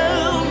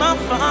held my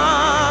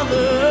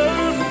father.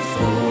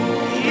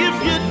 If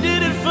you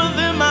did it for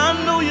them, I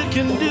know you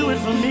can do it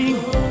for me.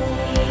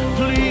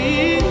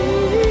 Please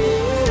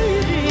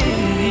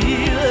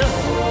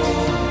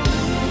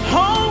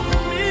hold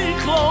me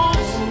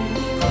close.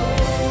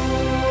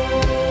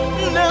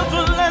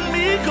 Never let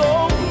me go.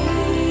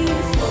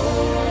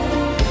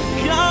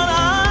 God,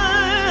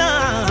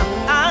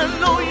 I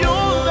know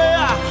you're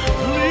there.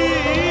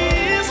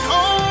 Please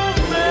hold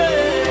me.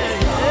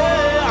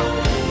 Yeah.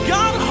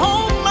 God,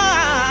 hold my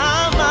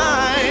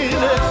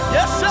mind.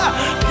 Yes, sir.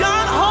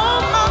 God,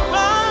 hold my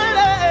mind.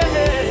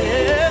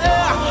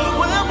 Yeah.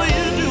 Whatever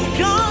you do,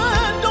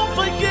 God, don't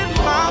forget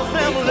my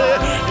family.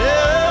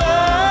 Yeah.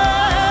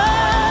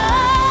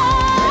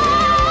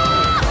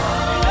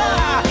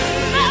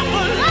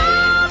 Never let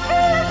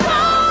me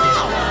go.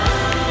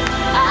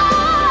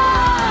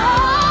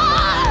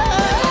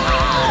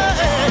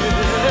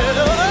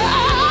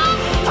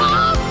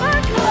 Hold me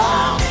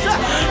close.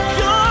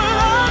 God,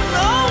 I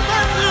know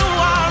that you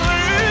are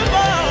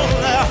able.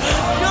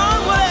 God,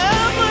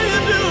 whatever you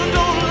do,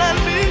 don't let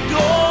me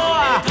go.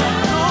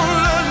 Don't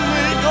let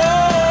me go,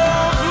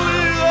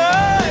 please.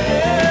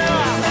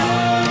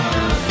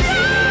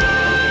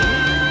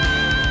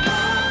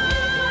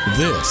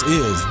 This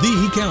is the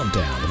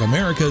countdown of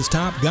America's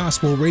top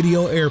gospel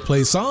radio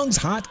airplay songs,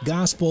 Hot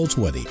Gospel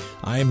 20.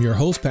 I am your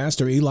host,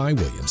 Pastor Eli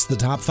Williams. The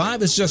top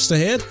 5 is just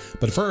ahead,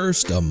 but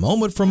first, a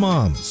moment for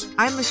moms.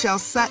 I'm Michelle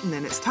Sutton,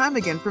 and it's time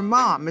again for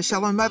Mom,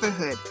 Michelle on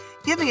Motherhood,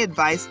 giving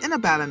advice in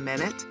about a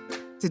minute.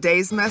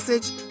 Today's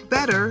message,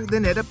 better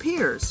than it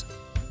appears.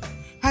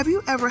 Have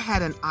you ever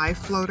had an eye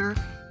floater?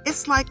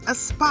 It's like a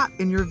spot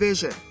in your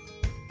vision.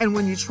 And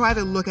when you try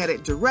to look at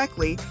it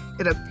directly,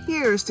 it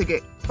appears to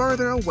get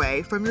further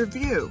away from your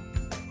view.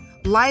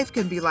 Life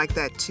can be like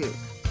that too.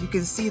 You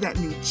can see that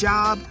new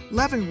job,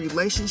 loving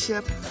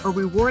relationship, or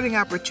rewarding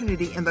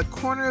opportunity in the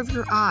corner of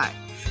your eye.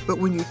 But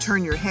when you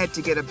turn your head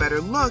to get a better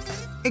look,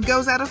 it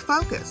goes out of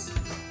focus.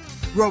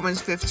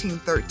 Romans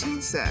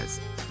 15:13 says,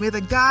 "May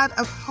the God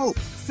of hope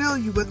fill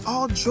you with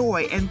all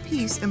joy and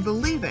peace in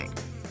believing,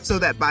 so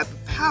that by the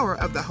power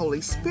of the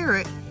Holy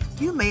Spirit,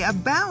 you may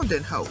abound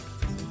in hope."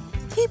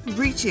 Keep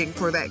reaching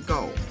for that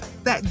goal,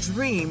 that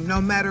dream,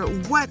 no matter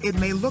what it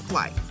may look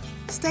like.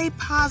 Stay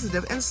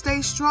positive and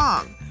stay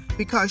strong,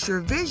 because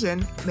your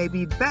vision may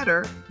be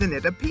better than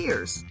it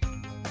appears.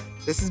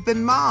 This has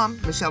been Mom,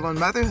 Michelle on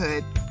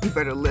Motherhood. You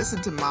better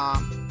listen to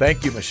Mom.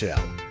 Thank you,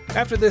 Michelle.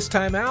 After this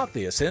time out,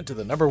 the ascent to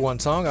the #1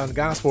 song on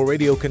gospel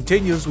radio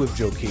continues with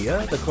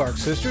Jokia, the Clark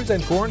Sisters,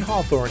 and Corn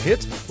Hawthorne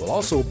hits. We'll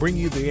also bring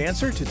you the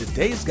answer to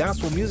today's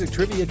Gospel Music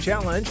Trivia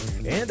Challenge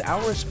and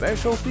our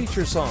special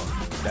feature song.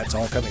 That's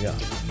all coming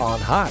up on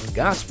Hot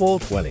Gospel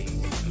 20.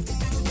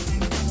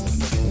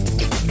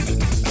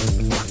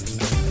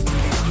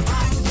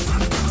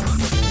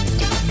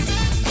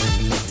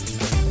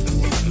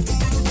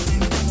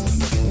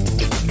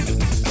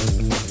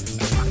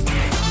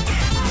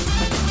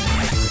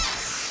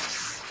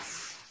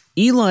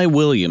 Eli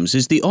Williams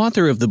is the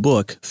author of the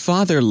book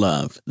Father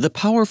Love, the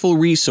powerful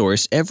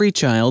resource every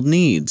child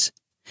needs.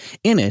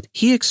 In it,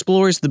 he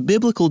explores the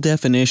biblical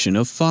definition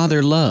of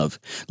father love,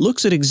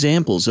 looks at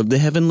examples of the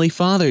Heavenly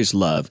Father's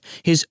love,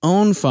 his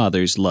own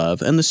father's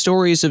love, and the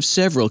stories of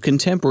several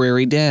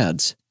contemporary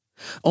dads.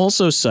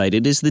 Also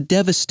cited is the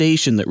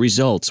devastation that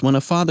results when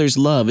a father's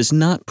love is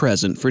not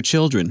present for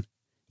children.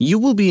 You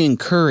will be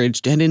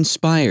encouraged and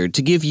inspired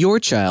to give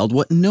your child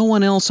what no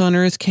one else on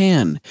earth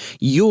can,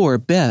 your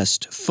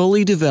best,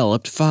 fully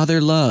developed father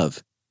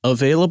love.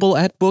 Available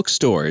at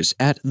bookstores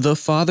at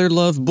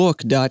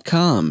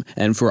thefatherlovebook.com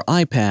and for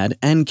iPad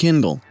and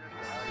Kindle.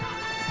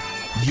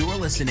 You're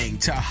listening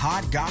to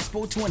Hot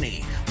Gospel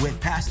 20 with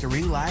Pastor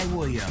Eli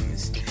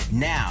Williams.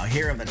 Now,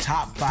 here are the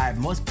top 5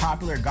 most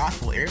popular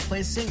gospel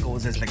airplay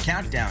singles as the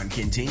countdown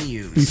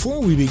continues.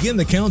 Before we begin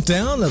the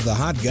countdown of the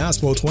Hot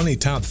Gospel 20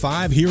 Top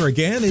 5, here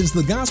again is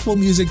the Gospel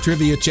Music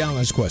Trivia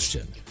Challenge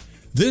question.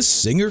 This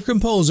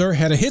singer-composer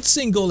had a hit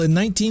single in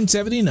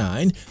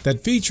 1979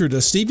 that featured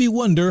a Stevie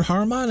Wonder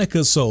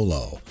harmonica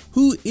solo.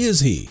 Who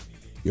is he?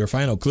 Your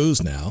final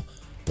clues now.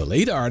 The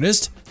late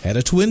artist had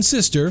a twin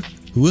sister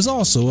who is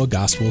also a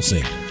gospel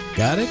singer.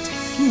 Got it?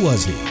 Who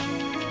was he?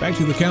 Back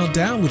to the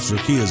countdown with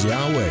Zacchaeus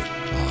Yahweh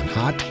on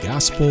Hot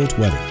Gospel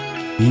 20.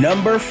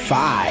 Number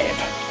 5.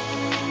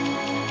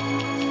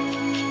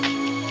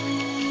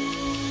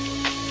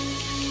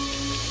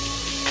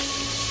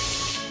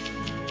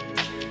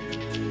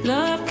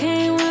 Love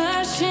came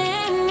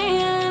rushing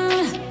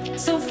in,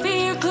 so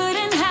fear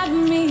couldn't have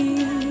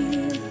me.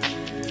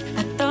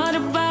 I thought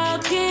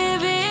about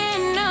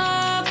giving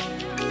up,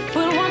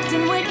 but one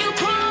thing when you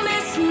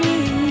promised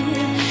me,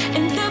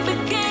 in the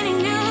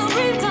beginning you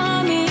breathed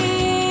on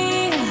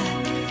me,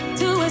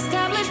 to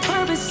establish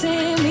purpose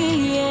in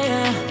me,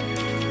 yeah.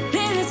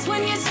 Then it's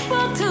when you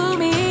spoke to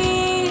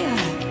me,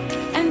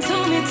 and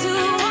told me to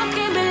walk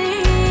and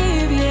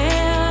believe,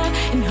 yeah.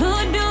 And who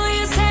do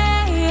you say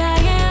I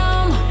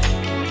am?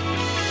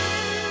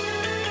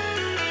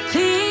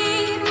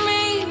 Lead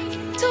me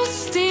to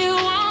still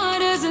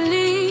waters,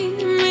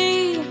 lead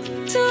me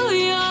to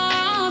your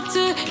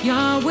altar,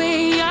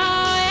 Yahweh,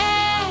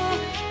 Yahweh.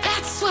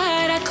 That's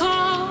what I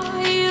call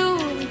you.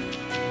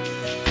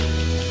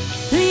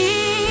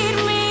 Lead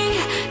me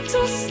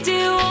to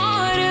still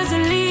waters,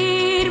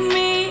 lead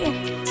me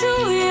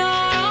to your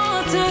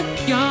altar,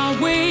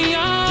 Yahweh,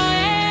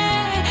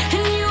 Yahweh.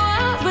 And you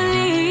will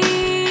believe.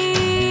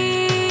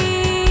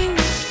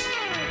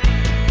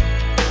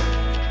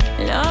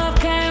 Love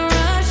came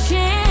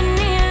rushing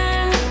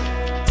in,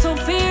 so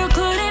fear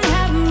couldn't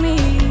have me.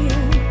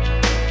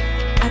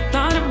 I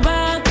thought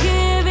about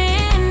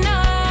giving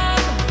up,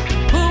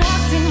 but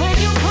walked in when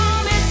you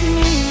promised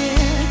me.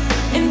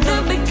 In the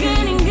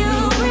beginning you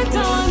breathed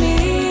on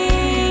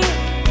me,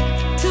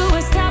 to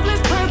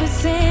establish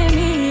purpose in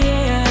me,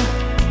 yeah.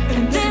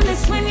 And then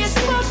that's when you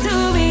spoke to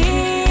me,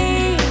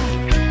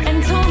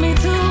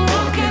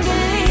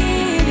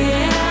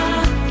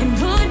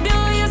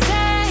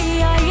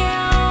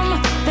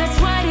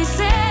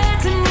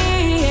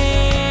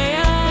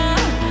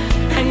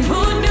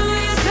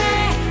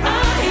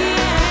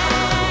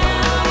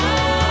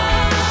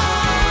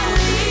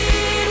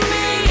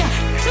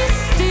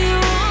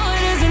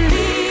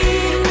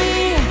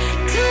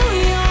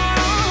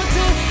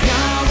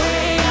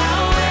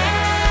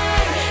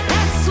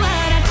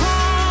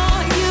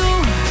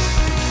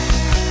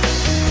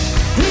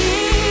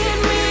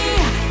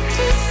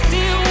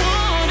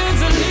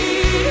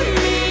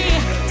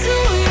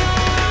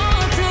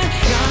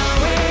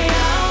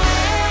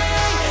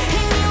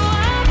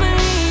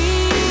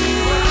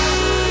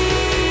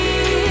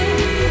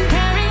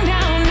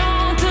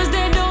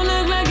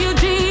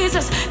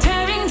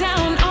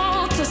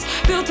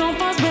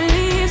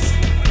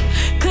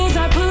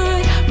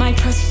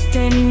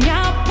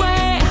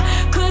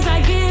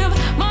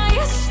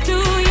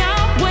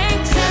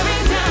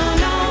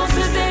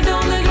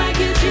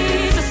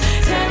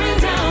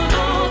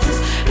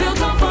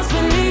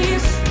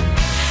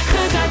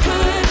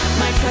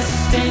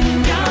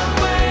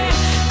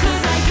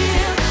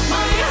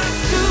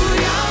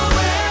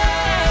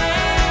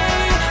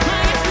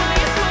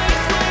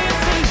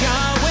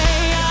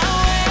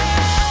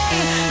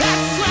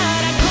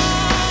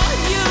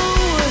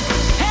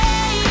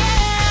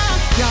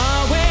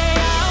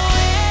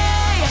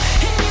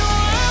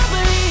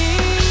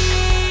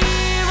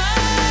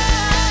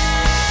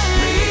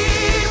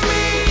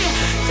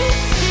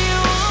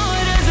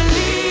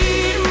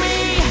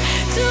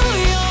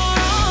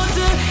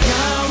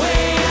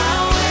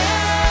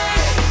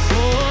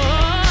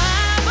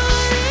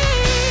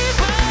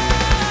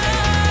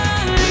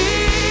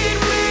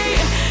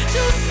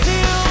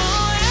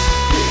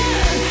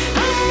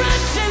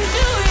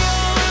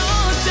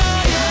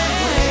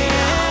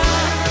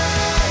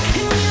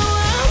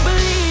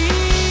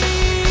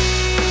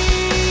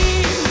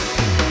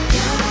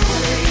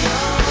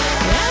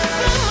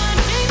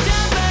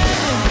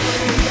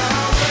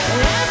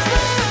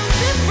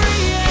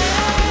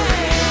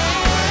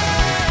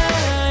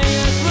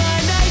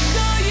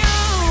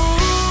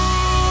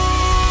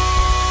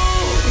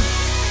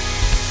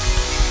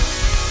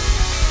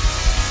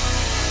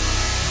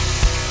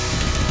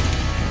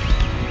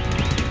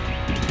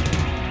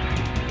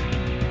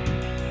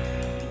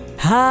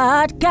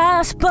 Hot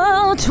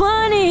Gospel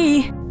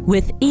 20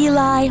 with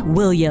Eli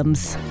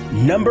Williams.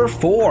 Number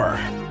 4.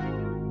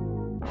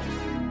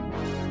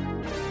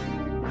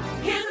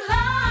 His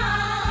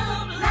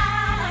love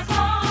lasts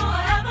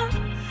forever,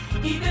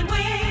 even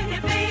when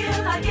you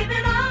feel like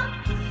giving up.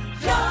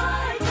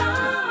 Joy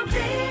comes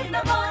in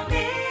the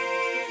morning.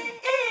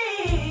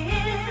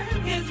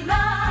 His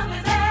love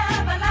is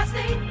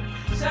everlasting,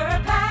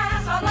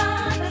 surpass all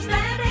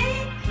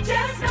understanding.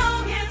 Just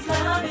know His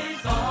love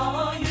is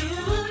all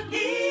you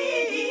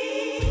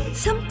need.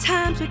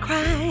 Sometimes we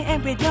cry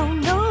and we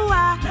don't know why.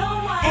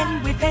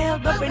 And we fail,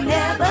 but we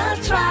never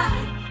try.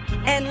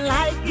 And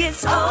life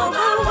gets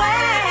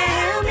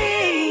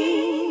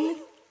overwhelming.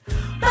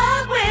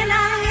 But when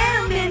I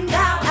am in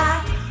doubt,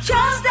 I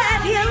trust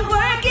that He'll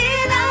work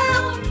it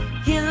out.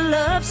 His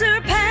love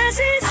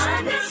surpasses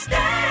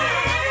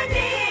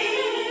understanding.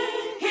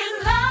 His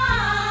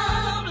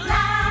love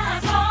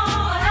lasts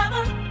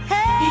forever.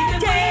 Even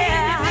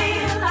when you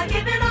feel like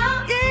giving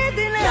up,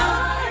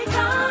 joy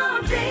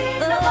comes in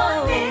the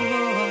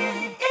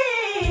morning.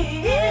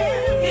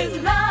 His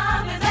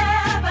love is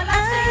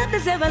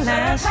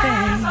everlasting.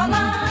 Surpass all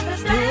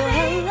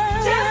understanding.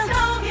 Just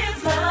know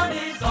His love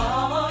is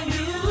all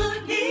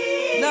you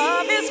need.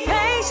 Love is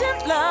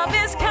patient, love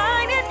is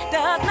kind, it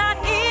does not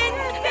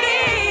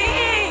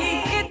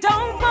envy. It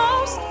don't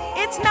boast,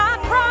 it's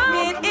not proud,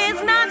 it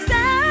is not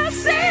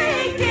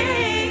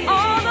self-seeking.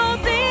 Although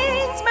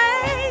things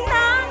may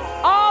not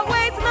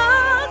always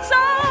look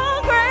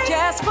so great,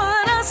 just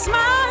put a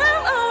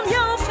smile on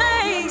your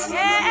face.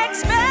 Yeah,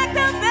 expect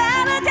a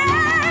better day.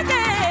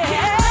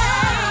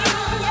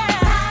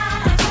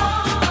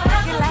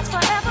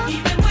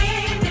 Even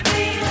when you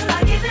feel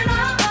like giving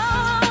up,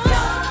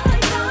 joy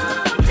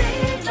comes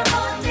in the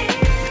morning.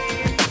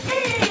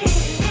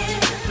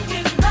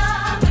 His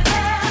love is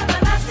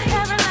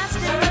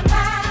everlasting,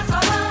 surpass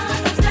all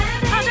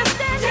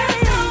understanding. Just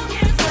know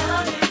His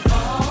love is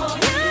all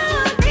you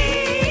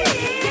need.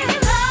 His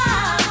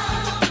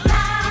love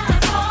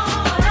lasts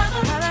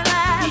forever.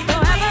 Even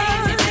when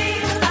you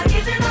feel like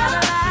giving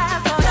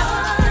up,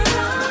 joy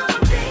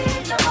comes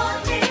in the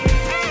morning.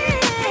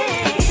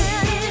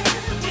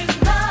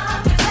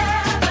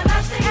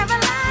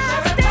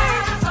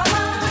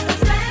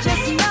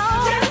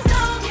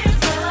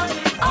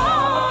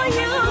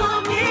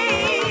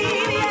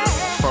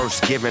 First,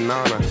 giving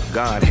honor,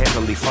 God,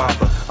 Heavenly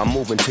Father. I'm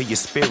moving to your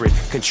spirit,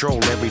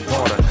 control every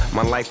part of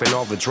my life and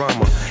all the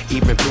drama.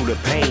 Even through the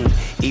pain,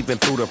 even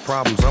through the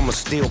problems, I'ma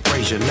still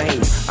praise your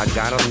name. I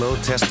got a little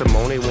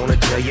testimony, wanna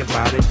tell you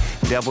about it.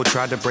 Devil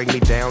tried to bring me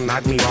down,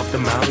 knock me off the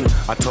mountain.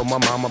 I told my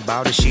mom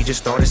about it, she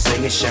just started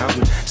singing,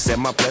 shouting. Said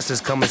my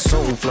blessings coming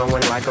soon,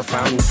 flowing like a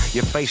fountain.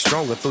 Your faith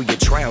stronger through your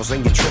trials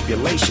and your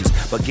tribulations.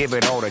 But give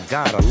it all to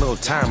God, a little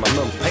time, a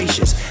little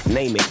patience.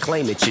 Name it,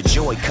 claim it, your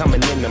joy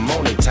coming in the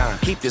morning time.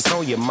 Keep this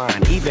on your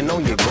mind, even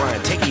on your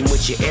grind. Take Him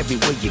with you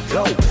everywhere you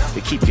go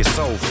to keep your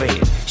soul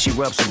fed. She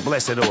rubs some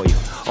blessed oil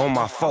on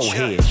my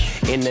forehead.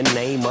 In the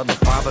name of the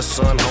Father,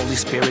 Son, Holy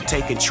Spirit,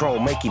 take control,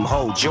 make Him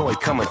whole. Joy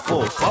coming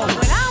full forward.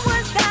 When I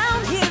was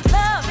down, His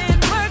love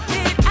and worked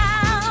it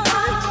out.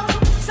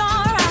 It's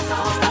alright.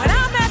 When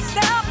I messed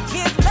up,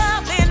 His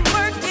love and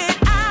worked it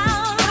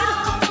out.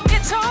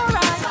 It's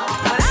alright.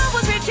 When I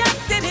was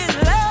rejected, His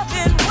love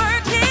and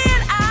worked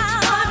it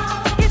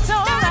out. It's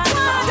alright.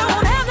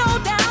 Don't have no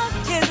doubt,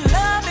 His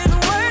love and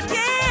worked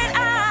it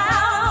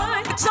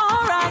out. It's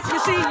alright. You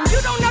see, you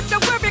don't have to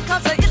worry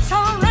 'cause it's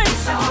alright.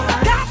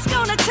 God's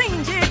gonna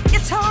change it.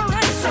 It's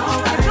alright.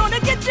 You're gonna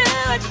get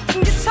good.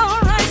 It's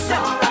alright.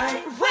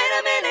 Wait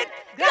a minute,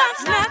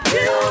 God's not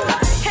through.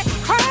 Hey,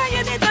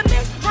 crying in the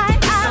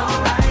midnight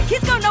hour.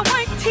 He's gonna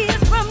wipe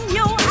tears from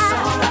your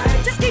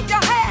eyes. Just keep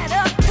your head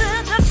up to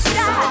the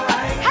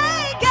sky.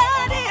 Hey,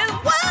 God is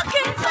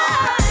working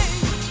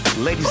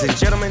fine. Ladies and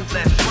gentlemen,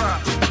 let's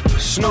rock.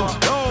 Snoop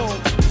Dogg,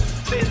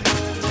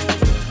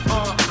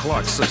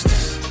 Clark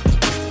Sisters.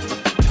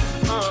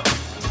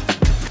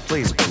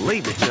 Please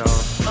believe it,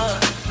 y'all.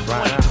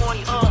 Right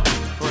out.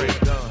 Praise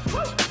God.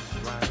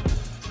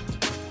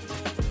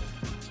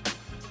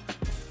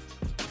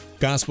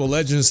 Gospel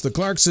legends, the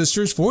Clark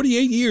Sisters,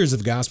 48 years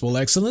of gospel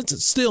excellence,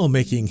 still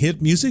making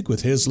hit music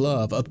with His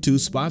Love, up 2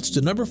 spots to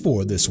number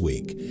 4 this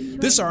week.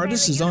 This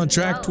artist is on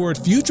track toward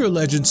future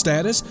legend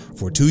status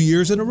for 2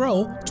 years in a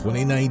row.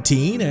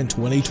 2019 and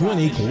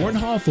 2020, Corn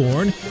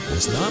Hawthorne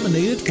was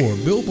nominated for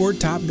Billboard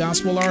Top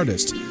Gospel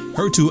Artist.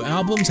 Her 2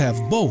 albums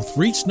have both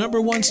reached number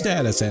 1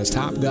 status as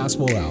top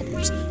gospel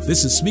albums.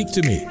 This is Speak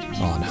to Me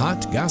on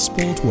Hot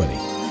Gospel 20.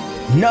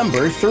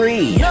 Number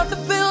 3.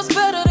 Nothing feels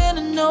better than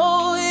to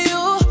know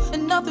you,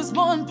 and nothing's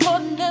more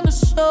important than to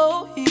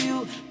show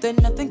you that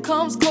nothing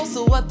comes close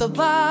to what the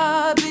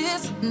vibe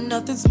is.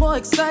 Nothing's more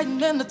exciting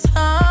than the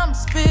time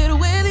spent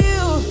with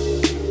you.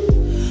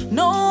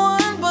 No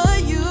one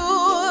but you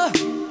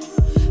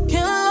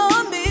can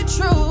love me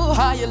true.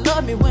 How you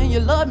love me when you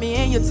love me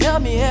and you tell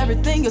me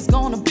everything is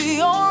gonna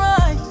be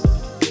alright.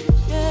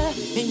 Yeah,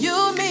 and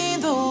you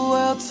mean the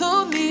world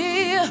to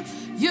me.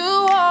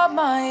 You are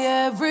my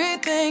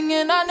everything,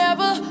 and I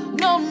never,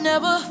 no,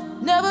 never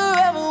never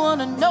ever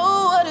wanna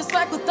know what it's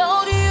like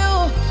without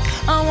you.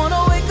 I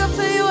wanna wake up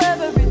to you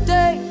every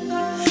day.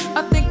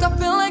 I think I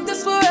feel like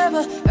this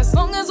forever, as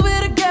long as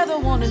we're together.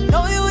 Wanna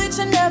know you each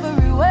and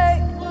every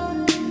way.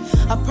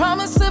 I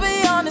promise to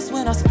be honest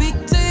when I speak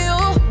to you.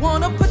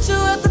 Wanna put you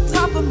at the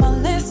top of my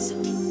list.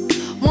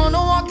 Wanna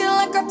walk it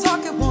like I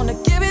talk it. Wanna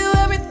give you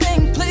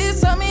everything.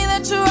 Please tell me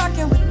that you're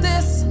rocking with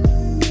this.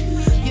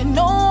 You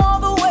know all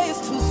the ways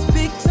to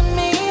speak to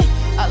me.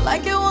 I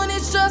like it when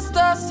it's just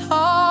us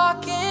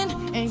talking,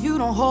 and you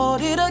don't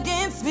hold it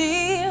against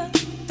me.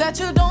 That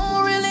you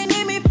don't really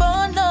need me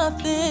for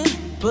nothing,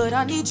 but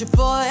I need you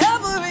for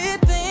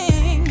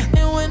everything.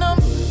 And when I'm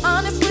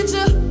honest with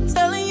you,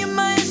 telling you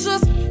my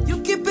issues,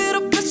 you keep it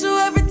official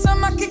every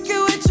time I kick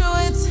it with you.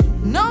 It's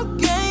no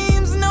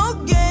games, no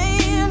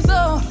games.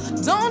 Oh,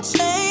 don't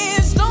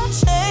change,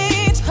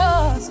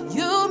 'cause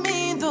you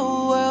mean the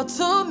world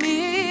to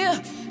me.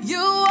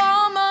 You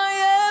are my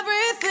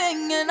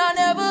everything, and I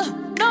never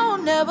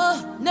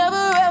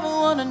ever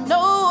wanna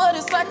know what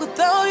it's like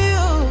without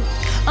you.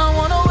 I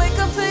wanna wake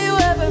up to you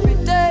every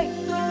day.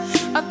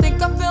 I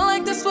think I feel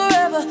like this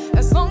forever,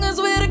 as long as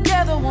we're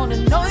together. Wanna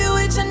know you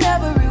each and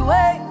every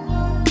way.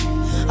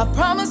 I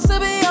promise to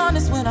be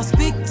honest when I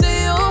speak to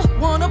you.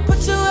 Wanna put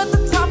you at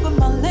the top of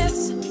my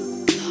list.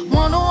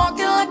 Wanna walk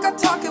it like I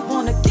talk it.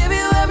 Wanna give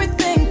you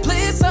everything.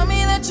 Please tell me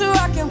that you're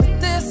rocking with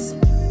this.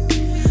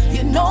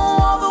 You know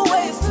all the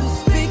ways to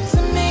speak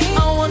to me.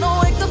 I wanna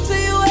wake up to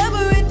you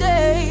every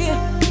day.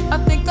 I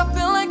think I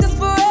feel like this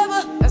forever,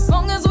 as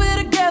long as we're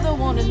together.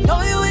 Wanna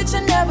know you each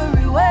and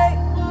every way.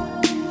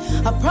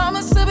 I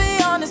promise to be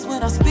honest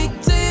when I speak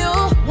to you.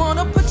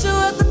 Wanna put you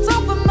at the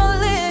top of my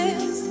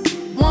list.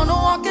 Wanna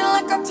walk it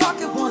like I talk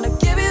it. Wanna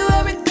give you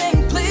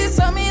everything. Please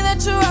tell me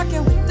that you're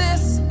rocking with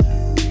this.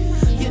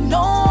 You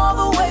know all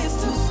the ways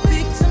to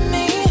speak to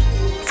me.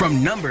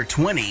 From number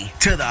 20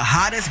 to the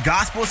hottest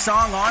gospel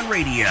song on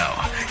radio,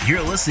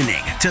 you're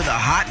listening to the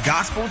Hot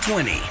Gospel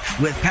 20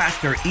 with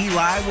Pastor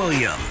Eli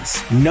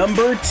Williams.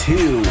 Number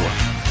 2.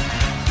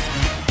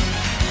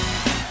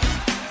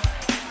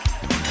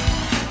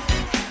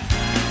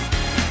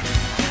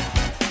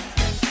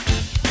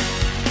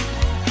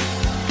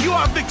 You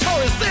are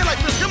victorious. Say it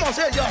like this. Come on,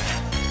 say it, y'all.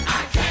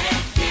 I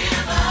can't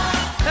give up.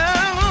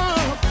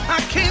 Oh, I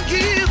can't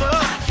give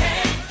up. I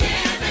can't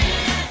give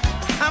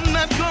in. I'm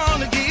not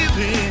gonna give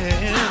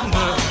in. I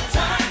won't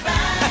turn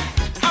back.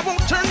 I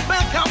won't turn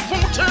back. I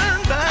won't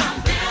turn back.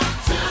 I'm built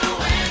to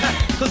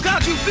win. 'Cause God,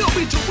 you built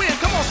me to win.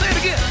 Come on, say it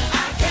again.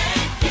 I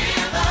can't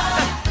give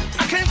up.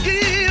 I can't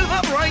give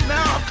up right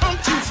now. I've come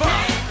too far.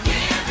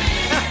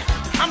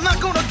 I'm not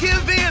gonna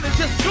give in and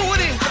just do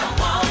it in. I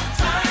won't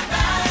turn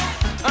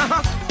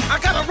back. I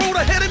got a road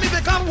ahead of me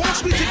that God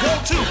wants me to go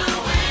to.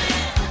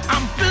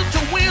 I'm built to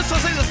win, so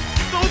say this.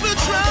 Though the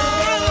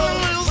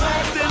trials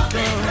have been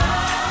come,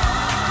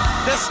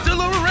 there's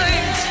still a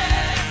race.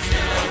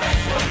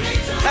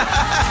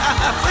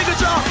 Sing it,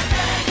 y'all.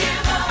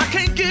 I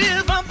can't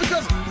give up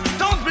because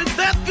God's been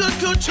that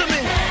good to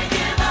me.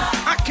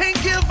 I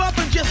can't give up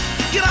and just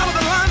get out of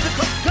the line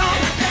because God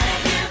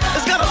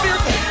has got a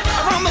miracle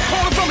around the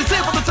corner from me. Say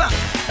it from the top.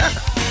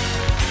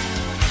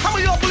 How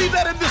many of y'all believe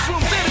that in this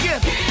room? Say it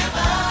again.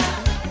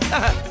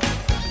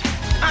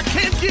 I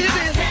can't give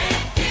in.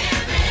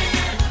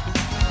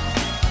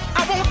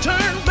 I won't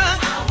turn back.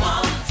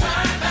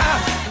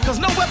 'Cause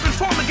no weapon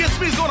formed against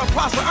me is gonna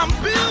prosper. I'm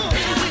built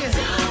to win.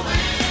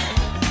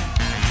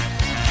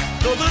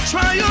 Though the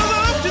trial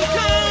of to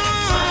come,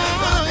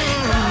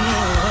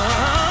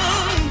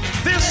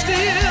 there's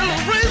still a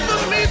race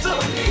for me to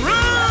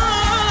run.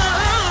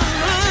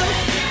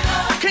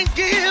 I can't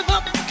give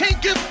up. Can't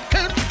give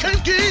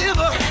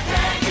up.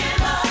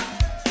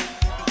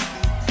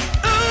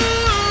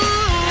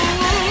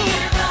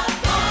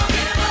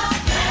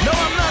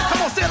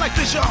 Like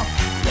this, y'all.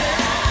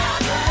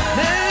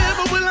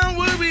 Never will I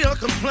worry or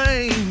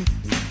complain.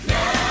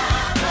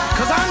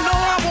 'Cause I know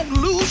I won't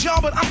lose, y'all,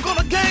 but I'm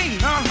gonna gain.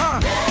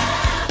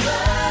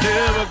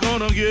 Never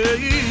gonna give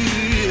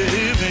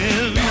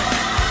in.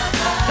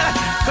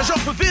 'Cause your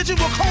provision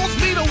will cause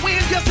me to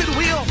win. Yes, it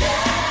will.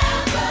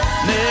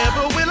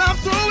 Never will I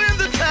throw in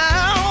the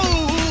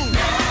towel.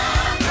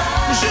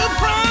 'Cause you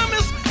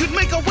promised you'd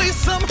make a way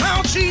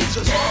somehow,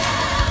 Jesus.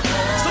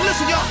 So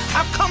listen, y'all,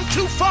 I've come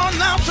too far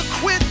now to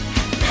quit.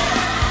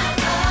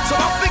 So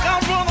I think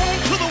I'll run on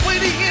to the way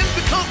to the end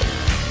because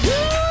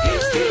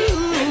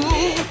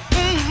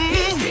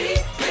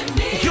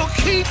you're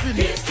keeping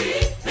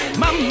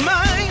my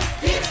mind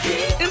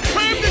in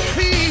perfect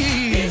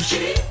peace.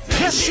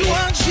 Yes, you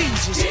are,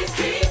 Jesus.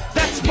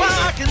 That's why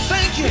I can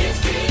thank you,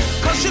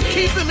 'cause you're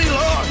keeping me,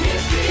 Lord.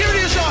 Here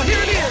it is, y'all.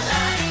 Here it is.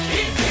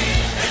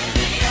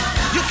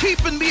 You're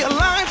keeping me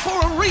alive for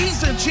a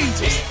reason,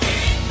 Jesus.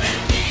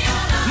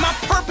 My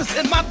purpose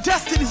and my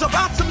destiny is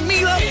about to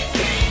meet up.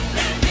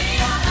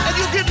 And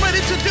you get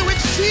ready to do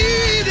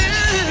exceeding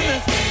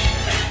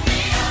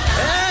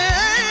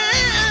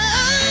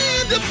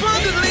and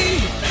abundantly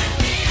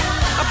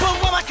above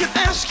what I can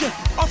ask you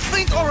or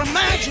think or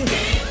imagine.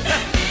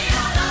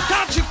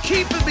 God, you've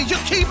keeping me, you're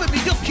keeping me,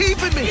 you're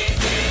keeping me.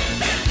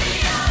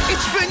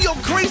 It's been your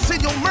grace and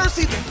your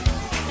mercy.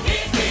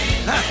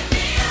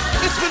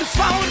 It's been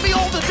following me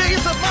all the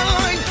days of my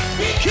life,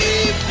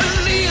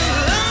 keeping me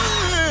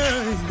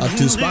alive. Up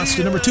 2 spots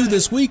to number 2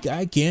 this week,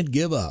 I Can't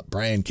Give Up,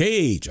 Brian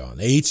Cage on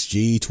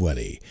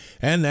HG20.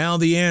 And now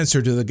the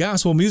answer to the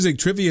Gospel Music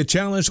Trivia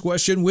Challenge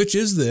question, which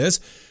is this.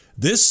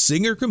 This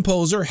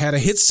singer-composer had a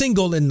hit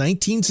single in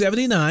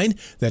 1979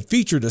 that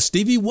featured a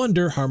Stevie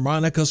Wonder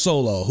harmonica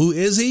solo. Who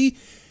is he?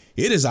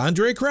 It is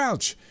Andre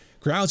Crouch.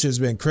 Crouch has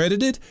been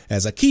credited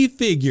as a key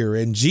figure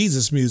in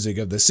Jesus music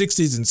of the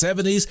 60s and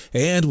 70s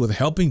and with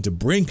helping to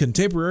bring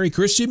contemporary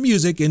Christian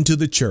music into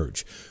the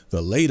church.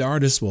 The late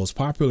artist's most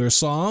popular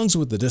songs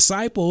with the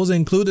disciples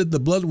included The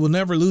Blood Will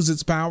Never Lose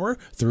Its Power,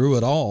 Through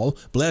It All,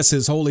 Bless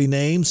His Holy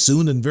Name,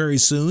 Soon and Very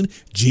Soon,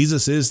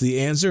 Jesus Is the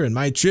Answer, and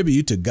My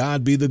Tribute to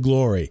God Be the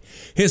Glory.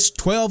 His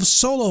 12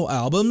 solo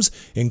albums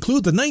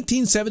include the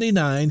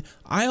 1979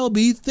 I'll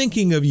Be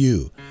Thinking of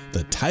You.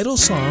 The title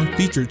song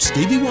featured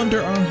Stevie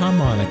Wonder on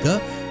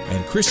harmonica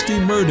and Christy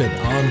Murden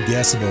on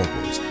guest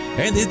vocals.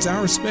 And it's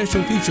our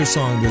special feature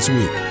song this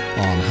week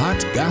on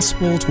Hot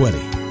Gospel 20.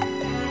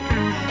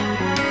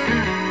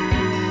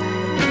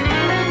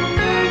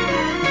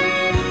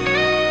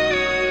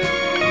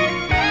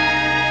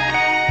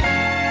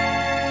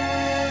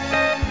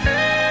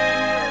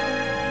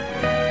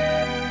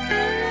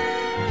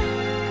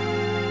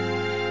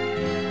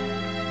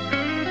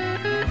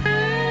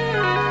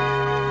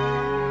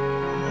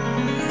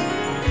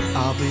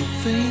 I'll be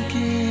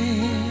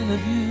thinking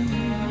of you,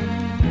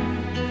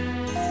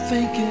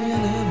 thinking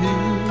of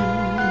you.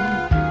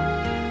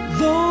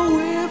 Though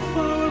we're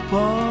far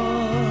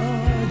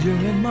apart,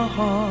 you're in my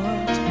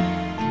heart,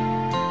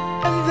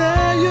 and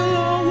there you'll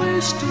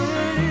always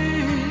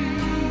stay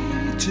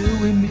till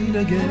we meet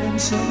again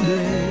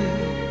someday.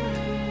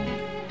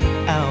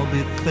 I'll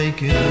be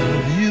thinking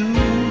of you.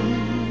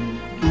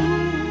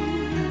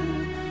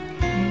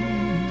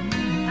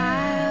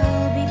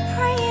 I'll be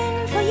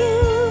praying for you,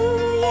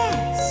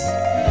 yes.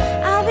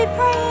 I'll be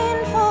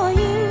praying for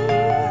you.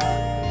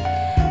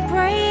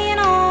 Praying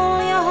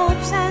all your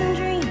hopes and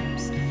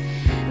dreams,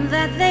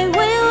 that they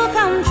will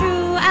come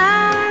true.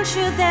 And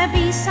should there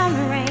be some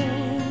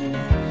rain,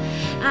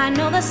 I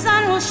know the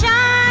sun will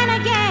shine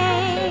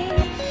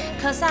again,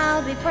 'cause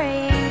I'll be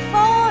praying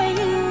for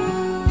you.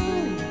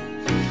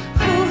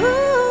 Ooh,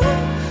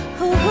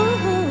 ooh, ooh,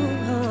 ooh.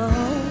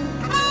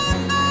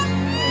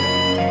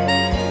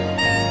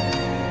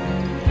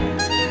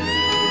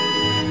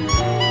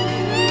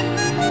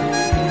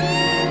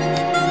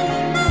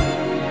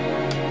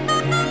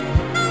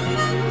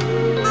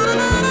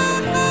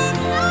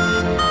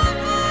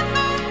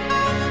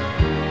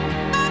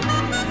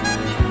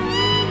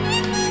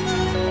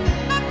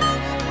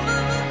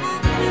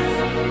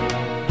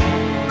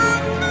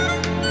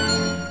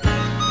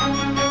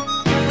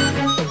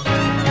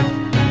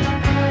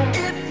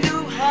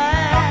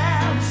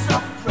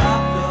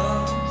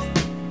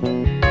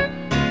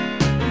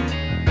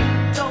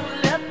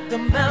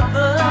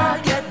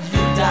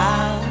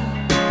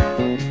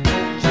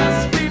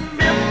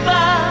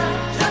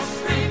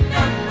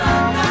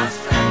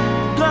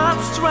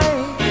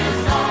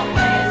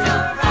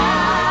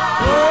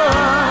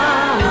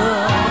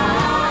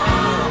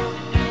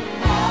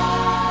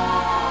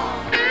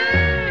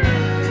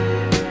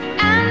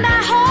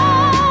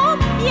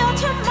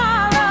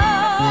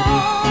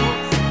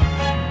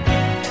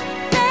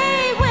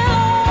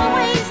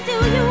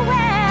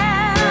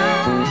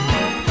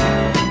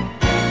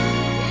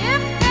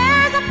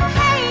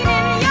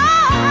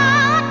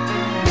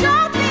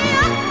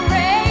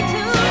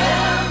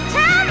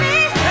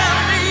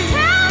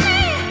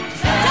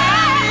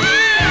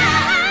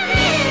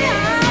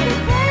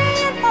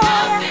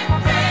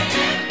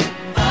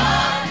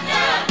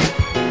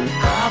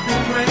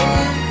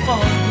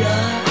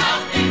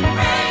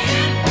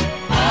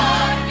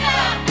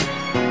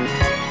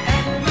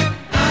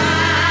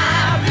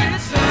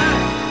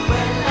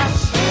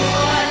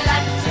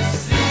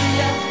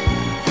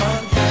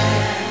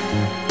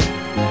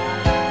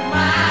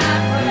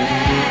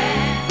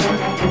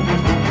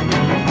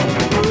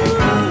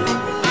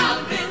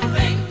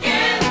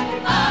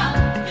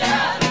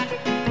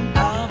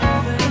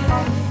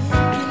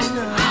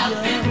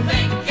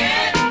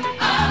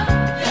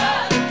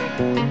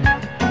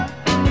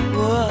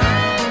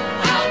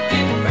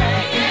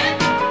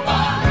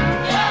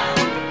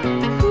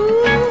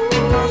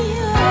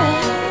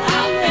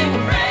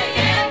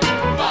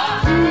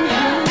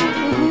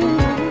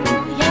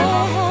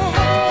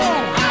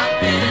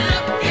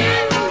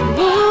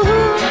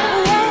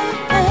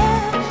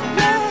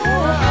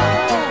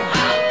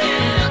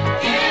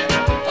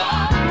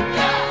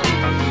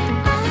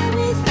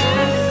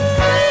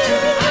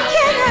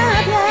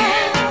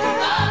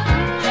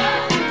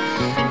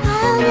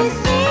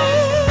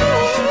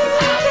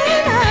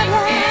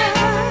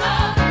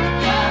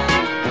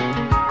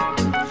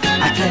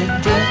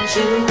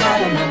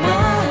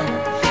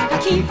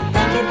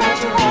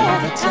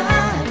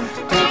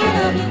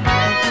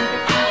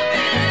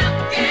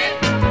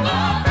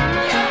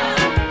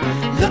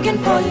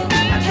 looking for you.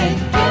 I can't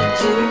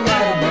get you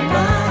out of my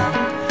mind.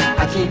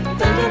 I keep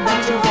thinking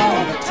about you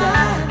all the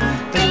time.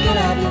 Thinking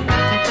of you.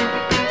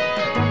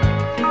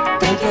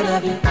 Thinking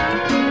of you.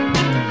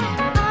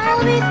 I'll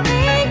be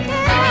thinking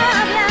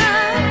of you.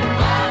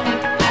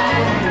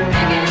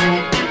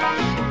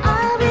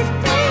 I'll be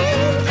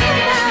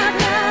thinking of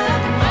you.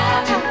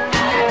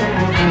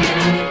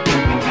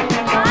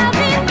 I'll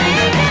be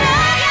thinking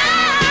of you.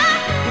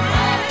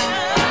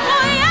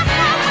 Oh yes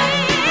I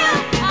will.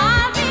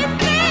 I'll be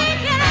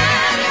thinking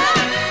of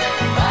you.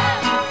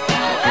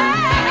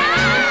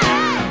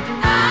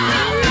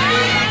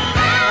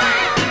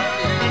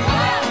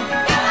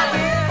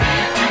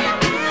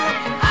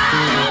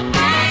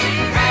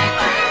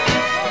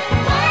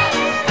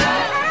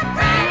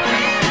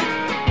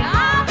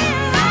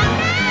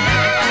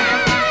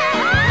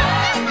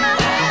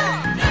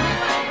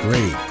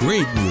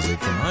 Great music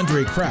from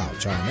Andre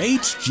Crouch on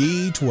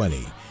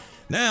HG20.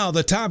 Now,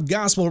 the top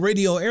gospel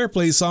radio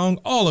airplay song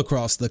all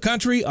across the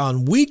country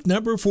on week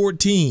number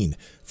 14.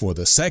 For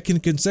the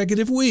second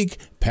consecutive week,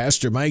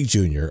 Pastor Mike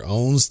Jr.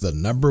 owns the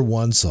number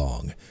one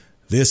song.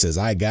 This is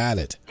I Got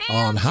It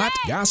on Hot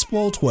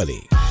Gospel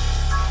 20.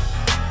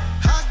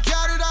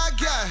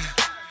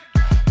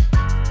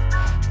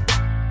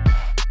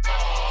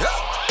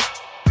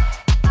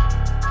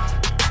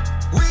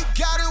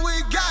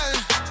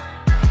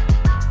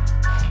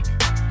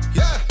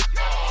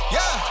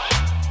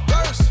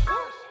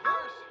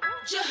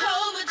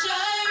 Jehovah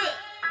Jireh,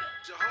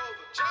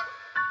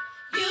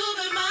 you've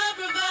been my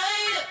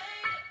provider,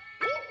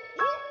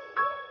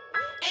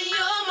 and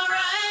you're my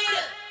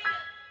rider.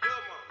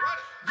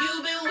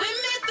 You've been with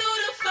me through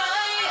the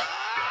fire.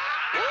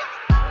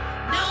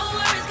 No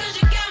worries 'cause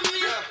you got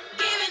me.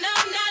 Giving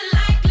up not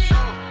likely.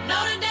 No,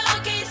 the devil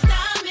can't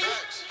stop me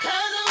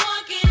 'cause I'm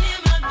walking in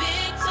my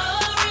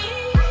victory.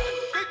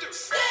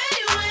 Stay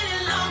with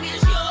it long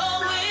as you're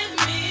with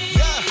me.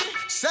 Yeah,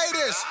 say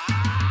this.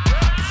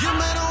 You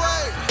made a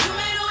way. You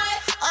made a way.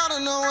 Out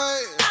of no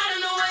way. Out of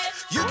no way.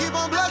 You keep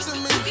on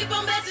blessing me. You keep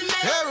on blessing me.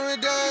 Every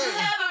day.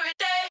 Every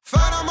day.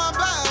 Fight on my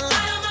battle.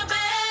 Fight on my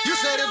battle. You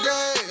say the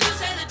day. You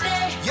say the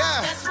day.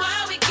 Yeah. That's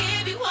why we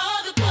give you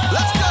all the glory.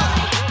 Let's go.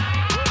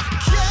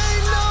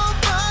 Can't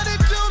nobody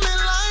do me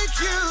like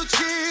you,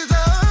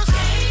 Jesus.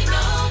 Can't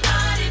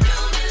nobody do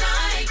me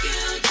like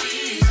you,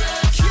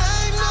 Jesus.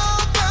 Can't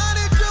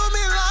nobody do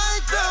me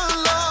like the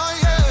Lord,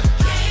 yeah.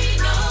 Can't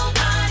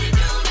nobody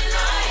do me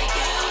like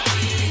you,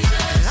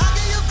 Jesus. I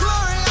give you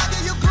glory, yeah. I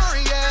give you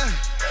glory, yeah.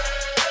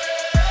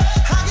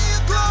 I give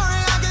you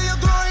glory, yeah. I give you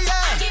glory, yeah.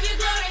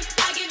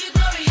 I give you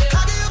glory, yeah.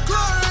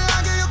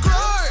 I give you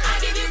glory, yeah.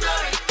 I give you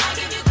glory, I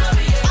give you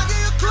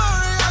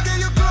glory, I give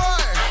you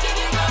glory, yeah. I give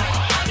you glory,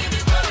 I give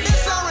you glory.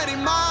 It's already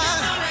mine.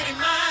 It's already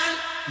mine.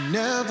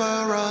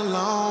 Never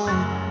alone.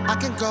 I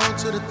can go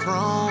to the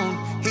throne.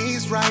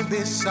 He's right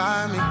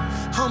beside me.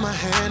 Hold my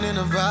hand in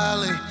the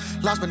valley.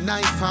 Lost but now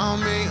he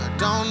found me. I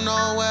don't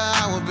know where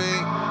I would be.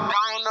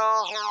 Don't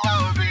know who I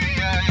would be.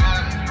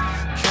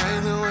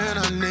 Came through when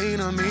I need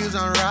him. He's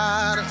a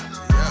rider.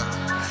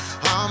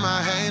 All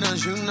my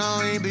haters, you know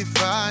he be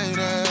fighting.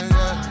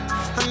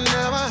 I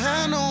never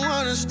had no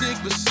one to stick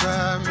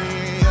beside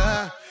me.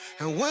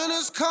 And when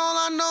it's cold,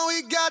 I know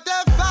he got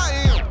that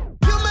fire.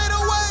 You made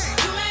a way.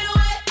 You made a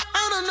way.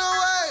 Out of no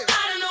way.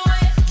 Out of no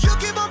way. You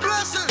keep on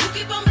blessing. You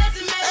keep on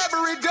blessing me.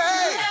 Every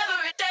day.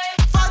 Every day.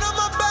 Fight on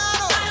my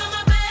battle. Fight on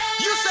my battle.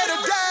 You say the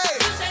day.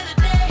 You say the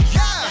day.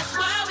 Yeah. That's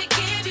why we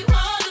give you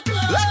all the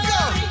glory. Let's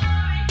go.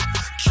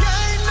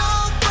 Can't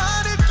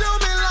nobody do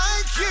me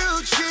like you,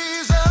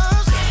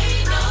 Jesus.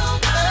 Can't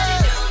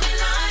nobody do me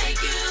like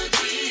you,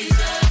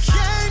 Jesus.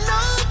 Can't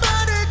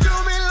nobody do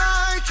me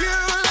like you,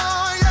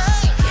 Lord,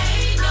 yeah.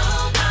 Can't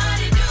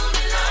nobody do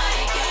me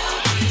like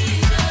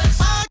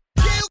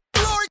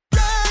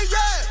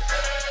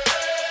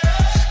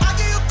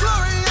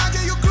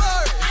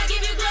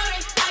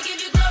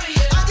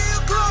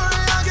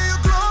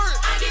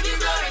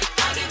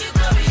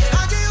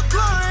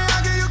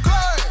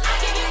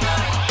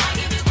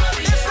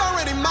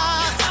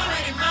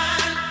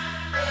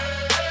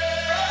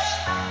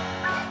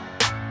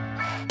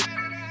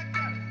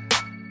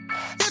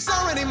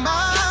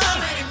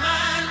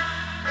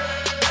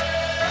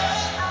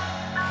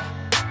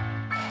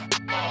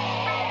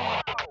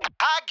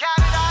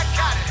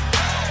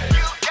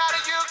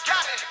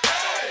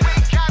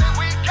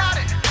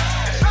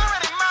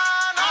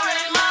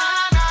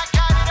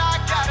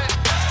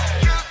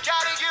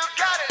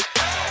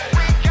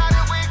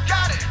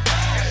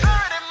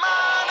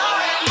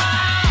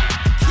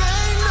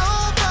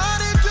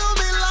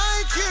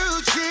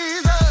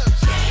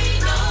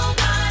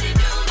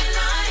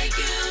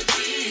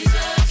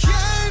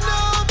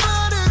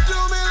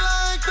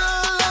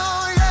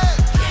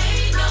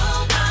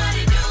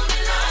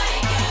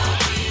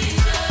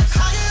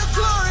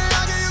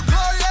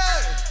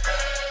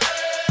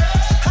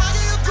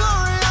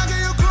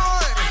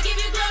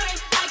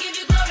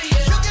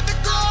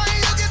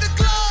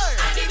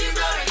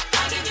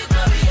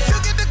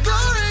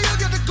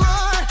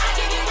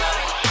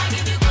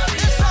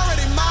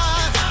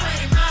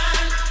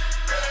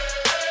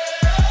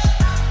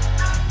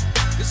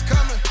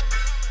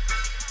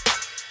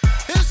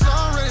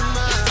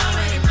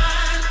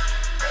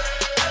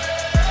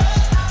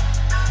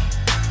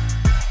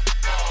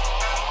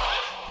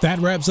That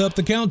wraps up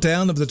the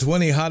countdown of the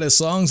 20 hottest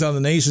songs on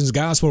the nation's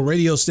gospel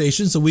radio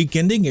stations the week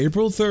ending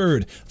April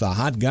 3rd. The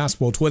Hot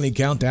Gospel 20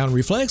 Countdown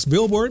reflects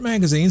Billboard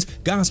Magazine's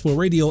Gospel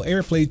Radio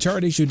Airplay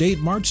chart issue date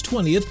March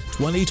 20th,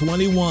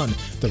 2021.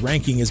 The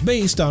ranking is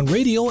based on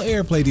radio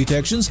airplay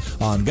detections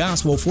on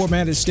gospel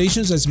formatted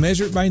stations as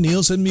measured by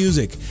Nielsen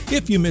Music.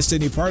 If you missed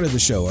any part of the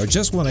show or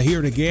just want to hear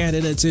it again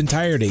in its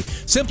entirety,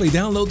 simply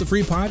download the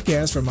free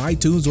podcast from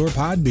iTunes or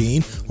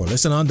Podbean, or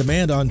listen on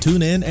demand on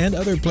TuneIn and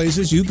other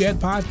places you get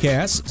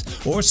podcasts,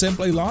 or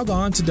simply log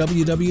on to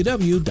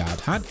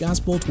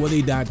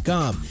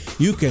www.hotgospel20.com.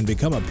 You can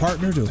become a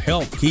partner to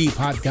help keep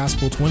Hot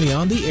Gospel 20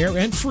 on the air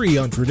and free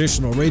on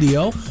traditional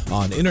radio,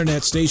 on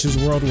internet stations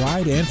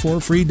worldwide, and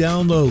for free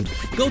download.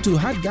 Go to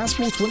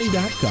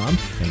hotgospel20.com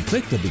and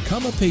click the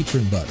Become a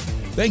Patron button.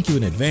 Thank you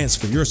in advance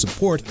for your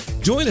support.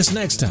 Join us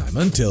next time.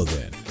 Until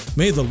then,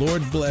 may the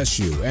Lord bless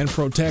you and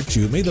protect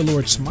you. May the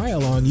Lord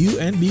smile on you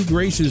and be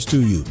gracious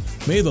to you.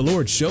 May the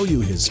Lord show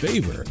you His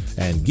favor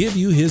and give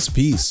you His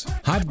peace.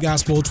 Hot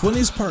Gospel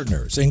 20's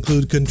partners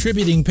include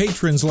contributing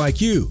patrons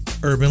like you,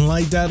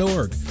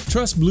 UrbanLight.org,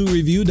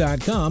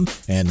 TrustBlueReview.com,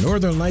 and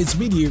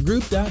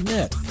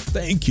NorthernLightsMediaGroup.net.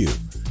 Thank you.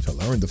 To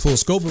learn the full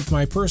scope of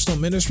my personal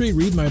ministry,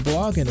 read my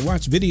blog, and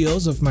watch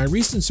videos of my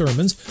recent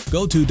sermons,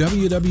 go to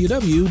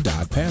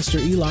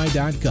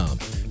www.pastoreli.com.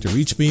 To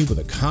reach me with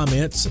a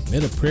comment,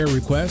 submit a prayer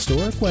request,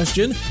 or a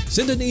question,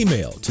 send an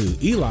email to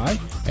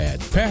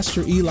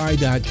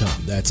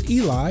eli@pastoreli.com. That's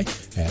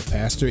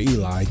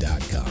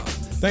eli@pastoreli.com.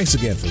 Thanks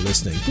again for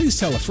listening. Please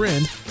tell a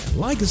friend and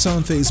like us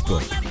on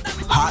Facebook.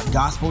 Hot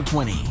Gospel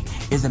 20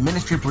 is a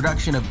ministry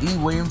production of E.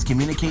 Williams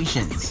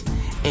Communications.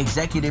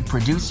 Executive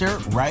producer,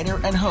 writer,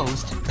 and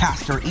host,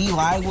 Pastor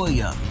Eli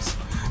Williams.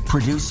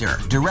 Producer,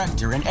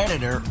 director, and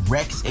editor,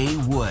 Rex A.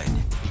 Wood.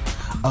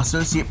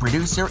 Associate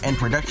producer and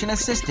production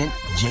assistant,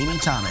 Jamie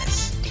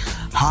Thomas.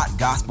 Hot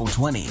Gospel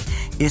 20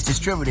 is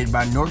distributed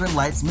by Northern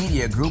Lights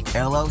Media Group,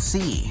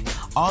 LLC,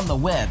 on the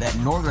web at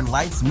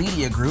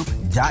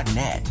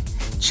northernlightsmediagroup.net.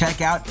 Check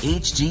out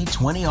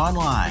HG20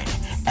 online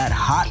at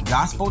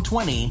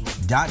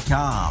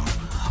hotgospel20.com.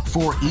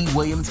 For E.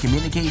 Williams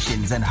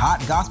Communications and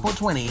Hot Gospel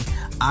 20,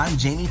 I'm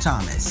Jamie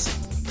Thomas.